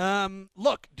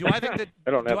 Look, do I think that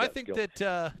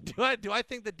do I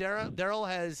think that Daryl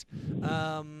has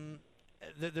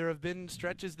there have been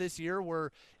stretches this year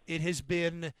where it has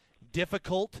been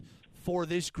difficult for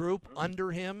this group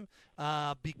under him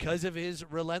because of his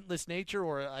relentless nature,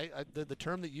 or the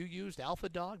term that you used, alpha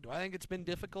dog. Do I think it's been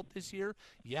difficult this year?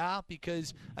 Yeah,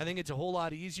 because I think it's a whole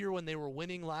lot easier when they were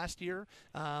winning last year,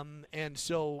 and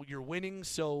so you're winning,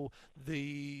 so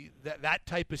that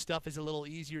type of stuff is a little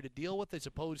easier to deal with as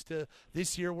opposed to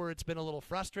this year where it's been a little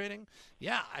frustrating.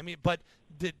 Yeah, I mean, but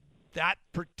that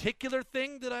particular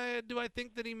thing do I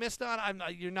think that he missed on?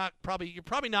 You're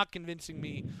probably not convincing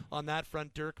me on that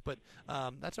front, Dirk. But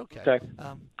that's okay. Okay.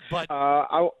 But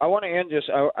I want to end this.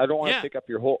 I don't want to take up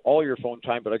all your phone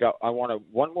time, but I want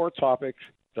one more topic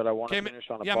that I want to finish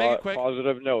on a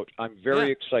positive note. I'm very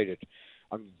excited.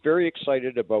 I'm very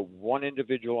excited about one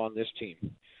individual on this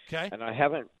team. Okay. And I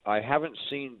haven't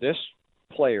seen this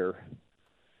player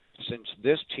since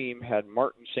this team had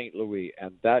Martin St. Louis,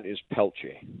 and that is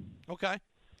Pelche. Okay.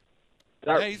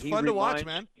 Yeah, he's fun to watch,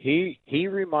 man. He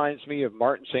reminds me of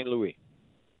Martin St. Louis.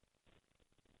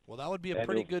 Well, that would be a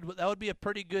pretty good. That would be a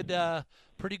pretty good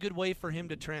way for him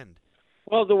to trend.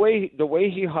 Well, the way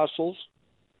he hustles,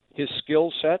 his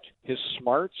skill set, his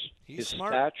smarts, his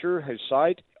stature, his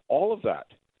size, all of that.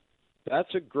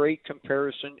 That's a great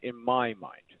comparison in my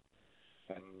mind,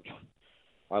 and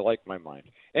I like my mind.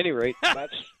 Any rate,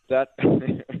 that's that.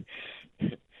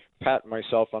 Patting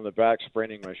myself on the back,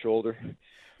 spraining my shoulder.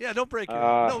 Yeah, don't break your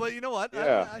no, but you know what?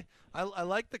 Yeah. I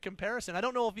like the comparison. I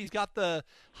don't know if he's got the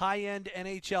high-end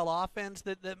NHL offense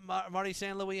that Marty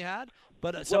St. Louis had,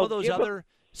 but some of those other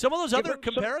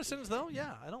comparisons, though,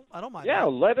 yeah, I don't mind. Yeah, that.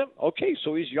 let him. Okay,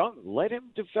 so he's young. Let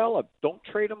him develop. Don't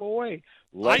trade him away.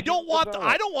 I don't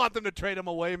want them to trade him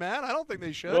away, man. I don't think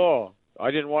they should. No,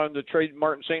 I didn't want him to trade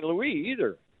Martin St. Louis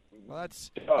either. Well,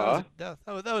 that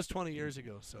was 20 years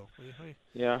ago. So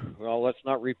yeah. Well, let's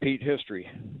not repeat history.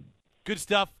 Good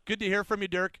stuff. Good to hear from you,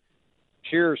 Dirk.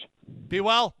 Cheers. Be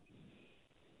well.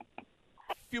 A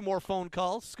few more phone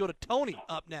calls. Let's go to Tony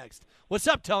up next. What's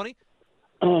up, Tony?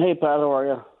 Hey, Pat. How are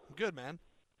you? Good, man.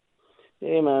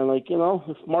 Hey, man.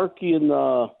 If Markey and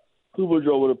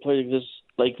Huberdeau would have played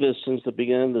like this since the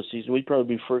beginning of the season, we'd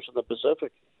probably be first in the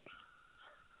Pacific.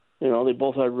 They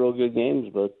both had real good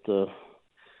games, but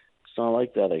it's not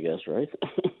like that, I guess, right?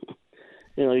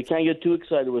 You can't get too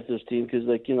excited with this team because,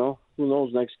 who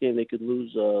knows? Next game they could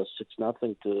lose 6-0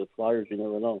 to the Flyers. You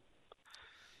never know.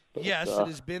 But, yes, it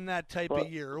has been that type of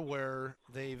year where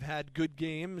they've had good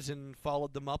games and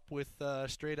followed them up with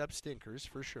straight-up stinkers,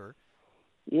 for sure.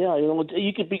 Yeah,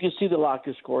 you could see the lack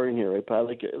of scoring here, right, Pat?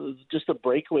 Like just the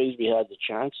breakaways we had, the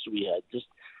chances we had, just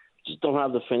don't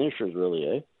have the finishers really,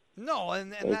 eh? No,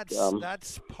 and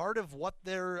that's part of what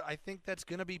I think that's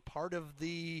going to be part of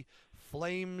the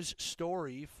Flames'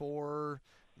 story for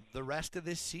the rest of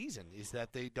this season is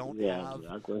that they don't have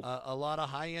a lot of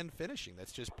high-end finishing.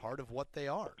 That's just part of what they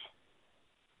are.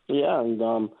 Yeah, and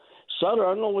Sutter,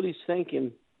 I don't know what he's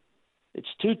thinking. It's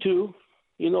 2-2.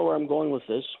 You know where I'm going with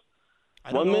this.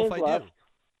 I don't know if I left. do.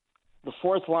 The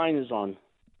fourth line is on.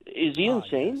 Is he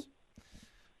insane? Yes.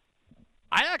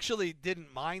 I actually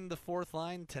didn't mind the fourth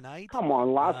line tonight. Come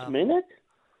on, last minute.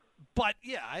 But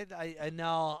yeah,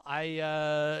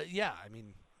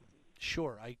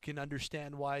 sure, I can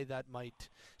understand why that might,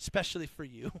 especially for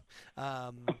you.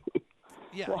 Yeah,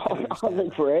 well, I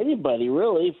think for anybody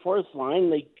really, fourth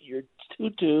line, you're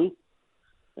 2-2,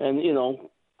 and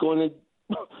going to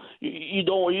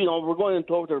we're going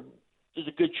into over. There's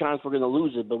a good chance we're going to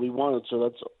lose it, but we won it, so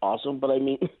that's awesome. But I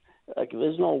mean.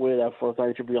 There's no way that fourth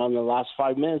line should be on the last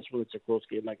 5 minutes when it's a close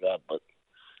game like that. But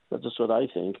that's just what I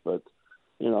think. But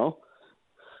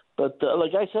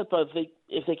like I said, but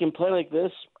if they can play like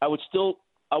this, I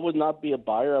would not be a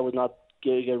buyer. I would not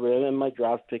get rid of them in my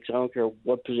draft picks. I don't care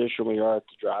what position we are at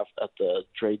the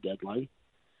trade deadline.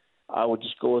 I would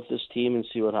just go with this team and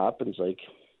see what happens.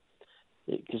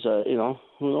 Because who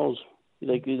knows?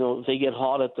 If they get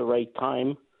hot at the right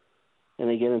time and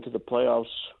they get into the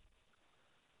playoffs.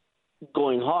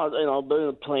 Going hard,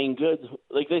 they're playing good.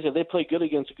 Like they said, they play good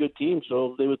against a good team,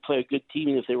 so they would play a good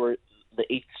team if they were the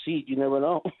 8th seed. You never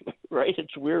know, right?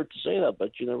 It's weird to say that,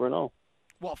 but you never know.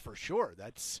 Well, for sure,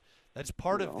 that's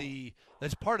part of the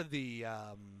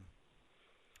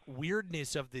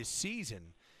weirdness of this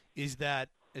season is that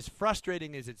as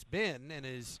frustrating as it's been, and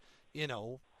as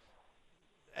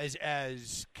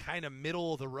kind of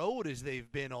middle of the road as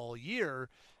they've been all year.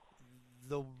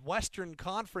 the Western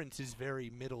Conference is very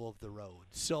middle of the road.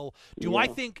 So do I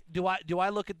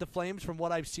look at the Flames from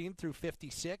what I've seen through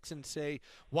 56 and say,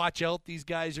 watch out, these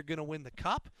guys are going to win the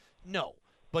Cup? No.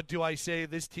 But do I say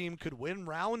this team could win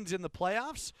rounds in the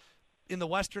playoffs in the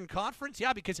Western Conference?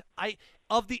 Yeah, because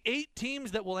of the 8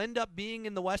 teams that will end up being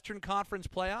in the Western Conference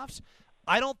playoffs,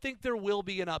 I don't think there will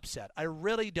be an upset. I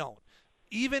really don't.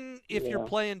 Even if you're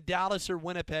playing Dallas or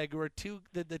Winnipeg, or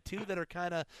the two that are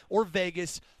kind of, or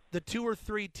Vegas, the 2 or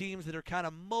 3 teams that are kind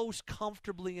of most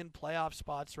comfortably in playoff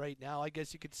spots right now, I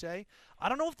guess you could say. I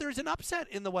don't know if there's an upset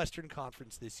in the Western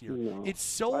Conference this year. No. It's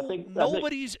so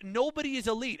nobody is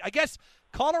elite. I guess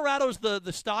Colorado's the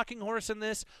stalking horse in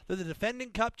this. They're the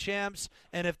defending Cup champs,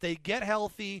 and if they get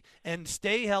healthy and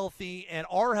stay healthy and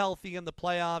are healthy in the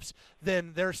playoffs,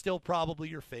 then they're still probably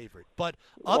your favorite. But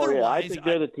otherwise, I think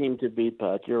they're the team to beat,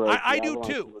 Pat. You're right. I do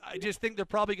too. I just think they're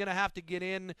probably going to have to get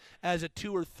in as a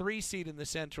 2 or 3 seed in the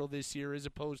Central this year, as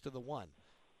opposed to the 1.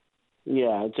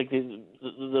 Yeah, it's like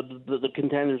the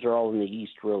contenders are all in the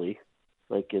East, really.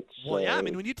 Like it's. Well, yeah. I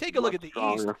mean, when you take a look at the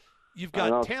East, you've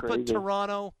got Tampa,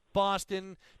 Toronto,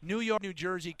 Boston, New York, New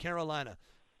Jersey, Carolina.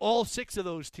 All 6 of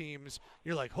those teams,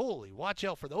 you're like, holy, watch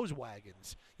out for those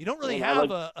wagons. You don't really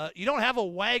have a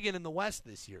wagon in the West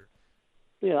this year.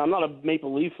 Yeah, I'm not a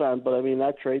Maple Leaf fan, but I mean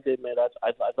that trade they made,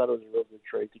 I thought it was a real good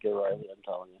trade to get Riley. I'm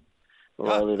telling you,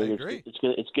 Riley, I agree.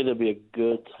 It's going to be a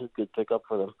good pickup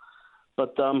for them.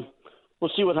 But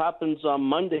we'll see what happens on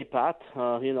Monday, Pat.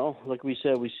 Like we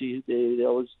said, we see they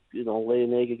always lay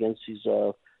an egg against these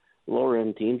lower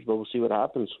end teams, but we'll see what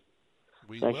happens.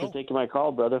 Thanks for taking my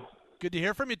call, brother. Good to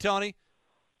hear from you, Tony.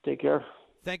 Take care.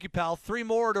 Thank you, pal. 3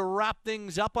 more to wrap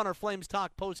things up on our Flames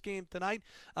Talk postgame tonight.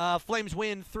 Flames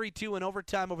win 3-2 in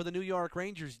overtime over the New York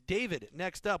Rangers. David,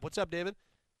 next up. What's up, David?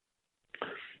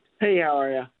 Hey, how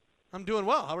are you? I'm doing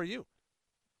well. How are you?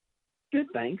 Good,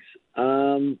 thanks.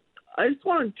 I just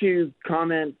wanted to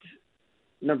comment,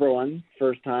 number one,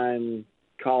 first-time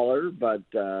caller, but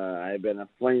I've been a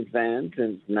Flames fan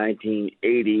since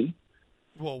 1980.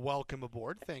 Well, welcome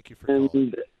aboard. Thank you for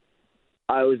calling.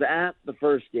 I was at the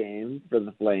first game for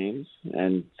the Flames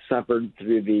and suffered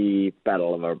through the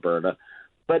Battle of Alberta.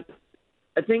 But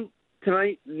I think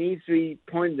tonight needs to be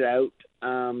pointed out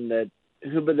that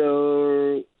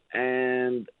Huberdeau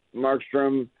and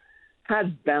Markstrom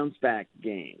had bounce-back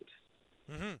games.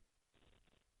 Mm-hmm.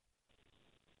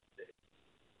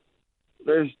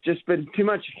 There's just been too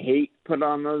much hate put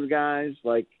on those guys.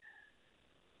 Like,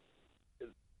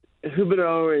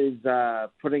 Huberdeau is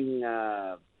putting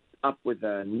up with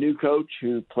a new coach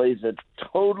who plays a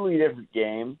totally different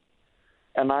game.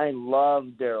 And I love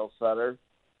Daryl Sutter.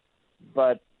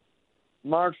 But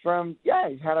Markstrom, yeah,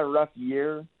 he's had a rough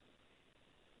year.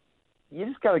 You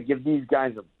just got to give these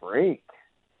guys a break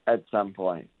at some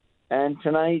point. And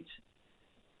tonight,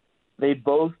 they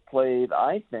both played,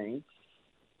 I think,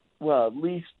 well, at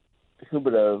least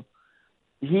Huberdeau,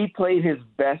 he played his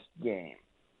best game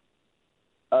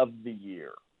of the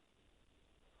year.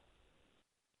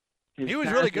 He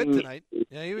was really good tonight.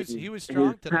 Yeah, he was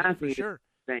strong tonight for sure.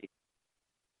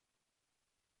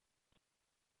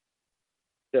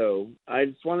 So I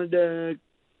just wanted to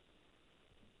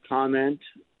comment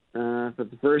for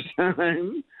the first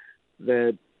time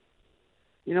that,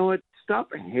 you know what,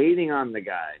 stop hating on the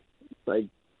guy. Like,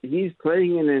 he's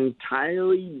playing an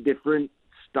entirely different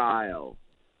style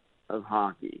of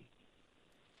hockey.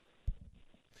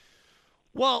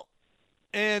 Well,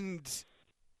 and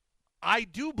I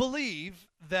do believe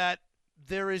that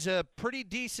there is a pretty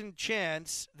decent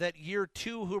chance that year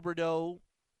 2 Huberdeau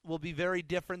will be very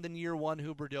different than year 1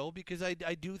 Huberdeau, because I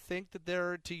do think that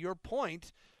there, to your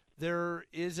point, there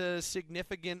is a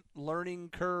significant learning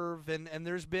curve, and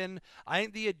there's been, I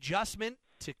think, the adjustment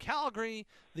to Calgary,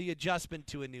 the adjustment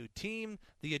to a new team,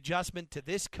 the adjustment to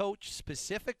this coach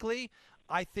specifically,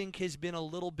 I think has been a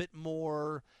little bit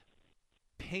more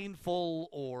painful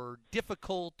or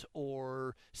difficult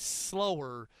or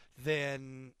slower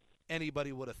than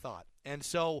anybody would have thought. And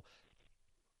so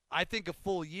I think a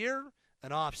full year,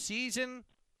 an off season,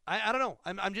 I don't know.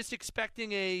 I'm just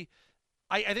expecting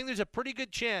I think there's a pretty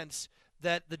good chance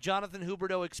that the Jonathan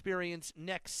Huberdeau experience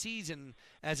next season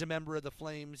as a member of the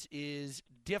Flames is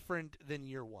different than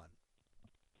year 1.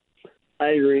 I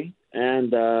agree.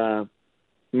 And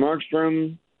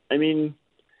Markstrom, I mean,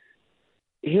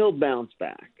 he'll bounce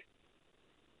back,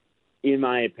 in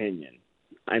my opinion.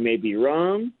 I may be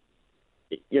wrong.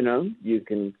 You know, you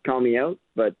can call me out,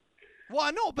 but well,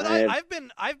 no, but I've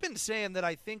been saying that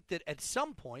I think that at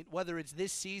some point, whether it's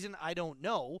this season, I don't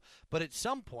know, but at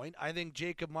some point, I think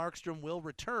Jacob Markstrom will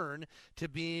return to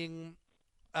being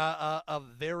a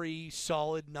very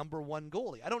solid number one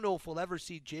goalie. I don't know if we'll ever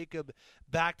see Jacob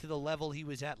back to the level he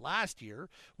was at last year,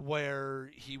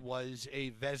 where he was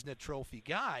a Vezina Trophy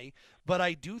guy, but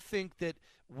I do think that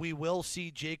we will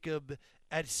see Jacob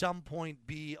at some point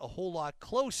be a whole lot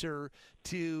closer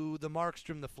to the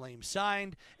Markstrom the Flames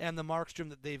signed and the Markstrom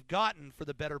that they've gotten for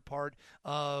the better part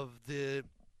of the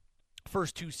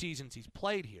first 2 seasons he's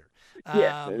played here.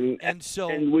 Yeah,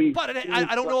 but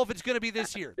I don't know if it's going to be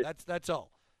this year. That's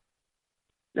all.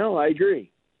 No, I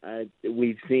agree.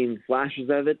 We've seen flashes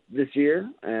of it this year,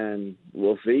 and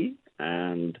we'll see.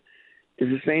 And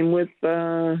it's the same with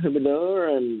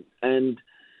Huberdeau, and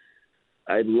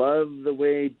I love the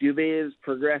way Dubé is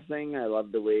progressing. I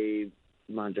love the way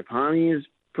Mangiapane is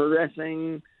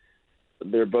progressing.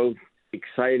 They're both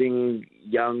exciting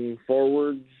young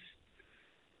forwards.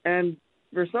 And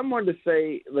for someone to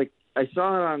say, like, I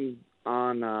saw it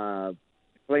on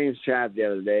Flames chat the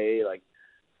other day, like,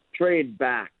 trade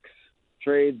backs. I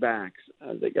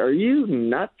was like, are you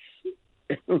nuts?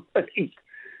 Like,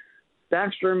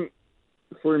 Backstrom,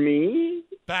 for me,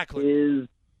 Backlund.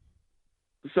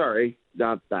 Sorry,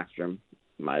 not Backstrom.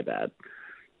 My bad.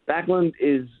 Backlund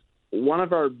is one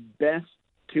of our best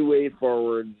two-way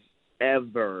forwards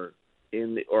ever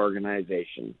in the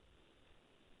organization.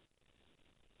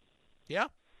 Yeah,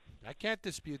 I can't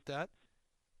dispute that.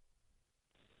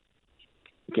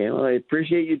 Okay, well, I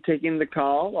appreciate you taking the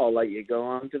call. I'll let you go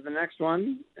on to the next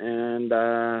one. And,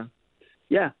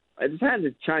 yeah, I just had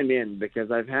to chime in because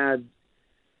I've had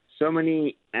so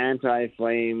many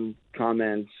anti-Flame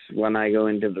comments when I go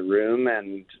into the room,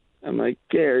 and I'm like,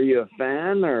 okay, are you a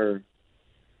fan or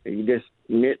are you just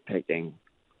nitpicking?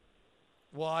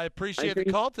 Well, I appreciate the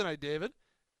call tonight, David.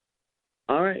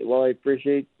 All right, well, I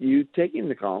appreciate you taking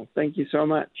the call. Thank you so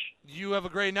much. You have a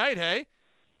great night, hey?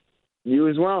 You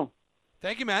as well.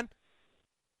 Thank you, man.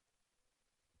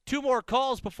 2 more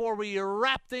calls before we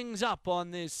wrap things up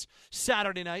on this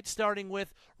Saturday night, starting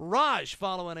with Raj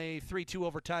following a 3-2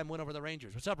 overtime win over the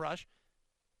Rangers. What's up, Raj?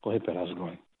 Oh, hey, Pat. How's it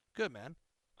going? Good, man.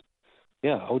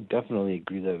 Yeah, I would definitely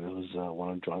agree that it was one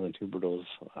of Jonathan Huberdeau's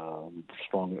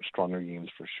stronger games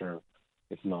for sure,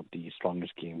 if not the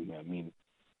strongest game. I mean,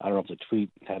 I don't know if the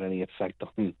tweet had any effect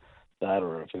on that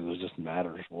or if it was just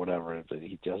matters or whatever. But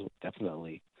he just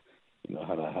definitely,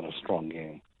 had a strong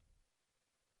game.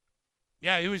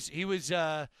 Yeah,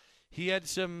 he had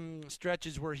some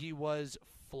stretches where he was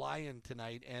flying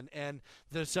tonight, and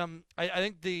there's some. I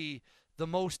think the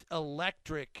most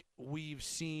electric we've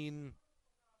seen,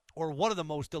 or one of the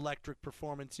most electric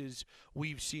performances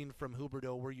we've seen from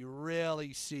Huberdeau, where you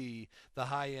really see the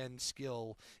high-end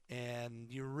skill, and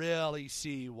you really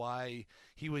see why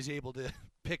he was able to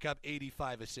pick up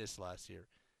 85 assists last year.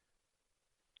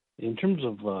 In terms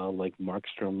of like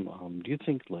Markstrom, do you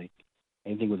think like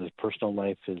anything with his personal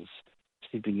life is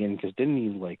seeping in? Because didn't he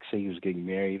like say he was getting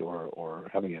married or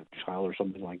having a child or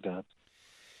something like that?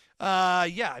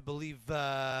 Yeah, I believe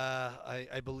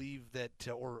I believe that,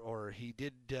 or he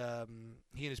did. He and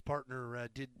his partner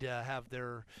did have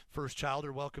their first child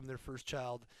or welcome their first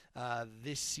child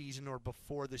this season or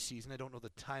before the season. I don't know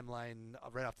the timeline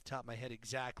right off the top of my head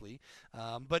exactly.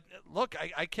 But look,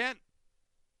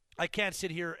 I can't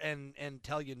sit here and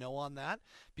tell you no on that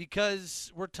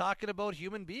because we're talking about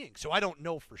human beings. So I don't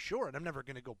know for sure, and I'm never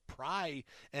going to go pry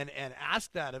and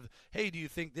ask that of, hey, do you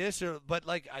think this? But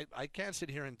like I can't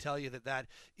sit here and tell you that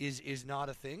is not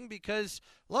a thing because,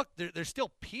 look, they're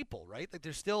still people, right? Like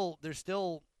they still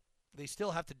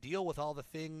have to deal with all the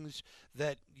things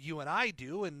that you and I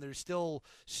do, and there's still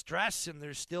stress and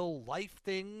there's still life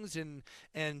things,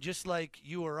 and just like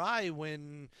you or I,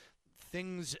 when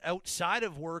things outside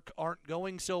of work aren't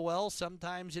going so well,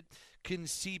 sometimes it can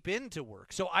seep into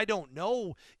work. So I don't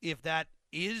know if that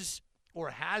is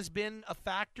or has been a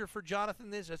factor for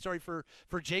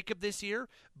for Jacob this year,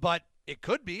 but it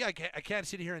could be. I can't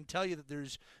sit here and tell you that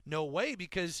there's no way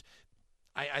because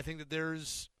I think that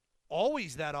there's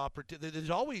always that opportunity. There's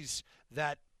always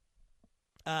that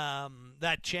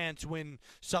chance when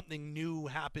something new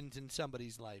happens in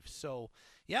somebody's life. So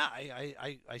yeah,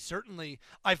 I certainly,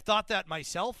 I've thought that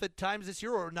myself at times this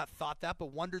year, or not thought that,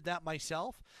 but wondered that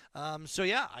myself. So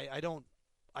yeah, I don't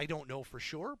know for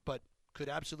sure, but could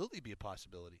absolutely be a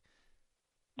possibility.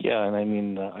 Yeah, and I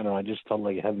mean, I don't know. I just felt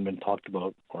like it hadn't been talked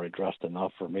about or addressed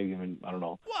enough, or maybe even I don't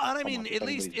know. Well, and I mean, at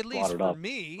least for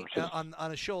me, on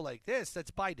a show like this,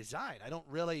 that's by design. I don't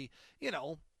really,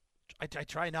 I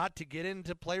try not to get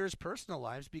into players' personal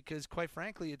lives because, quite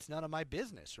frankly, it's none of my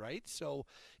business, right? So,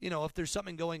 if there's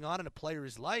something going on in a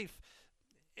player's life,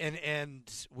 and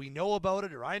we know about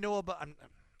it, or I know about,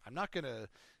 I'm not gonna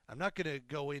I'm not going to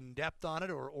go in depth on it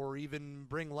or even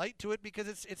bring light to it because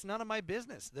it's none of my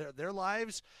business. Their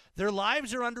lives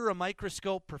are under a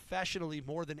microscope professionally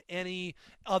more than any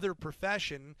other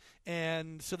profession,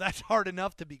 and so that's hard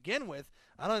enough to begin with.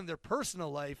 I don't think their personal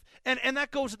life, and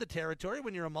that goes with the territory.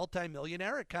 When you're a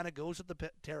multimillionaire, it kind of goes with the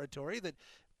territory that,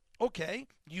 okay,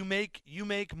 you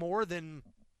make more than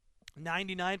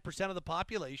 99% of the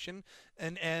population,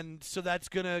 and so that's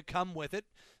going to come with it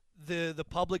the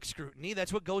public scrutiny.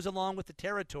 That's what goes along with the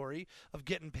territory of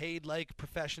getting paid like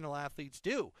professional athletes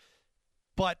do.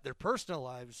 But their personal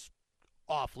lives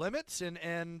off limits, and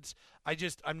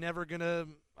I'm never gonna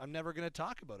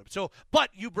talk about it. So,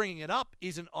 but you bringing it up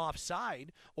isn't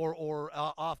offside or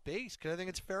off base, because I think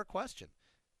it's a fair question.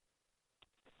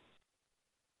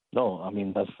 No, I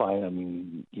mean, that's fine. I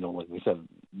mean, like we said,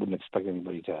 wouldn't expect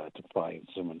anybody to pry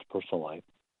someone's personal life.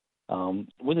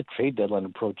 With the trade deadline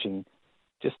approaching,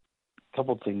 just a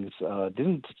couple of things.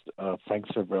 Didn't Frank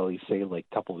Cervelli say like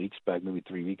a couple of weeks back, maybe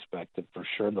 3 weeks back, that for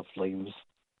sure the Flames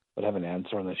would have an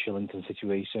answer on the Shillington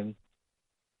situation?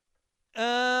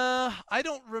 I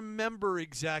don't remember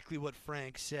exactly what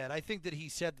Frank said. I think that he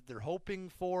said that they're hoping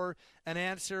for an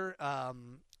answer.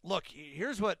 Look,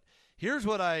 here's what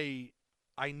I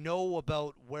know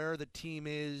about where the team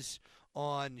is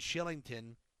on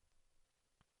Shillington.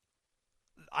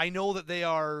 I know that they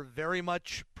are very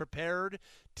much prepared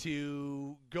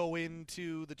to go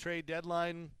into the trade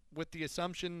deadline with the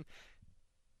assumption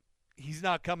he's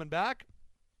not coming back.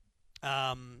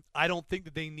 I don't think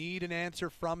that they need an answer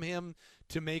from him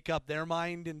to make up their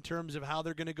mind in terms of how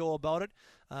they're going to go about it.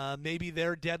 Maybe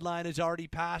their deadline is already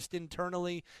passed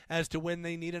internally as to when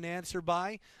they need an answer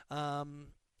by. And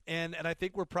I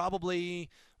think we're probably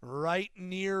right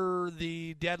near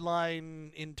the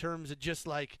deadline in terms of just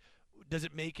like, does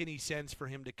it make any sense for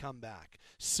him to come back?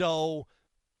 So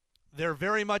they're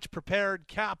very much prepared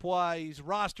cap-wise,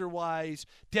 roster-wise,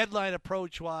 deadline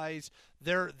approach-wise.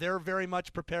 They're very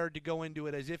much prepared to go into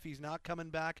it as if he's not coming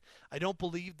back. I don't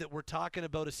believe that we're talking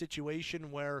about a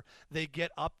situation where they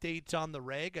get updates on the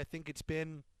reg. I think it's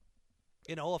been,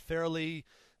 a fairly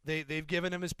 – they've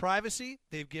given him his privacy,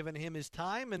 they've given him his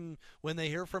time, and when they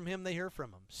hear from him, they hear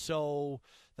from him. So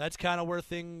that's kind of where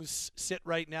things sit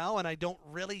right now, and I don't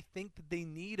really think that they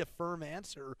need a firm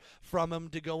answer from him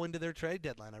to go into their trade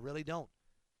deadline. I really don't.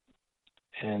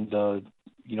 And,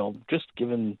 just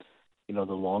given, the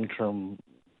long-term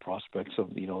prospects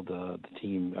of, the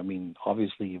team, I mean,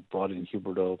 obviously you brought in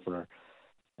Huberdeau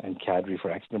and Kadri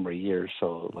for X number of years,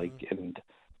 so, and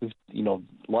we've,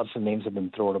 lots of names have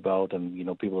been thrown about, and,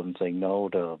 people have been saying no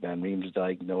to Van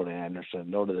Riemsdyk, no to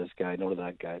Anderson, no to this guy, no to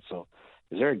that guy. So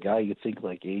is there a guy you think,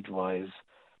 like, age-wise,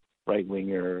 right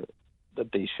winger,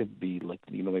 that they should be, like,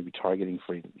 maybe targeting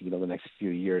for, the next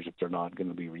few years if they're not going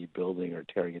to be rebuilding or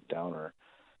tearing it down, or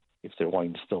if they're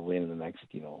wanting to still win in the next,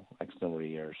 X number of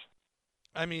years?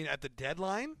 I mean, at the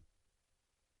deadline?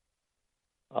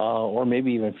 Or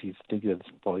maybe even if you think that's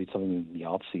probably something in the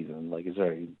off-season, like, is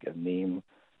there a name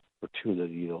or two that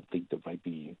you don't think that might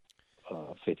be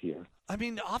fit here? I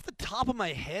mean, off the top of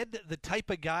my head, the type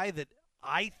of guy that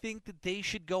I think that they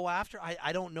should go after,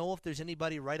 I don't know if there's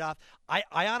anybody right off. I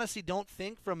honestly don't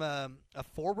think from a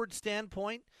forward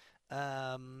standpoint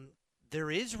there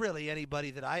is really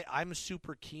anybody that I'm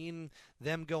super keen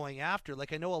them going after.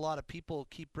 Like, I know a lot of people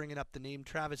keep bringing up the name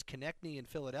Travis Konechny in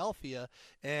Philadelphia,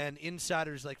 and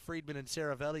insiders like Friedman and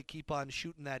Saravelli keep on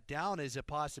shooting that down as a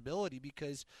possibility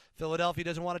because Philadelphia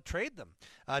doesn't want to trade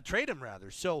him rather.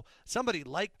 So somebody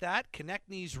like that,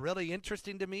 Konechny's really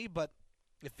interesting to me, but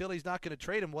if Philly's not going to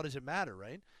trade him, what does it matter,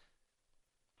 right?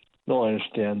 No, I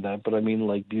understand that, but I mean,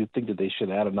 like, do you think that they should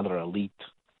add another elite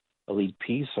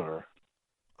piece, or?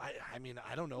 I mean,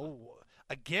 I don't know.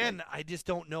 Again, I just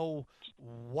don't know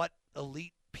what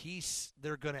elite piece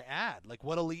they're going to add. Like,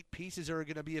 what elite pieces are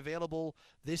going to be available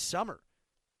this summer?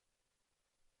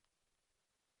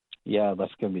 Yeah,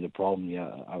 that's going to be the problem. Yeah,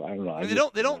 I don't know. I mean,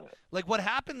 they don't like what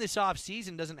happened this off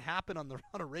season doesn't happen on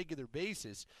a regular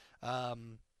basis.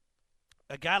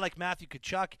 A guy like Matthew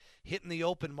Tkachuk hitting the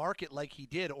open market like he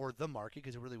did, or the market,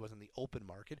 because it really wasn't the open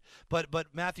market, but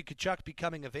Matthew Tkachuk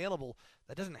becoming available,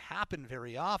 that doesn't happen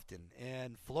very often.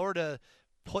 And Florida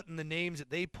putting the names that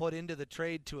they put into the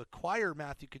trade to acquire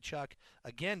Matthew Tkachuk,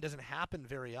 again, doesn't happen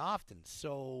very often.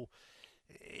 So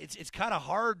it's kind of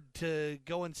hard to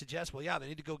go and suggest, well, yeah, they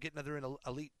need to go get another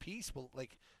elite piece. Well,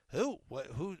 like, who?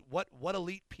 What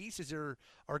elite pieces are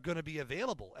going to be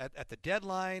available at the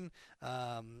deadline?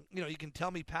 You can tell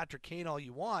me Patrick Kane all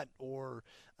you want, or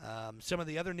some of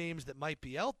the other names that might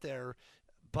be out there,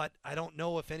 but I don't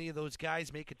know if any of those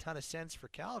guys make a ton of sense for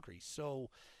Calgary. So,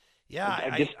 yeah,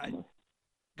 I guess,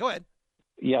 go ahead.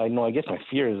 Yeah, I know. I guess my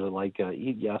fear is that, like,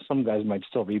 some guys might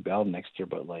still rebound next year,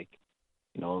 but, like,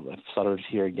 if Sutter's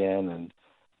here again and,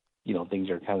 things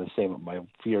are kind of the same, my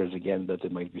fear is, again, that they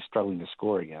might be struggling to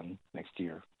score again next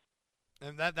year.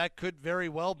 And that could very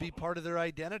well be part of their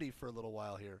identity for a little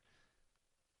while here.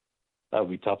 That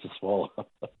would be tough to swallow.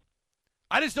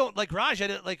 I just don't, like, Raj,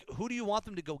 who do you want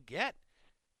them to go get?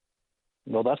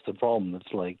 No, that's the problem.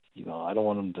 It's like, I don't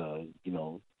want them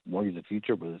to, worry the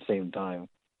future, but at the same time.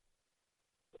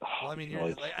 Well, I mean,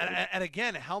 and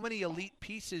again, how many elite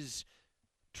pieces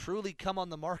truly come on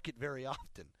the market very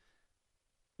often?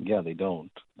 Yeah, they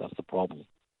don't. That's the problem.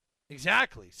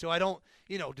 Exactly. So I don't,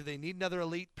 do they need another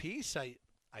elite piece? I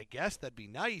guess that'd be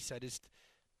nice. I just,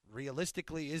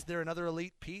 realistically, is there another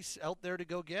elite piece out there to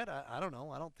go get? I don't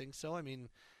know. I don't think so. I mean,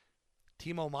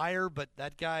 Timo Meier, but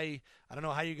that guy, I don't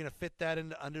know how you're going to fit that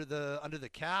in under the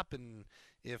cap, and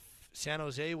if San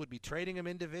Jose would be trading him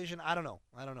in division. I don't know.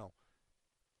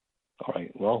 All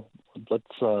right. Well, let's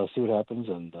see what happens,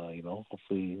 and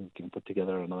hopefully we can put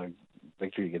together another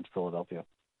victory against Philadelphia.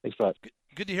 Thanks, Pat.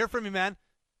 Good to hear from you, man.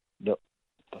 Yep.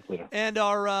 Talk later. And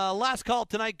our last call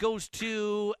tonight goes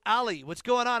to Ali. What's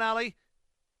going on, Ali?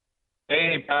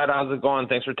 Hey, Pat. How's it going?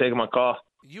 Thanks for taking my call.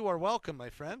 You are welcome, my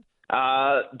friend.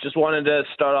 Just wanted to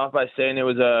start off by saying it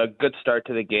was a good start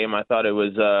to the game. I thought it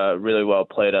was really well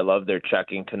played. I love their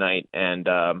checking tonight, and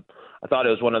I thought it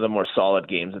was one of the more solid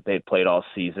games that they'd played all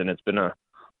season. It's been a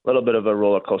little bit of a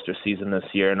roller coaster season this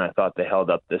year, and I thought they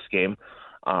held up this game,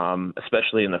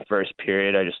 especially in the first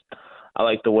period. I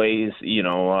like the ways,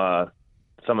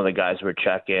 some of the guys were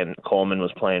checking. Coleman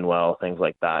was playing well, things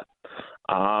like that.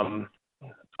 I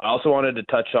also wanted to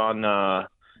touch on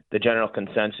the general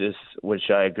consensus, which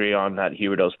I agree on, that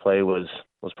Huberdeau's play was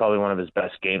probably one of his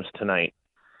best games tonight.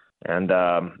 And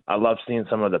I love seeing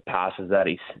some of the passes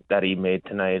that he made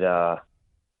tonight.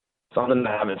 Something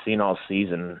I haven't seen all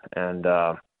season. And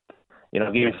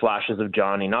giving flashes of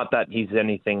Johnny. Not that he's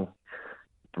anything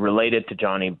related to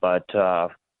Johnny, but I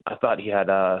thought he had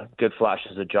good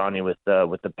flashes of Johnny with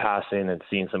the passing and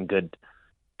seeing some good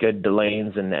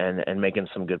lanes and making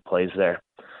some good plays there.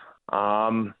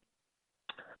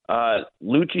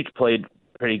 Lucic played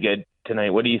pretty good tonight.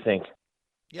 What do you think?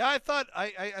 Yeah, I thought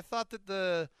that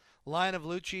the line of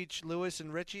Lucic, Lewis,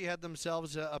 and Ritchie had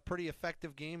themselves a pretty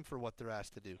effective game for what they're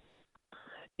asked to do.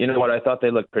 You know what? I thought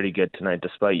they looked pretty good tonight,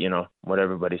 despite what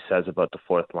everybody says about the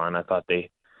fourth line. I thought they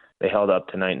held up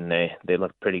tonight, and they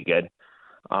looked pretty good.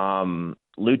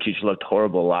 Lucic looked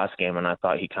horrible last game, and I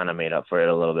thought he kind of made up for it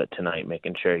a little bit tonight,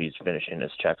 making sure he's finishing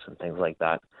his checks and things like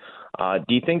that.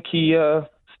 Do you think he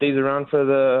stays around for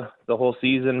the whole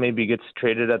season? Maybe gets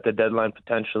traded at the deadline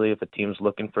potentially if a team's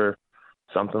looking for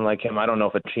something like him? I don't know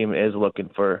if a team is looking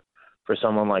for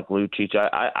someone like Lucic.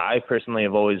 I personally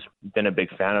have always been a big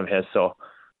fan of his, so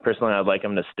personally I'd like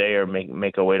him to stay or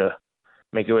make a way to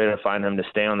find him to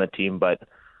stay on the team, but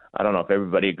I don't know if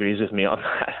everybody agrees with me on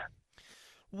that.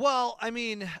 Well, I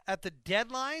mean, at the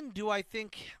deadline, do I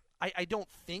think I don't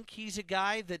think he's a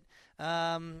guy that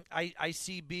I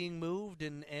see being moved,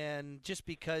 and just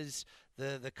because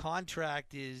the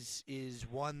contract is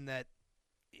one that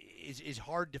is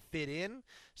hard to fit in.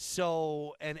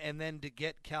 So and then to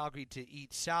get Calgary to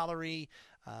eat salary,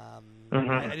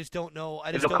 I just don't know.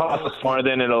 It'll cost us more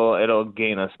than it'll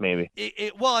gain us, maybe.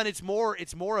 Well, and it's more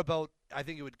about, I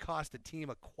think it would cost the team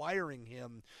acquiring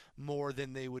him more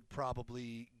than they would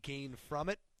probably gain from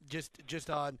it. Just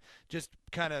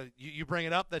kind of you bring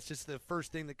it up. That's just the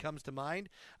first thing that comes to mind.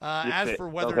 As for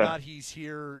whether or not he's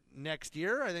here next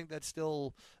year, I think that's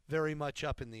still very much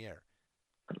up in the air.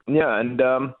 Yeah, and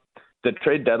the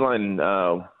trade deadline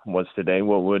was today.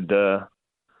 What would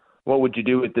you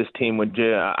do with this team? Would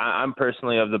you? I'm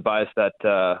personally of the bias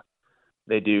that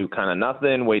they do kind of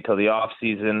nothing, wait till the off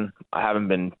season. I haven't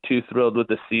been too thrilled with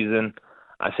the season.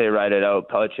 I say ride it out.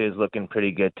 Pelletier is looking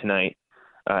pretty good tonight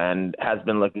and has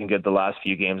been looking good the last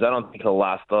few games. I don't think he'll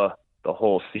last the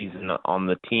whole season on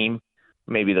the team.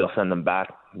 Maybe they'll send him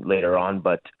back later on,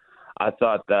 but I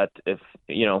thought that if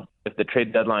the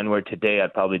trade deadline were today,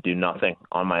 I'd probably do nothing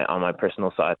on my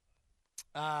personal side.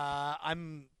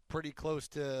 I'm pretty close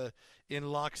to in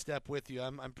lockstep with you.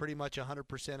 I'm pretty much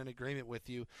 100% in agreement with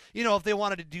you. If they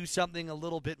wanted to do something a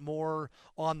little bit more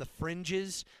on the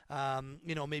fringes,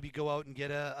 maybe go out and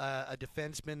get a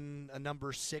defenseman, a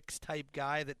number 6 type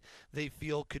guy that they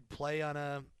feel could play on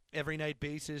a every night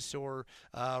basis or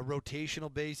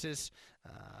rotational basis.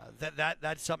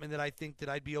 That's something that I think that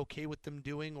I'd be okay with them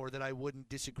doing, or that I wouldn't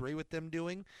disagree with them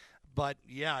doing. But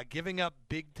yeah, giving up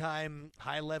big time,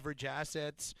 high leverage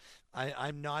assets,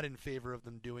 I'm not in favor of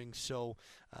them doing. So,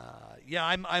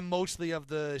 I'm mostly of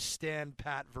the stand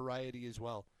pat variety as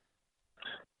well.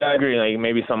 I agree. Like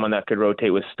maybe someone that could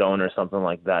rotate with Stone or something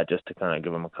like that, just to kind of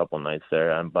give him a couple nights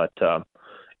there. But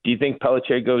do you think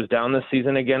Pelletier goes down this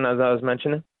season again, as I was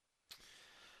mentioning?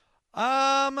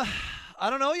 I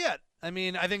don't know yet. I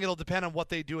mean, I think it'll depend on what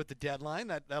they do at the deadline.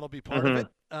 That'll be part of it.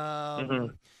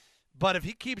 But if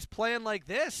he keeps playing like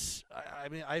this, I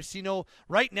mean, I see no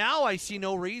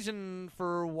reason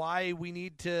for why we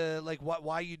need to, like,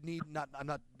 why you'd need,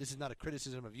 this is not a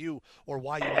criticism of you or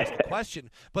why you asked the question,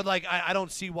 but, like, I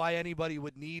don't see why anybody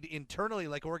would need internally,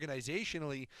 like,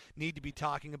 organizationally, need to be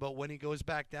talking about when he goes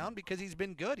back down, because he's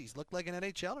been good. He's looked like an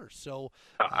NHLer. So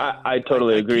I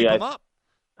totally agree. Keep him up.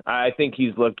 I think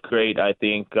he's looked great. I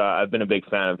think I've been a big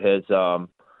fan of his.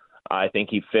 I think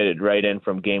he fitted right in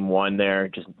from game one there,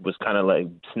 just was kind of like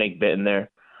snake bitten there.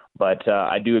 But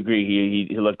I do agree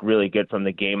he looked really good from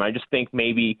the game. I just think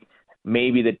maybe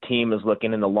the team is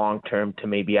looking in the long term to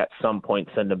maybe at some point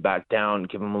send him back down,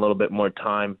 give him a little bit more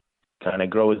time, kind of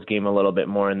grow his game a little bit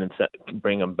more, and then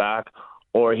bring him back.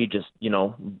 Or he just,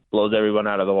 blows everyone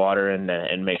out of the water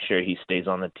and makes sure he stays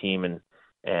on the team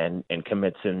and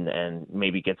commits and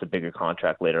maybe gets a bigger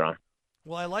contract later on.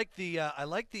 Well, I like the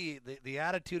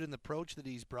attitude and the approach that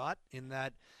he's brought, in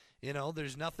that,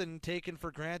 there's nothing taken for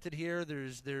granted here.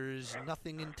 There's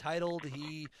nothing entitled.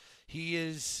 He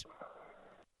is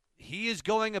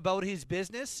going about his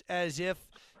business as if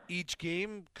each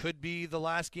game could be the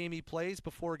last game he plays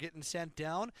before getting sent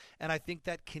down, and I think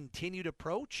that continued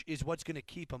approach is what's going to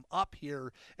keep him up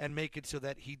here and make it so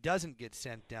that he doesn't get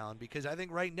sent down, because I think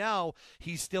right now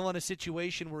he's still in a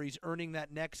situation where he's earning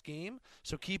that next game,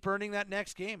 so keep earning that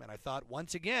next game, and I thought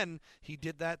once again he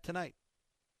did that tonight.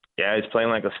 Yeah, he's playing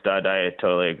like a stud. I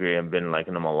totally agree. I've been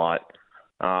liking him a lot.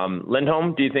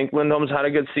 Lindholm, do you think Lindholm's had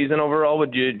a good season overall?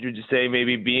 Would you say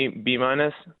maybe B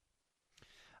minus?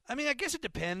 I mean, I guess it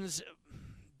depends.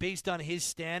 Based on his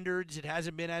standards, it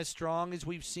hasn't been as strong as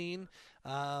we've seen.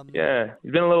 Yeah,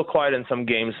 he's been a little quiet in some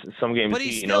games. But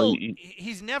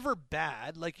he's never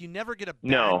bad. Like, you never get a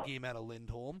bad game out of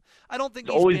Lindholm. I don't think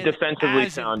he's always been defensively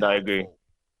as sound. impactful. I agree.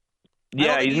 I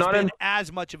don't think he's not been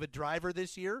as much of a driver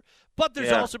this year, but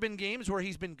there's also been games where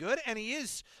he's been good, and he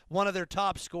is one of their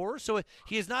top scorers. So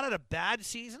he is not at a bad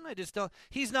season. I just don't.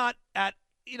 He's not at.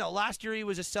 Last year he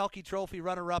was a Selke Trophy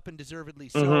runner-up, and deservedly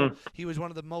so. Mm-hmm. He was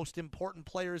one of the most important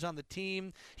players on the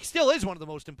team. He still is one of the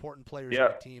most important players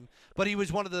on the team, but he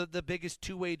was one of the biggest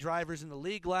two-way drivers in the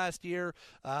league last year.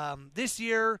 This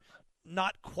year,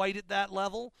 not quite at that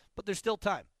level, but there's still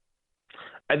time.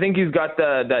 I think he's got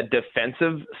that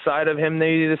defensive side of him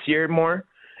maybe this year more,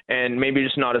 and maybe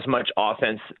just not as much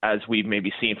offense as we've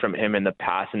maybe seen from him in the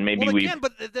past. And maybe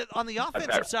but on the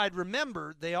offensive side,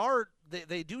 remember,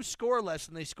 they do score less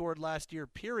than they scored last year,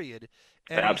 period.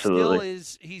 And absolutely.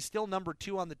 He's still number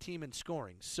 2 on the team in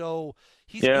scoring. So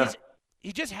he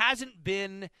just hasn't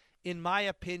been, in my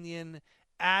opinion,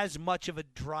 as much of a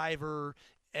driver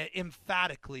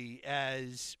emphatically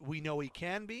as we know he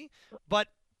can be. But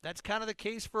that's kind of the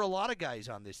case for a lot of guys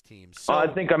on this team. So I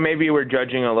think maybe we're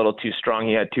judging a little too strong.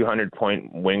 He had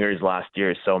 200-point wingers last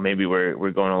year, so maybe we're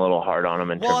going a little hard on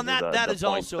him in terms of the point side.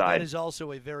 That is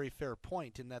also a very fair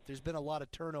point, in that there's been a lot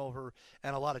of turnover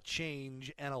and a lot of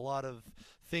change and a lot of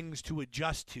things to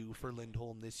adjust to for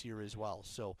Lindholm this year as well.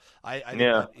 So I think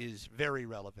that is very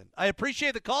relevant. I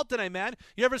appreciate the call tonight, man.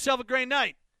 You have yourself a great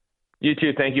night. You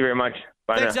too. Thank you very much.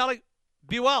 Bye Thanks, now. Alec.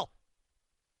 Be well.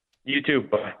 You too.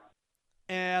 Bye.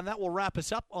 And that will wrap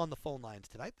us up on the phone lines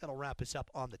tonight. That'll wrap us up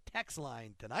on the text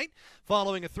line tonight.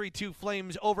 Following a 3-2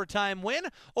 Flames overtime win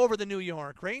over the New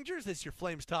York Rangers. This is your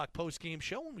Flames Talk postgame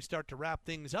show, when we start to wrap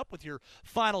things up with your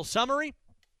final summary.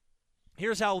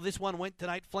 Here's how this one went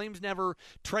tonight. Flames never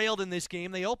trailed in this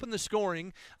game. They opened the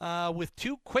scoring with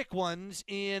 2 quick ones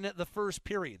in the first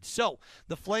period. So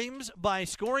the Flames, by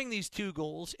scoring these 2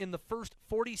 goals in the first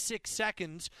 46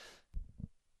 seconds,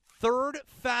 third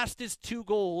fastest 2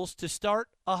 goals to start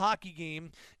a hockey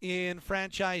game in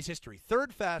franchise history.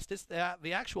 Third fastest.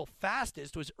 The actual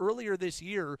fastest was earlier this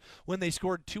year when they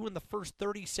scored 2 in the first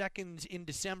 30 seconds in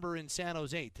December in San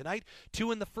Jose. Tonight,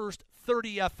 2 in the first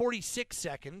 46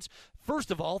 seconds.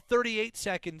 First of all, 38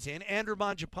 seconds in, Andrew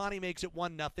Mangiapane makes it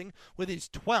 1-0 with his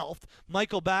 12th.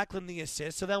 Michael Backlund the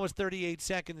assist, so that was 38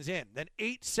 seconds in. Then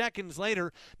 8 seconds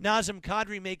later, Nazem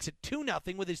Kadri makes it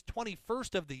 2-0 with his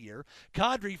 21st of the year.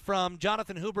 Kadri from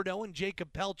Jonathan Huberdeau and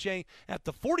Jacob Pelletier at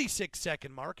the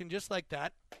 46-second mark, and just like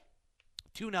that,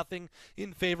 2-0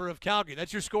 in favor of Calgary.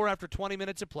 That's your score after 20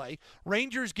 minutes of play.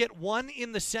 Rangers get 1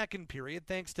 in the second period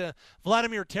thanks to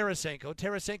Vladimir Tarasenko.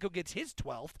 Tarasenko gets his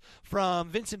 12th from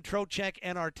Vincent Trocheck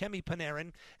and Artemi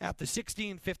Panarin at the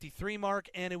 16:53 mark,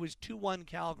 and it was 2-1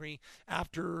 Calgary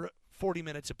after 40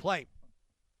 minutes of play.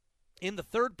 In the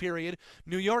third period,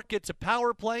 New York gets a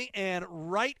power play, and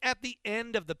right at the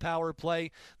end of the power play,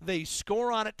 they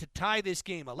score on it to tie this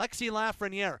game. Alexis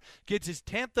Lafreniere gets his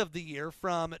 10th of the year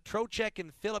from Trocheck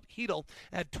and Philip Chytil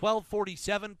at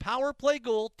 12:47. Power play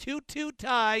goal, 2-2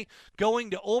 tie,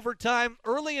 going to overtime.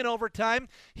 Early in overtime,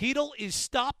 Chytil is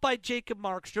stopped by Jacob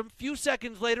Markstrom. Few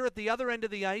seconds later, at the other end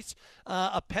of the ice,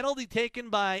 a penalty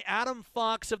taken by Adam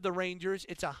Fox of the Rangers.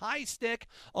 It's a high stick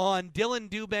on Dylan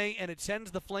Dubé, and it sends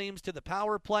the Flames to the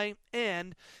power play,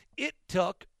 and it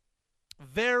took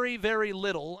very, very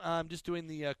little. I'm just doing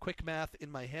the quick math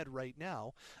in my head right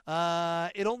now.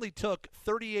 It only took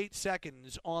 38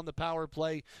 seconds on the power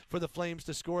play for the Flames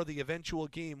to score the eventual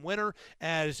game winner.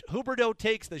 As Huberdeau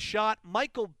takes the shot,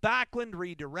 Michael Backlund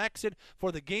redirects it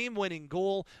for the game-winning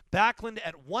goal. Backlund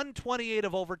at 1:28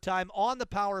 of overtime on the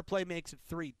power play makes it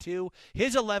 3-2.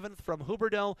 His 11th from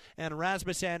Huberdeau, and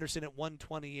Rasmus Andersson at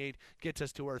 1:28 gets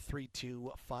us to our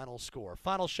 3-2 final score.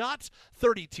 Final shots,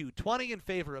 32-20 in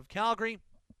favor of Calgary.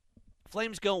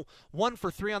 Flames go 1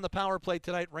 for 3 on the power play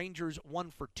tonight. Rangers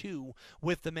 1 for 2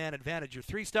 with the man advantage. Your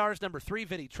 3 stars, number 3,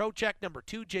 Vinny Trocheck, number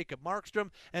 2, Jacob Markstrom,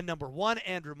 and number 1,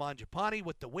 Andrew Mangiapane.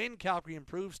 With the win, Calgary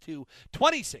improves to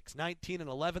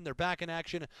 26-19-11. They're back in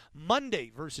action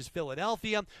Monday versus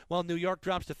Philadelphia, while New York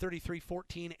drops to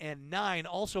 33-14-9.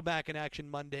 Also back in action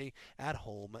Monday at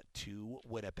home to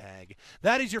Winnipeg.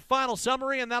 That is your final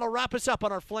summary, and that'll wrap us up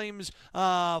on our Flames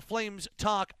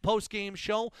Talk post-game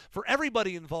show. For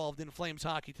everybody involved in Flames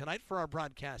hockey tonight, for our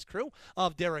broadcast crew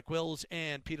of Derek Wills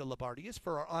and Peter Labardius,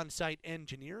 for our on-site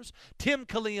engineers Tim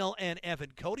Khalil and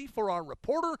Evan Cody, for our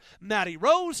reporter Matty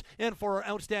Rose, and for our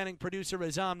outstanding producer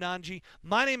Azam Nanji.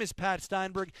 My name is Pat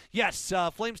Steinberg. Yes,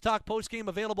 Flames Talk postgame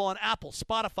available on Apple,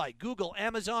 Spotify, Google,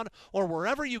 Amazon, or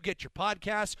wherever you get your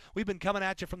podcasts. We've been coming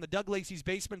at you from the Doug Lacey's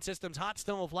Basement Systems Hot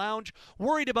Stove Lounge.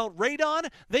 Worried about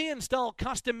radon? They install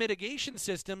custom mitigation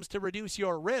systems to reduce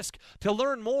your risk. To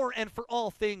learn more and for all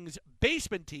things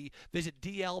basement-y, visit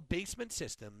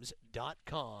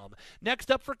dlbasementsystems.com.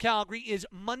 Next up for Calgary is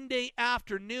Monday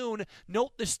afternoon.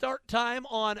 Note the start time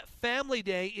on Family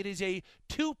Day. It is a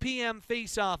 2 p.m.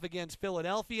 face-off against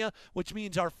Philadelphia, which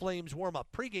means our Flames warm-up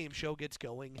pregame show gets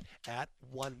going at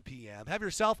 1 p.m. Have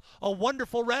yourself a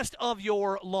wonderful rest of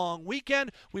your long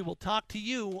weekend. We will talk to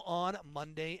you on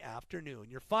Monday afternoon.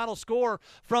 Your final score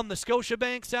from the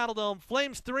Scotiabank Saddledome: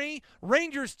 Flames 3,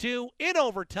 Rangers 2 in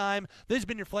overtime. This has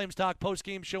been your Flames Talk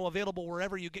postgame show, available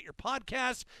wherever you get your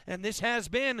podcasts, and this has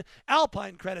been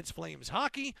Alpine Credits Flames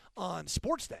Hockey on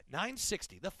Sportsnet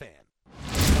 960 The Fan.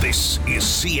 This is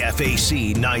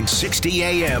CFAC 960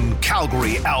 AM,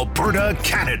 Calgary, Alberta,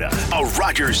 Canada. A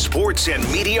Rogers Sports and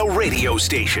Media radio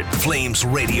station. Flames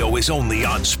Radio is only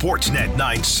on Sportsnet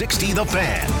 960 The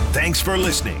Fan. Thanks for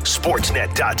listening.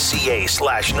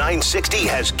 Sportsnet.ca/960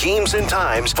 has games and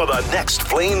times for the next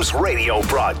Flames radio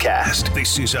broadcast.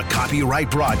 This is a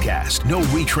copyright broadcast. No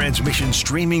retransmission,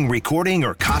 streaming, recording,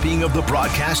 or copying of the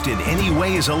broadcast in any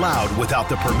way is allowed without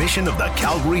the permission of the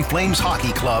Calgary Flames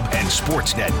Hockey Club and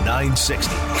Sportsnet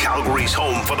 960. Calgary's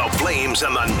home for the Flames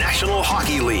and the National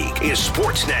Hockey League is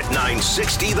Sportsnet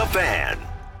 960 The Fan.